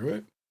smash through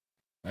it.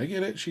 I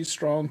get it. She's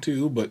strong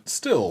too, but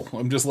still,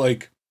 I'm just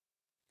like,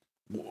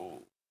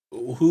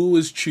 who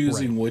is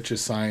choosing which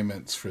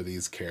assignments for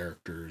these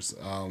characters?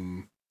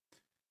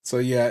 So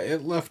yeah,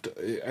 it left,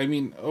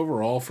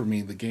 overall for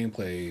me, the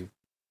gameplay,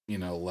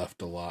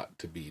 left a lot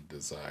to be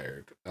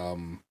desired.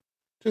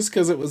 Just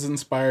because it was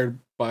inspired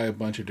by a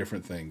bunch of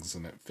different things,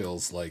 and it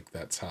feels like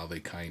that's how they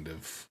kind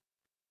of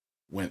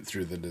went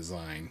through the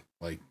design.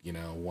 Like,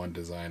 one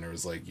designer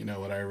was like, you know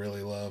what I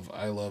really love?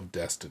 I love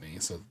Destiny.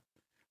 So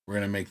we're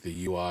going to make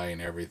the UI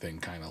and everything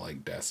kind of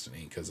like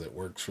Destiny because it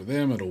works for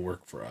them, it'll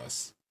work for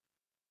us.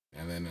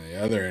 And then on the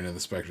other end of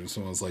the spectrum,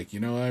 someone's like,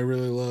 what I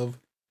really love?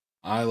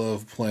 I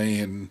love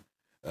playing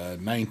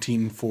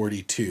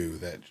 1942,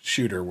 that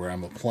shooter where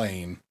I'm a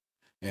plane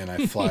and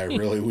I fly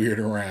really weird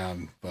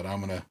around, but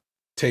I'm going to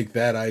take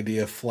that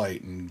idea of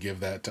flight and give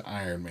that to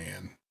Iron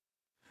Man.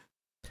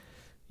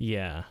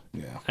 Yeah.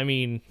 Yeah. I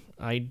mean,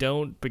 I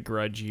don't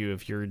begrudge you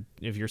if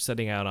you're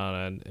setting out on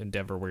an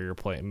endeavor where you're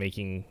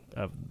making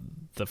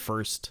the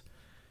first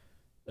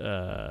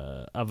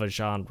of a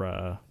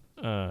genre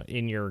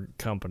in your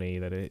company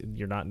that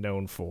you're not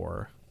known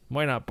for.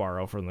 Why not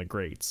borrow from the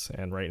greats?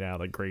 And right now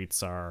the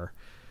greats are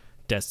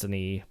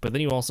Destiny, but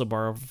then you also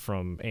borrow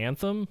from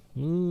Anthem.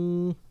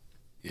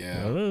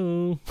 Yeah. I don't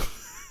know.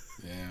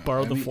 Yeah.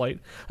 Borrow the flight.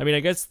 I mean,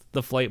 I guess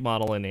the flight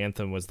model in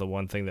Anthem was the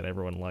one thing that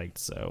everyone liked.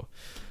 So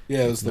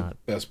yeah, it was the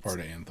best part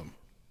of Anthem.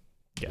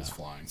 Yeah, was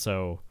flying.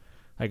 So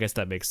I guess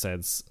that makes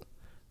sense.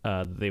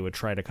 They would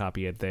try to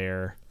copy it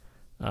there.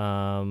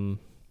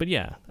 But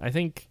yeah, I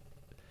think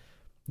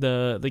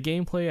the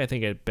gameplay, I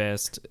think at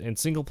best in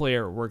single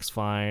player it works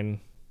fine.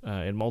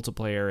 In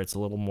multiplayer, it's a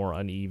little more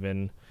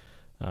uneven.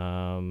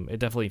 It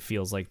definitely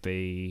feels like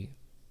in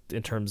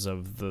terms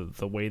of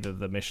the way that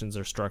the missions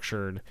are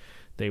structured,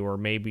 they were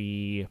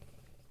maybe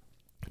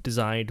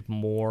designed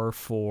more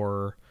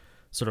for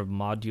sort of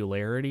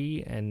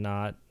modularity and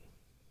not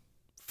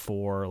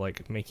for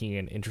like making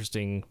an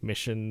interesting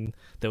mission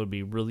that would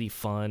be really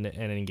fun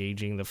and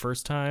engaging the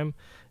first time,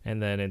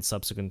 and then in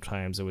subsequent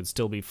times it would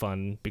still be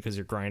fun because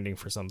you're grinding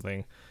for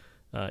something,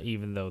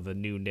 even though the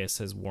newness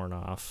has worn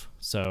off.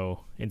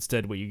 So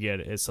instead what you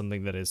get is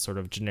something that is sort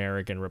of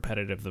generic and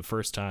repetitive the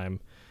first time,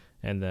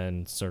 and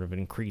then sort of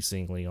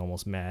increasingly,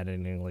 almost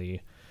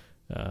maddeningly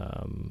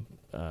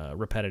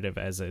repetitive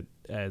as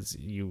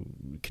you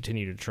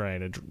continue to try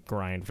to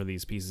grind for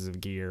these pieces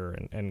of gear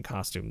and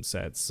costume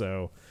sets.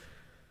 So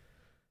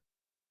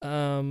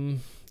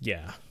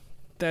yeah,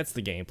 that's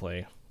the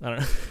gameplay. I don't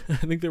know. I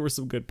think there were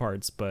some good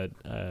parts, but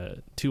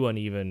too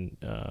uneven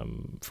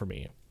for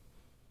me.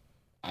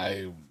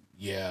 I'm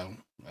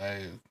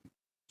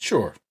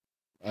sure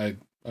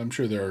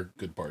there are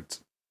good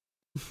parts.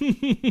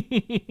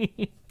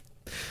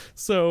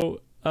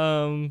 So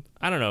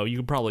I don't know, you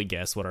could probably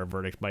guess what our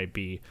verdict might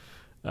be,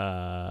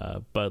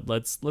 but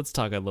let's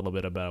talk a little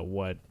bit about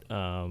what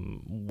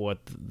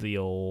the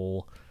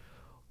old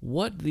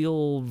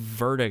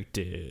verdict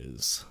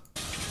is.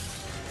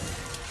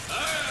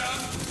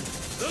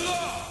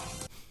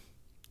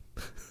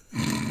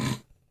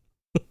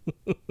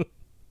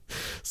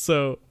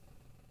 So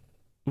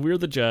we're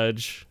the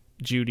judge,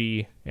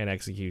 Judy, and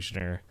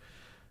executioner.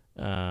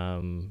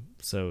 So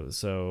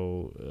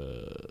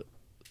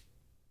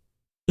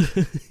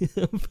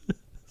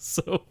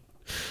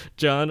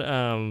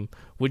John,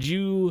 what do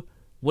you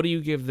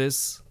give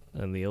this?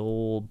 And the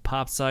old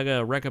Pop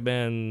Saga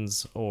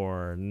recommends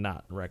or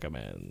not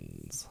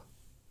recommends?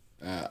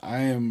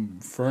 I am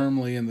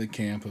firmly in the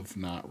camp of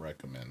not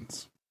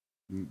recommends.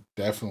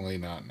 Definitely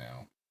not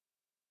now.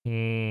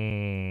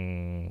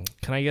 Can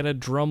I get a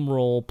drum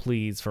roll,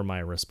 please, for my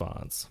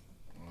response?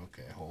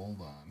 Okay,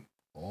 hold on.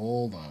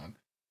 Oh.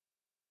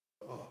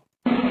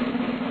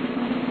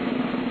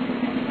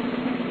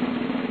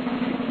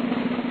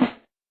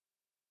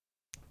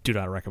 Do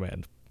not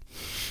recommend.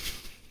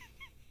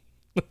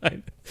 I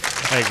agree.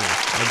 Hey,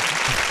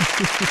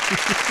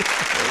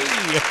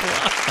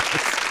 applause.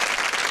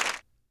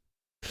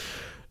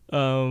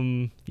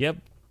 Yep.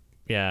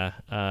 Yeah.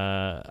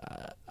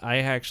 I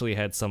actually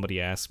had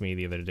somebody ask me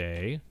the other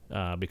day,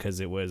 because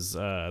it was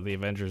the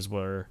Avengers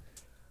were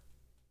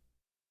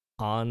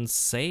on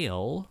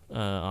sale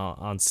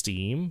on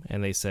Steam,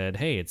 and they said,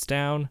 "Hey, it's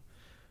down,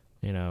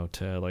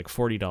 to like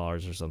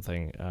 $40 or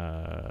something.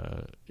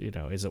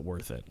 Is it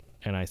worth it?"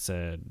 And I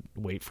said,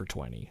 "Wait for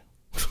 20.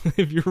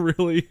 If you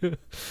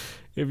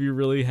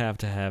really have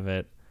to have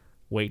it,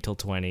 wait till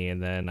 20,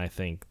 and then I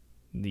think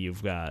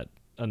you've got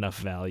enough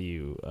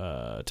value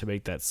to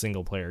make that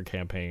single player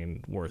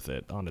campaign worth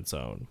it on its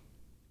own."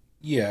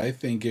 Yeah, I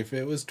think if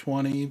it was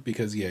 20,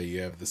 because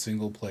you have the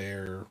single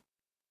player.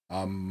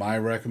 My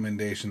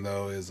recommendation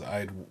though is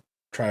I'd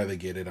try to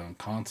get it on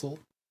console,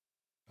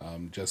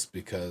 just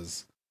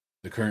because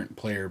the concurrent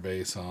player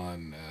base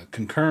on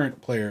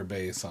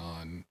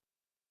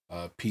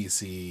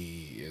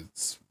PC,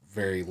 it's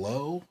very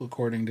low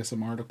according to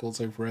some articles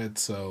I've read.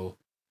 So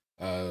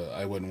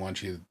I wouldn't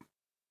want you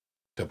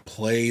to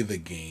play the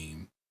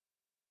game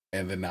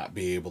and then not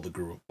be able to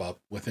group up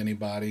with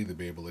anybody to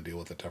be able to deal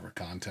with the tougher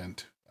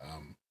content,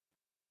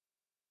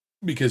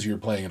 because you're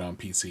playing it on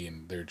PC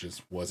and there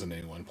just wasn't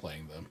anyone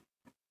playing them.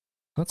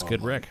 That's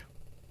good, Rick.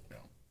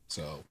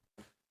 So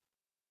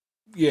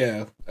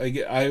yeah,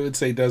 I would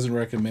say doesn't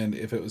recommend.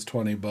 If it was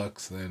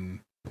 $20,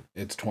 then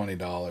it's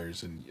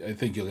 $20, and I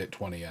think you'll get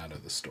 20 out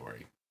of the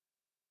story.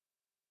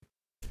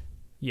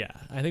 Yeah,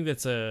 I think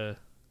that's a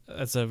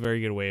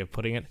very good way of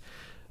putting it.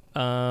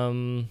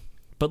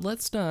 But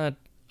let's not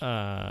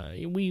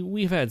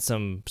we've had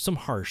some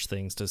harsh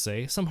things to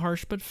say, some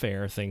harsh but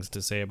fair things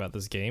to say about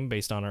this game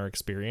based on our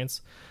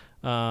experience.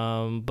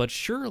 But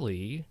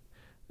surely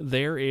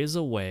there is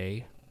a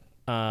way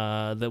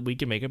that we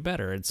can make it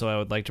better. And so I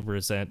would like to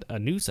present a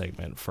new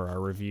segment for our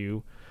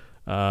review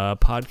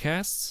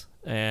podcasts,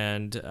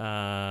 and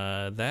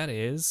that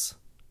is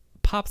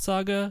Pop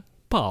Saga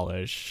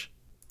Polish.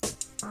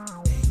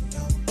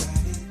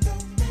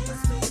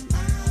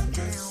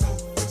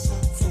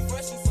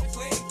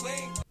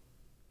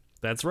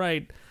 That's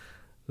right.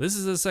 This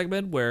is a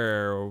segment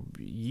where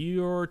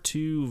your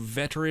two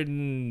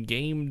veteran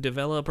game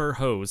developer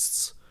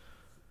hosts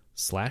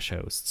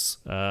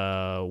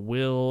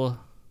will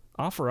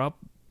offer up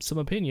some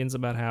opinions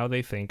about how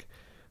they think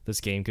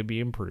this game could be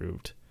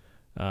improved.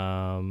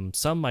 Some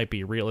might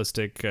be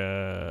realistic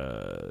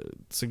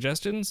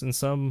suggestions, and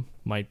some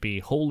might be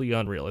wholly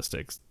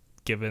unrealistic,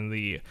 given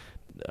the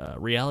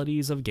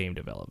realities of game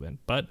development.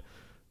 But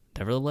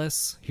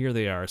nevertheless, here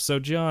they are. So,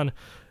 John,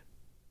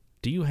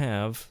 do you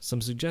have some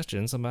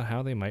suggestions about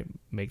how they might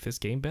make this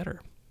game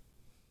better?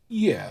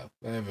 Yeah,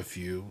 I have a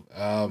few.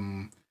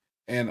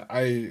 And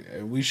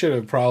we should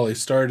have probably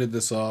started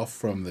this off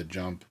from the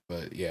jump,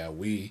 but yeah,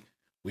 we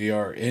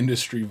are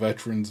industry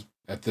veterans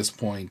at this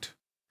point.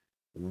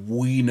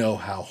 We know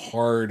how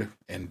hard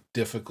and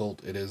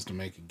difficult it is to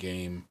make a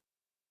game.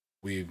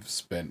 We've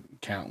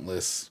spent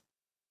countless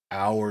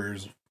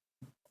hours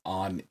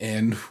on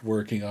end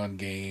working on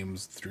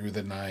games through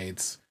the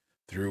nights,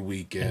 through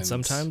weekends.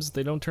 And sometimes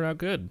they don't turn out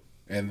good.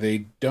 And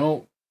they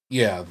don't,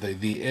 yeah,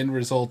 the end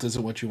result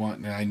isn't what you want.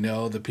 And I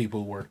know the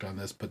people who worked on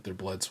this put their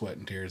blood, sweat,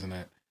 and tears in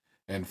it.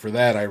 And for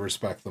that, I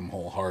respect them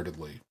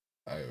wholeheartedly.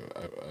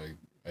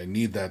 I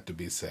need that to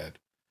be said.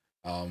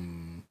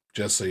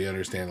 Just so you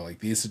understand, like,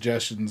 these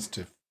suggestions,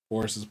 to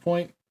Forrest's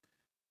point,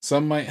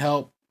 some might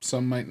help,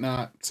 some might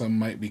not, some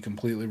might be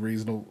completely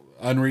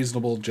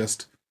unreasonable,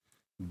 just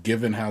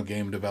given how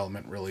game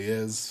development really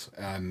is,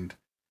 and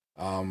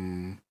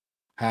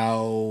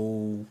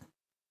how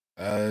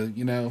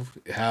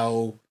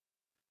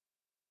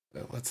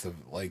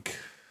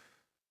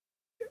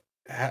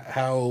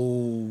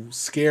how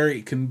scary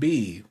it can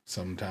be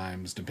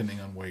sometimes,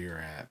 depending on where you're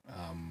at.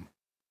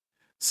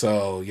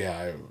 So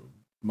yeah,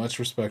 much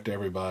respect to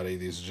everybody.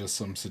 These are just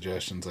some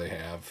suggestions I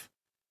have.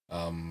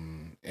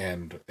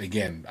 And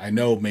again, I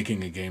know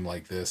making a game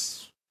like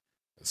this,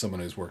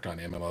 someone who's worked on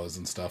MMOs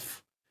and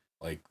stuff,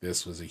 like,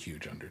 this was a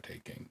huge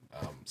undertaking.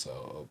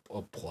 So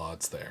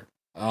applauds there.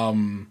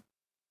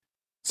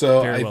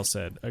 So very well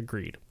said.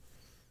 Agreed.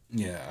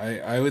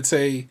 Yeah, I would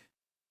say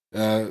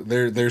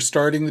they're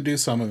starting to do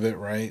some of it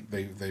right.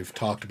 They've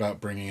talked about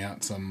bringing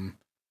out some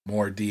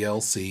more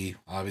DLC.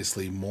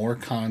 Obviously, more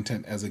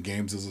content as a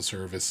games as a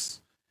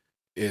service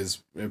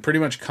is pretty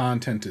much,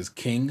 content is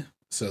king.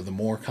 So the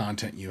more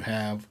content you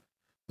have,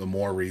 the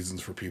more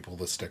reasons for people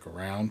to stick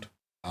around.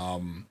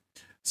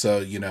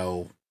 So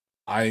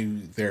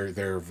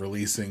they're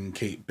releasing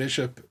Kate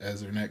Bishop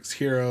as their next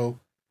hero.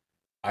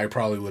 I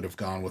probably would have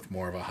gone with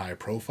more of a high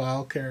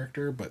profile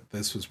character, but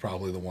this was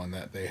probably the one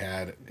that they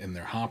had in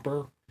their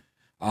hopper.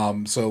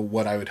 So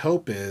what I would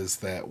hope is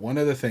that one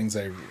of the things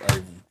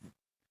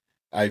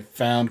I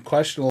found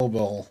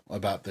questionable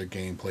about their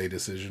gameplay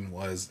decision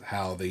was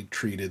how they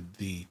treated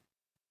the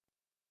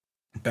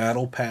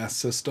battle pass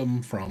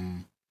system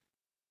from,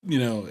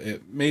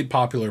 it made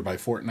popular by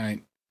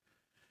Fortnite.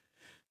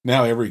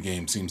 Now every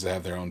game seems to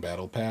have their own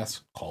battle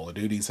pass. Call of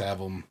Duty's have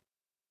them.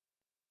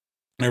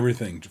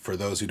 Everything. For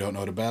those who don't know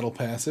what a battle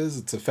pass is,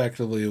 it's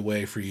effectively a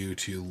way for you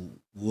to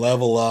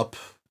level up,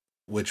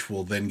 which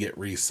will then get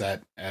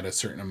reset at a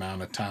certain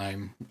amount of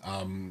time,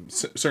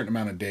 certain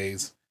amount of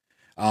days.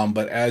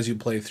 But as you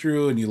play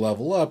through and you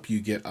level up, you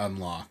get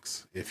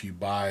unlocks. If you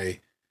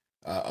buy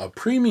a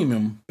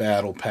premium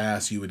battle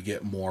pass, you would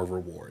get more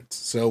rewards.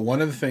 So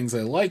one of the things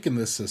I like in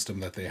this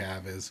system that they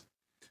have is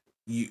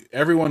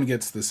everyone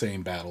gets the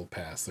same battle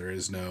pass. There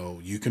is no,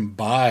 you can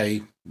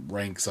buy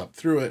ranks up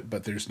through it,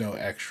 but there's no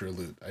extra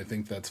loot. I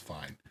think that's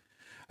fine.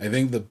 I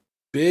think the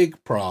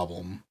big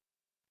problem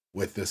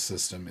with this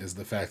system is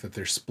the fact that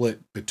they're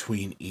split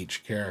between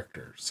each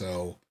character.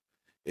 So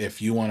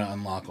if you want to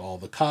unlock all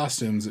the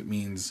costumes, it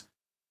means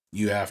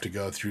you have to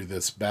go through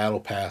this battle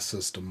pass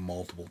system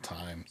multiple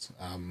times.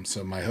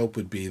 So my hope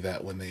would be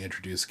that when they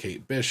introduce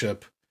Kate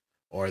Bishop,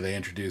 or they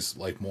introduce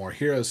like more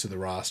heroes to the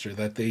roster,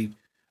 that they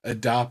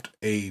adopt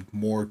a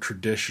more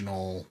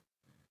traditional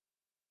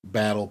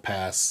battle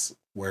pass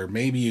where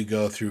maybe you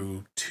go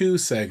through 2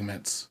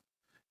 segments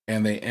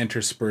and they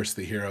intersperse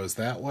the heroes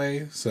that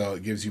way. So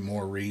it gives you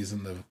more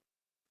reason to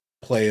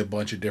play a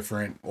bunch of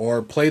different,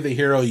 or play the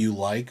hero you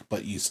like,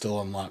 but you still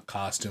unlock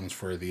costumes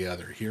for the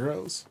other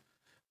heroes.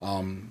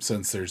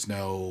 Since there's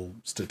no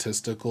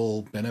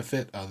statistical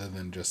benefit other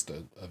than just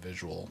a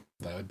visual.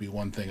 That would be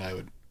one thing I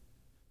would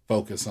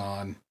focus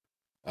on.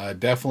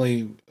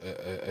 Definitely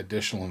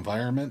additional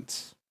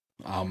environments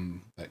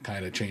that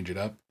kind of change it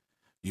up.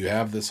 You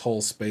have this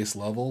whole space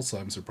level, so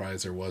I'm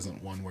surprised there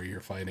wasn't one where you're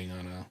fighting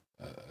on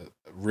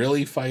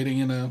really fighting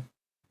in a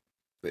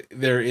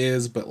There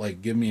is, but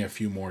like, give me a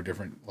few more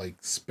different like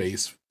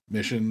space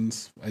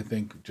missions. I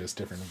think just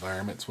different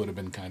environments would have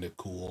been kind of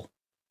cool.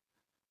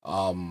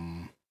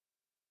 Um,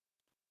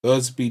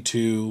 those be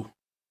two.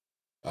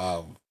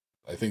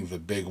 I think the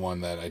big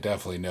one that I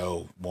definitely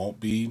know won't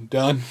be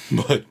done,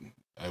 but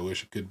I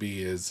wish it could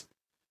be, is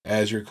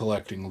as you're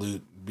collecting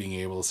loot, being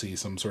able to see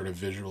some sort of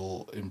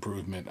visual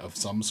improvement of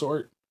some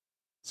sort.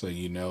 So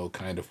you know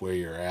kind of where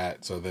you're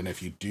at. So then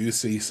if you do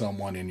see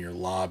someone in your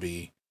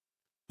lobby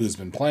who's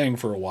been playing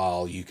for a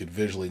while, you could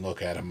visually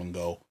look at him and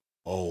go,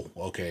 oh,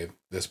 okay,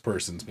 this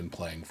person's been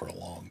playing for a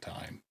long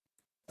time.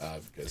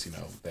 Because, you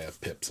know, they have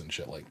pips and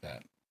shit like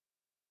that.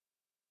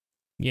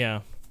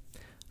 Yeah.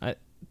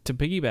 To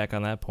piggyback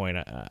on that point,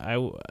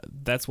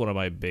 that's one of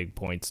my big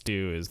points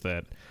too, is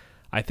that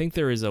I think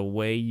there is a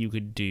way you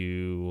could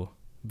do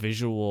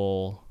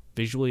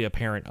visually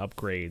apparent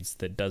upgrades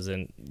that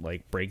doesn't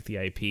like break the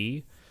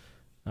IP.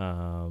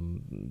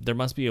 There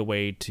must be a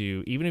way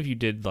to, even if you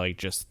did like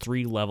just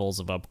 3 levels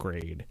of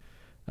upgrade,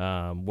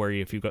 where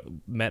if you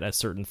met a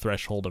certain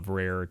threshold of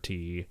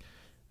rarity,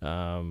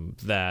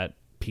 that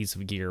piece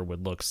of gear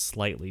would look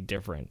slightly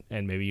different,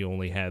 and maybe you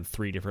only had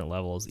 3 different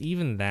levels.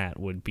 Even that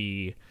would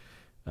be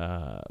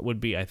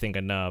I think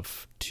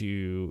enough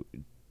to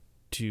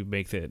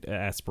make it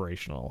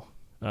aspirational.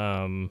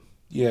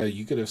 Yeah,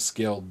 you could have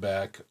scaled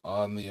back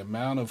on the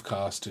amount of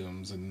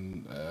costumes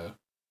and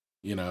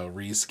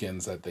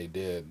reskins that they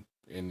did,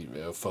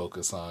 and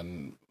focus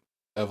on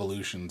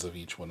evolutions of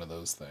each one of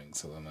those things.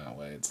 So then that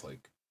way it's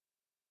like,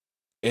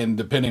 and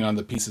depending on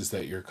the pieces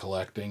that you're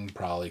collecting,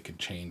 probably could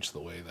change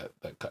the way that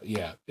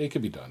it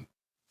could be done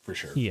for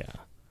sure. Yeah.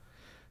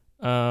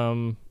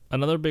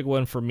 Another big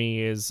one for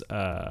me is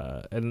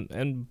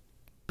and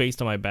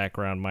based on my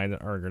background, mine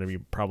are going to be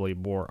probably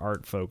more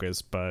art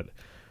focused, but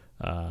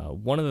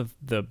one of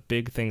the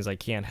big things I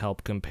can't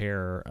help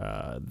compare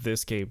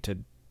this game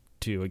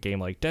to a game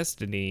like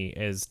Destiny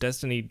is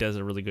Destiny does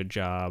a really good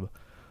job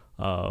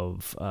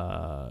of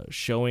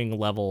showing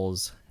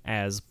levels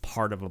as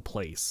part of a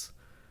place.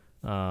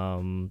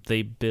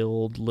 They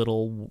build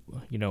little,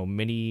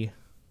 mini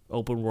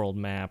open world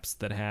maps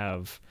that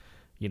have,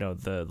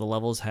 the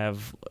levels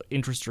have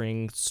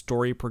interesting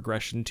story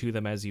progression to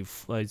them as you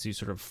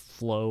sort of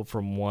flow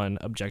from one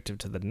objective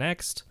to the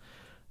next.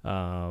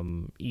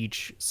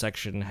 Each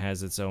section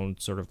has its own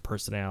sort of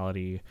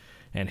personality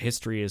and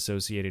history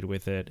associated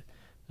with it.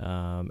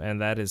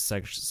 And that is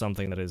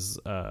something that is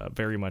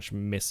very much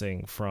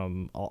missing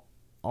from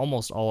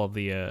almost all of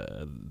the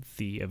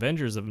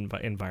Avengers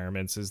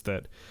environments, is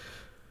that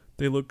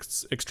they look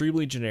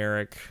extremely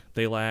generic.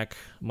 They lack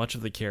much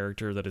of the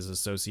character that is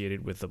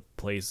associated with the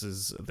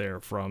places they're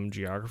from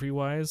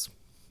geography-wise.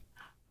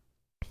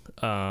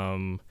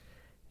 And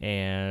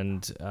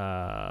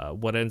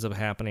what ends up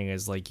happening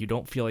is, like, you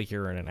don't feel like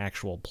you're in an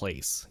actual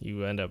place.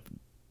 You end up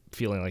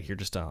feeling like you're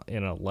just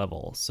in a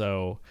level.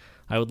 So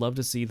I would love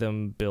to see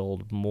them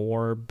build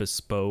more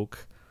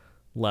bespoke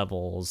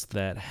levels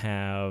that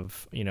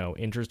have,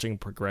 interesting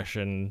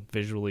progression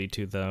visually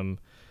to them,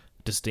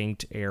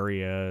 distinct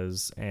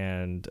areas,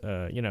 and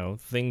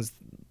things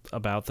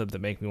about them that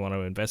make me want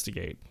to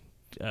investigate.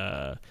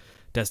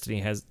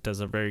 Destiny does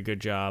a very good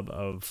job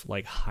of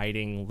like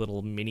hiding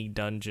little mini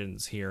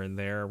dungeons here and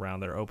there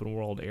around their open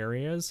world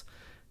areas,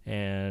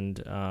 and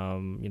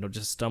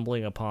just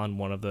stumbling upon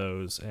one of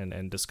those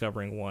and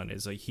discovering one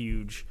is a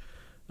huge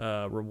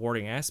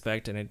rewarding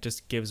aspect, and it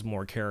just gives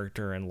more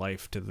character and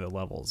life to the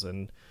levels.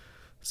 And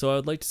so I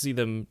would like to see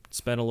them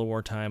spend a little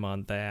more time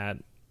on that.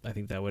 I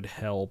think that would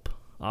help.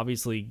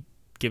 Obviously,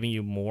 giving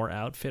you more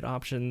outfit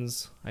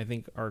options, I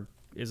think,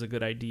 is a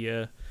good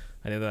idea.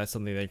 I know that's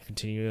something they're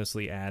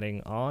continuously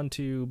adding on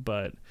to,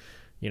 but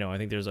I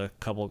think there's a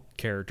couple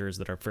characters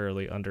that are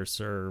fairly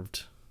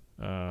underserved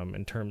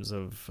in terms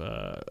of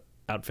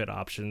outfit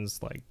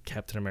options, like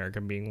Captain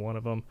America being one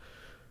of them.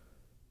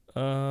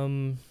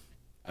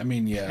 I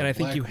mean, yeah, and I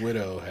think Black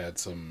Widow had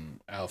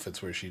some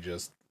outfits where she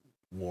just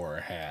wore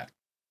a hat,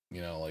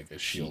 like a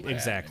shield hat.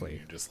 Exactly. And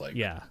you're just like,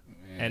 yeah,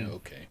 and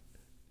okay.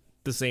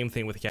 The same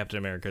thing with Captain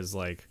America is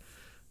like,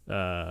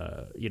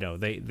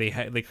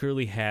 they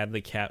clearly had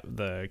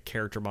the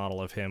character model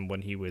of him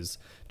when he was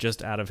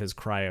just out of his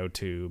cryo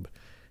tube,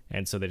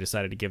 and so they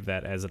decided to give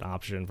that as an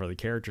option for the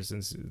character,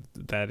 since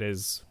that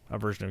is a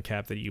version of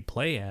Cap that you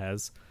play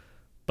as.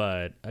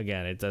 But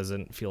again, it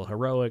doesn't feel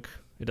heroic.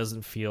 It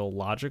doesn't feel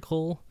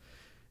logical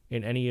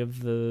in any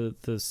of the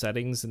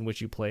settings in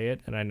which you play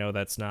it, and I know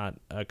that's not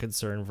a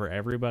concern for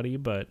everybody,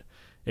 but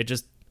it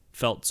just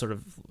felt sort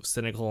of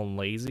cynical and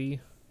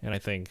lazy, and I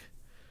think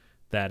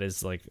that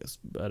is like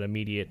an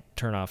immediate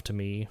turnoff to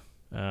me.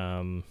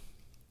 And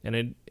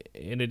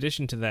in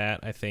addition to that,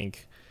 I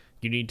think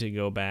you need to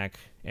go back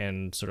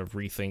and sort of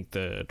rethink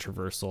the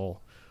traversal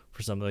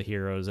for some of the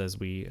heroes, as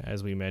we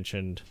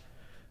mentioned.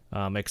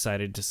 I'm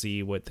excited to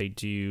see what they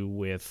do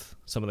with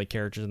some of the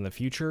characters in the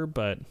future,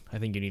 but I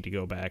think you need to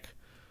go back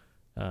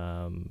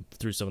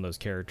through some of those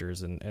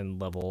characters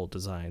and level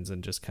designs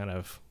and just kind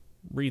of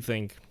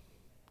rethink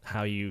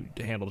how you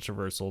handle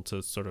traversal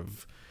to sort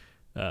of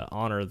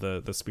honor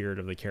the spirit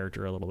of the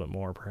character a little bit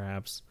more,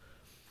 perhaps.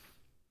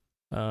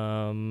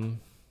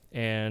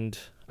 And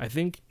I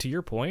think, to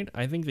your point,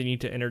 I think they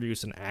need to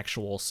introduce an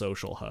actual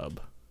social hub.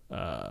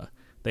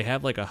 They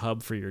have like a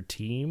hub for your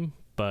team,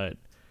 but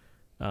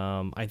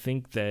I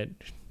think that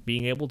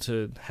being able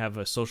to have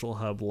a social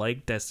hub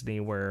like Destiny,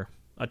 where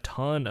a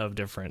ton of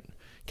different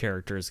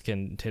characters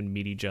can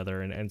meet each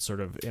other and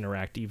sort of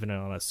interact even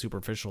on a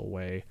superficial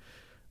way,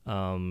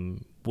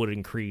 would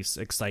increase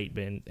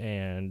excitement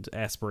and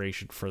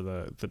aspiration for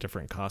the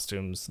different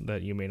costumes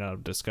that you may not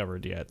have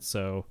discovered yet.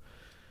 So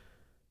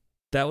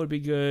that would be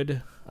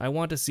good. I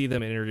want to see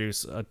them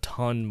introduce a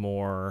ton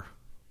more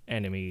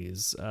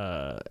enemies.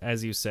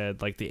 As you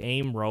said, like the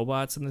AIM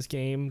robots in this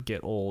game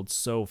get old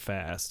so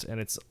fast,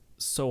 and it's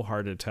so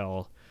hard to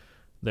tell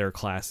their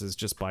classes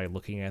just by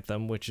looking at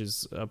them, which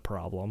is a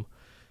problem.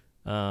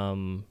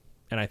 And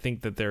I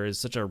think that there is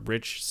such a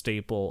rich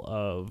staple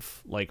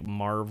of like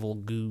Marvel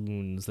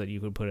goons that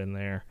you could put in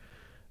there.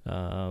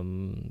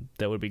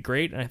 That would be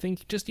great. And I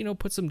think just,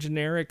 put some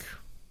generic,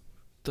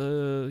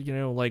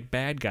 like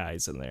bad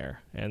guys in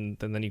there, and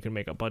then you can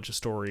make a bunch of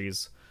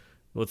stories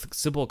with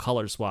simple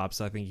color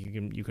swaps. I think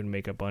you can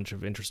make a bunch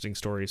of interesting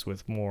stories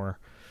with more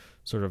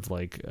sort of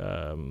like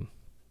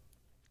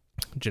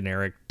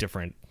generic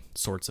different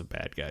sorts of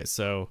bad guys.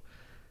 So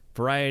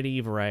variety.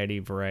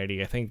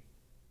 I think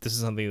this is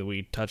something that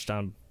we touched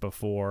on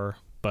before,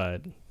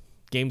 but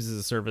games as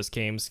a service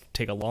games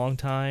take a long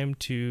time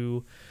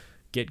to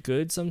get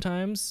good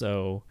sometimes.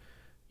 So,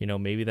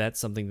 maybe that's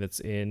something that's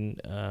in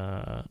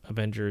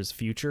Avengers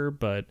future,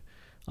 but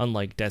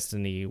unlike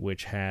Destiny,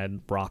 which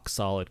had rock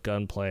solid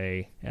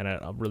gunplay and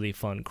a really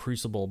fun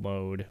Crucible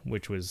mode,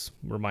 which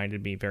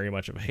reminded me very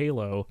much of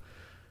Halo,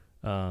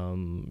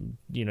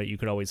 you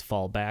could always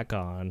fall back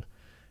on.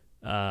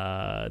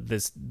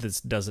 This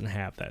doesn't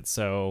have that.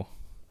 So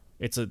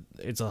it's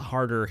a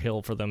harder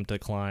hill for them to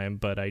climb,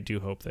 but I do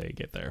hope they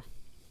get there.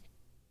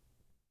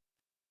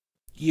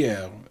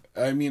 Yeah,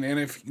 I mean, and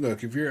if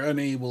you're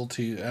unable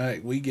to,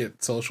 we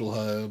get social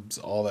hubs,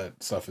 all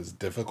that stuff is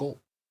difficult,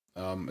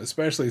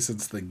 especially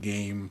since the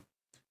game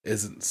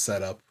isn't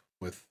set up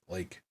with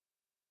like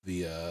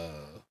the,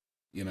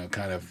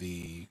 kind of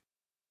the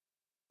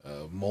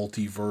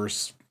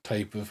multiverse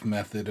type of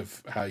method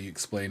of how you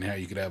explain how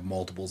you could have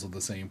multiples of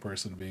the same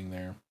person being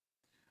there.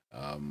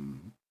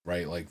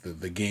 Right, like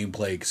the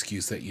gameplay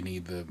excuse that you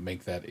need to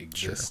make that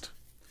exist.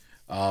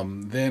 Sure.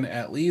 Then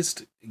at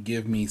least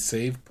give me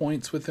save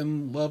points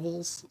within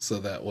levels, so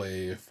that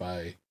way if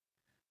a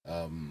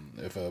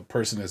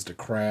person is to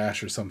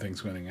crash or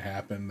something's going to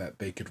happen, that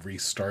they could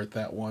restart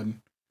that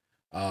one.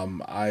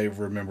 I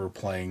remember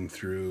playing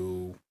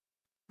through.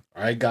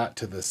 I got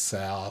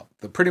to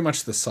pretty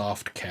much the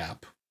soft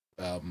cap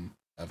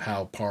of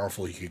how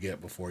powerful you could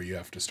get before you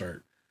have to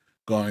start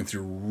going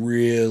through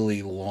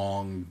really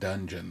long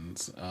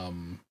dungeons.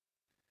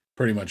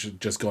 Pretty much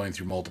just going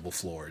through multiple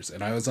floors.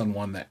 And I was on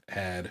one that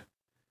had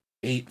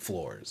 8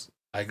 floors.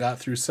 I got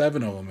through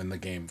 7 of them and the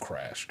game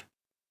crashed.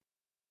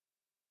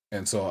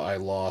 And so I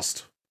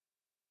lost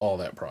all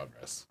that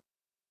progress.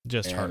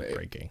 Just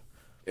heartbreaking.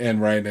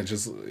 And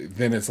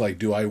then it's like,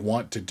 do I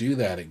want to do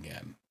that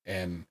again?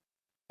 And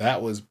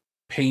that was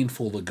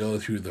painful to go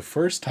through the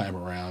first time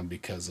around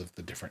because of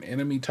the different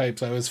enemy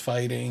types I was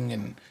fighting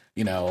and,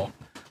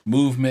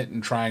 movement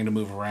and trying to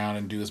move around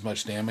and do as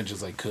much damage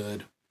as I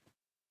could.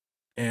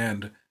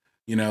 And,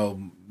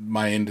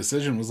 my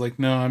indecision was like,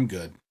 no, I'm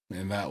good.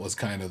 And that was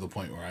kind of the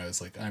point where I was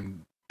like,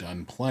 I'm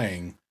done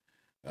playing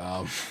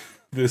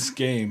this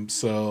game.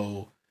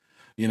 So,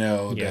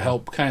 to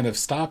help kind of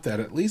stop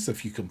that, at least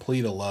if you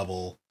complete a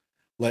level,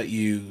 let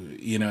you,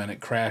 and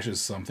it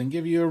crashes something,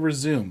 give you a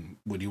resume.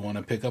 Would you want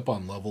to pick up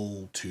on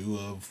level 2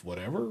 of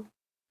whatever?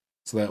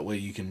 So that way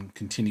you can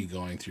continue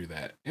going through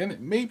that. And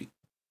maybe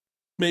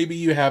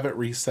you have it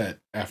reset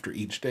after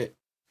each day,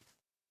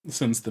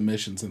 since the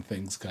missions and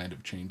things kind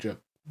of change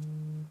up.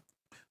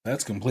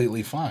 That's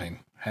completely fine.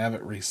 Have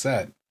it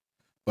reset.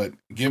 But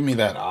give me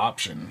that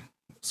option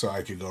so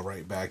I could go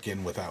right back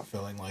in without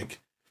feeling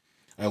like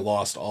I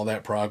lost all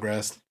that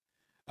progress.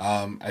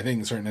 I think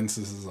in certain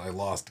instances I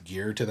lost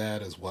gear to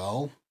that as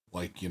well.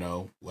 Like,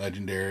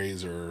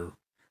 legendaries or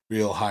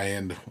real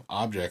high-end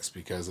objects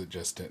because it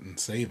just didn't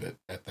save it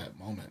at that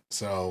moment.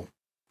 So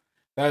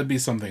that would be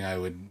something I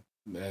would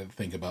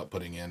think about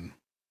putting in.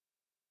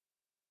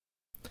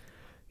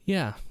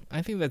 Yeah,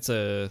 I think that's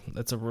a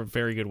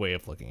very good way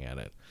of looking at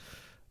it.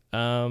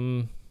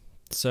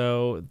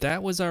 So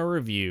that was our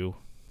review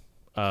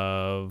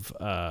of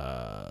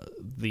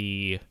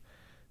the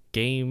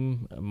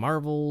game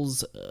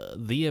Marvel's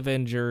The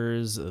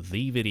Avengers,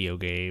 the video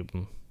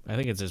game. I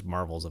think it's just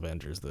Marvel's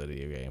Avengers, the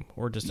video game,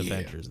 or just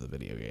Avengers, the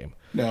video game.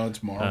 No,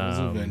 it's Marvel's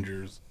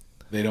Avengers.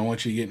 They don't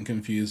want you getting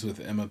confused with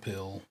Emma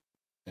Pill.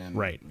 And,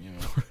 right.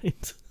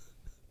 Right.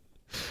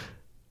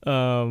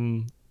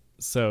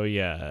 So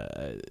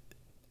yeah,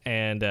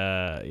 and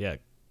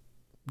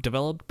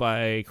developed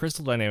by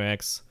Crystal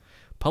Dynamics,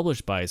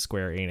 published by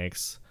Square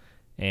Enix,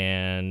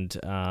 And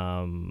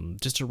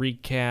just to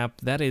recap,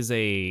 that is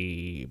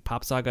a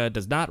Pop Saga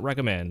does not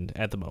recommend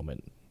at the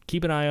moment.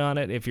 Keep an eye on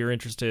it if you're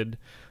interested,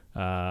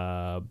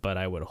 but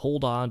I would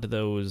hold on to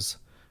those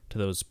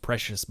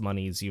precious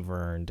monies you've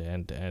earned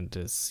and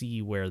to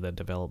see where the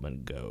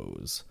development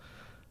goes.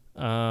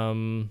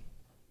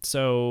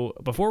 So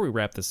before we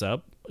wrap this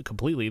up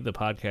completely, the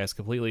podcast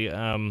completely,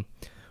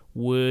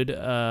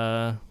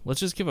 let's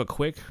just give a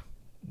quick,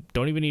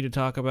 don't even need to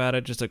talk about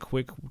it, just a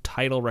quick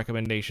title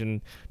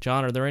recommendation.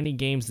 John, are there any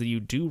games that you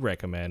do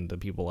recommend to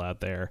people out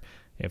there?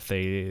 If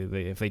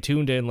they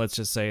tuned in, let's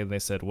just say, and they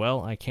said,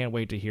 well, I can't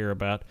wait to hear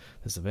about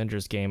this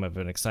Avengers game. I've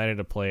been excited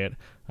to play it.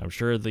 I'm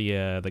sure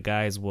the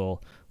guys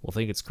will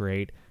think it's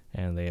great,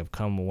 and they have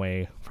come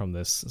away from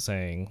this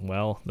saying,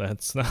 well,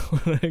 that's not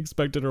what I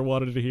expected or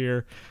wanted to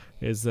hear.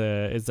 Is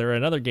there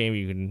another game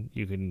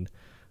you can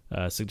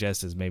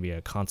suggest as maybe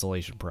a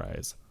consolation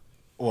prize?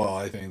 Well,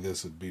 I think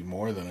this would be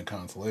more than a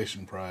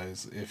consolation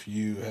prize. If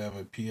you have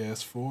a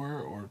PS4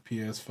 or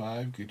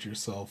PS5, get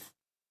yourself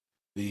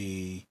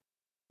the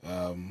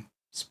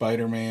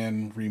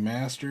Spider-Man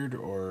Remastered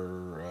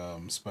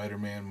or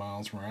Spider-Man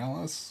Miles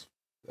Morales.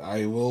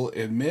 I will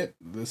admit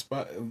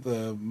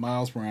the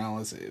Miles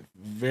Morales, it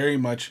very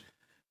much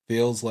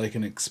feels like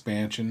an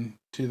expansion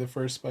to the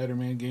first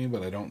Spider-Man game,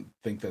 but I don't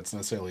think that's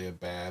necessarily a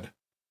bad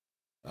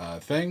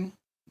thing.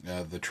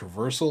 The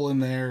traversal in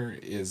there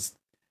is,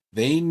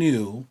 they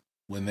knew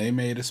when they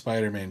made a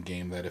Spider-Man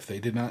game that if they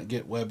did not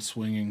get web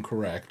swinging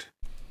correct,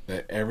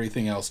 that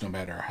everything else, no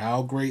matter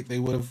how great they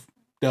would have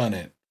done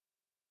it,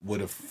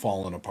 would have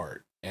fallen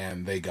apart.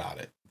 And they got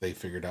it. They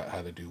figured out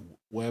how to do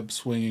web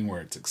swinging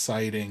where it's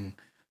exciting.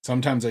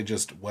 Sometimes I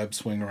just web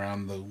swing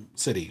around the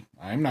city.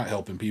 I'm not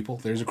helping people.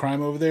 There's a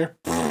crime over there.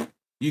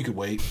 You could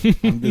wait.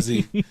 I'm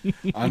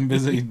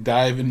busy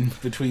diving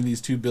between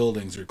these two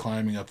buildings or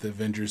climbing up the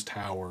Avengers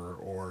Tower,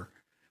 or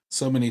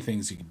so many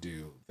things you can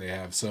do. They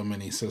have so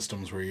many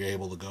systems where you're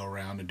able to go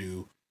around and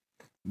do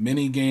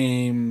mini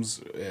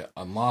games,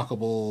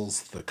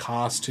 unlockables. The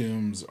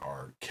costumes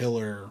are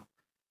killer.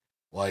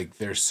 Like,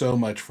 there's so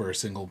much for a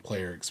single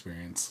player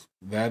experience.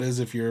 That is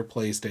if you're a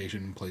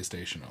PlayStation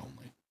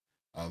only.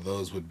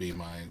 Those would be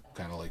my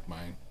kind of like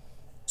my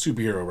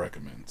superhero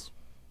recommends.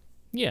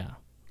 Yeah,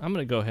 I'm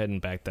going to go ahead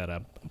and back that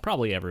up.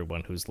 Probably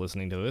everyone who's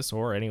listening to this,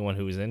 or anyone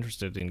who is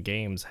interested in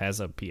games,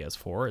 has a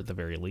PS4 at the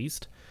very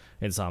least.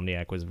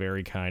 Insomniac was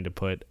very kind to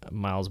put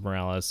Miles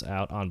Morales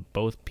out on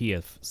both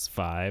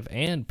PS5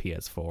 and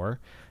PS4,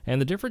 and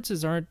the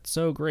differences aren't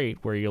so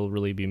great where you'll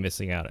really be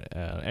missing out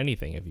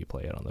anything if you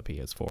play it on the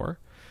PS4.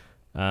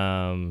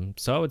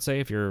 So I would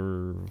say if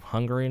you're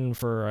hungering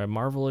for a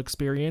Marvel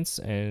experience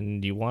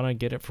and you want to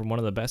get it from one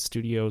of the best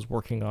studios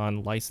working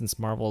on licensed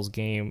Marvel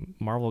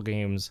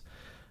games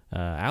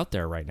out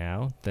there right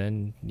now,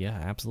 then yeah,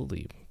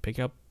 absolutely pick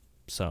up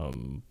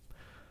some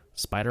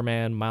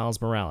Spider-Man Miles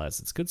Morales.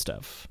 It's good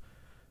stuff.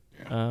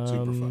 Yeah,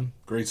 super fun.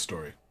 Great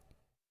story.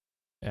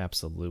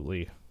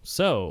 Absolutely.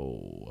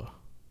 So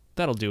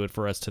that'll do it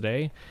for us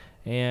today.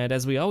 And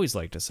as we always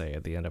like to say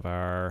at the end of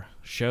our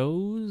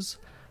shows,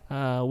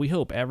 we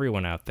hope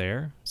everyone out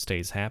there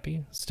stays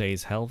happy,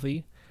 stays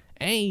healthy,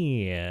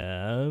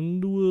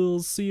 and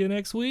we'll see you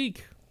next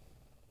week.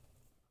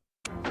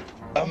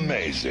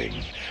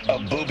 Amazing. A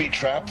booby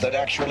trap that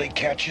actually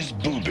catches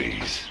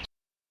boobies.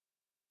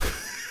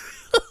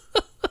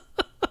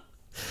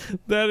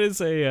 That is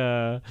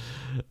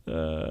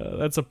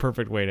that's a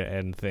perfect way to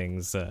end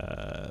things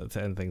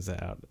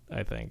out,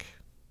 I think.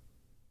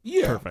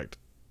 Yeah. Perfect.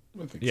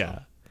 I think yeah.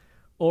 so.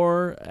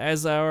 Or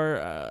as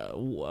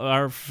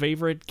our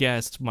favorite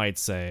guest might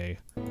say,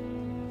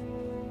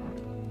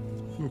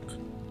 look.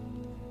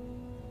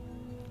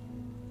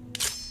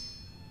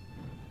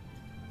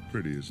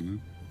 Pretty, isn't it?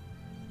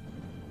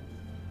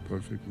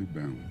 Perfectly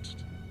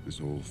balanced,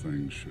 as all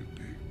things should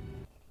be.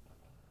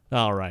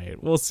 All right,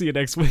 we'll see you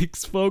next week,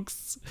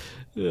 folks.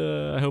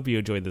 I hope you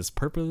enjoyed this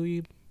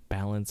perfectly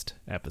balanced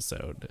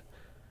episode.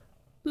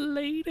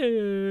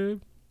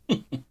 Later.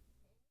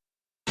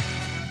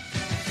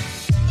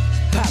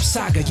 Pop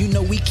Saga, you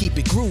know we keep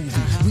it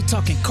groovy. We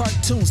talking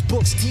cartoons,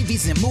 books,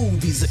 TVs, and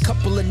movies. A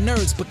couple of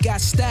nerds, but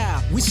got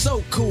style. We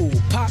so cool.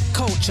 Pop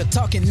culture,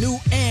 talking new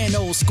and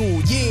old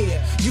school.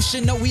 Yeah, you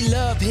should know we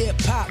love hip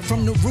hop.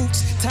 From the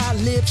roots, Ty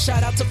Lib,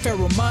 shout out to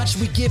Pharoah Monch.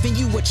 We giving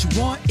you what you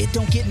want. It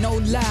don't get no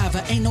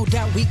lava. Ain't no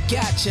doubt we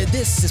got you.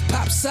 This is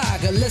Pop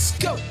Saga. Let's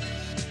go.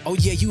 Oh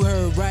yeah, you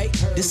heard right.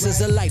 This is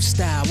a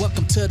lifestyle.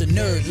 Welcome to the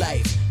nerd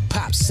life.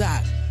 Pop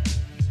Saga.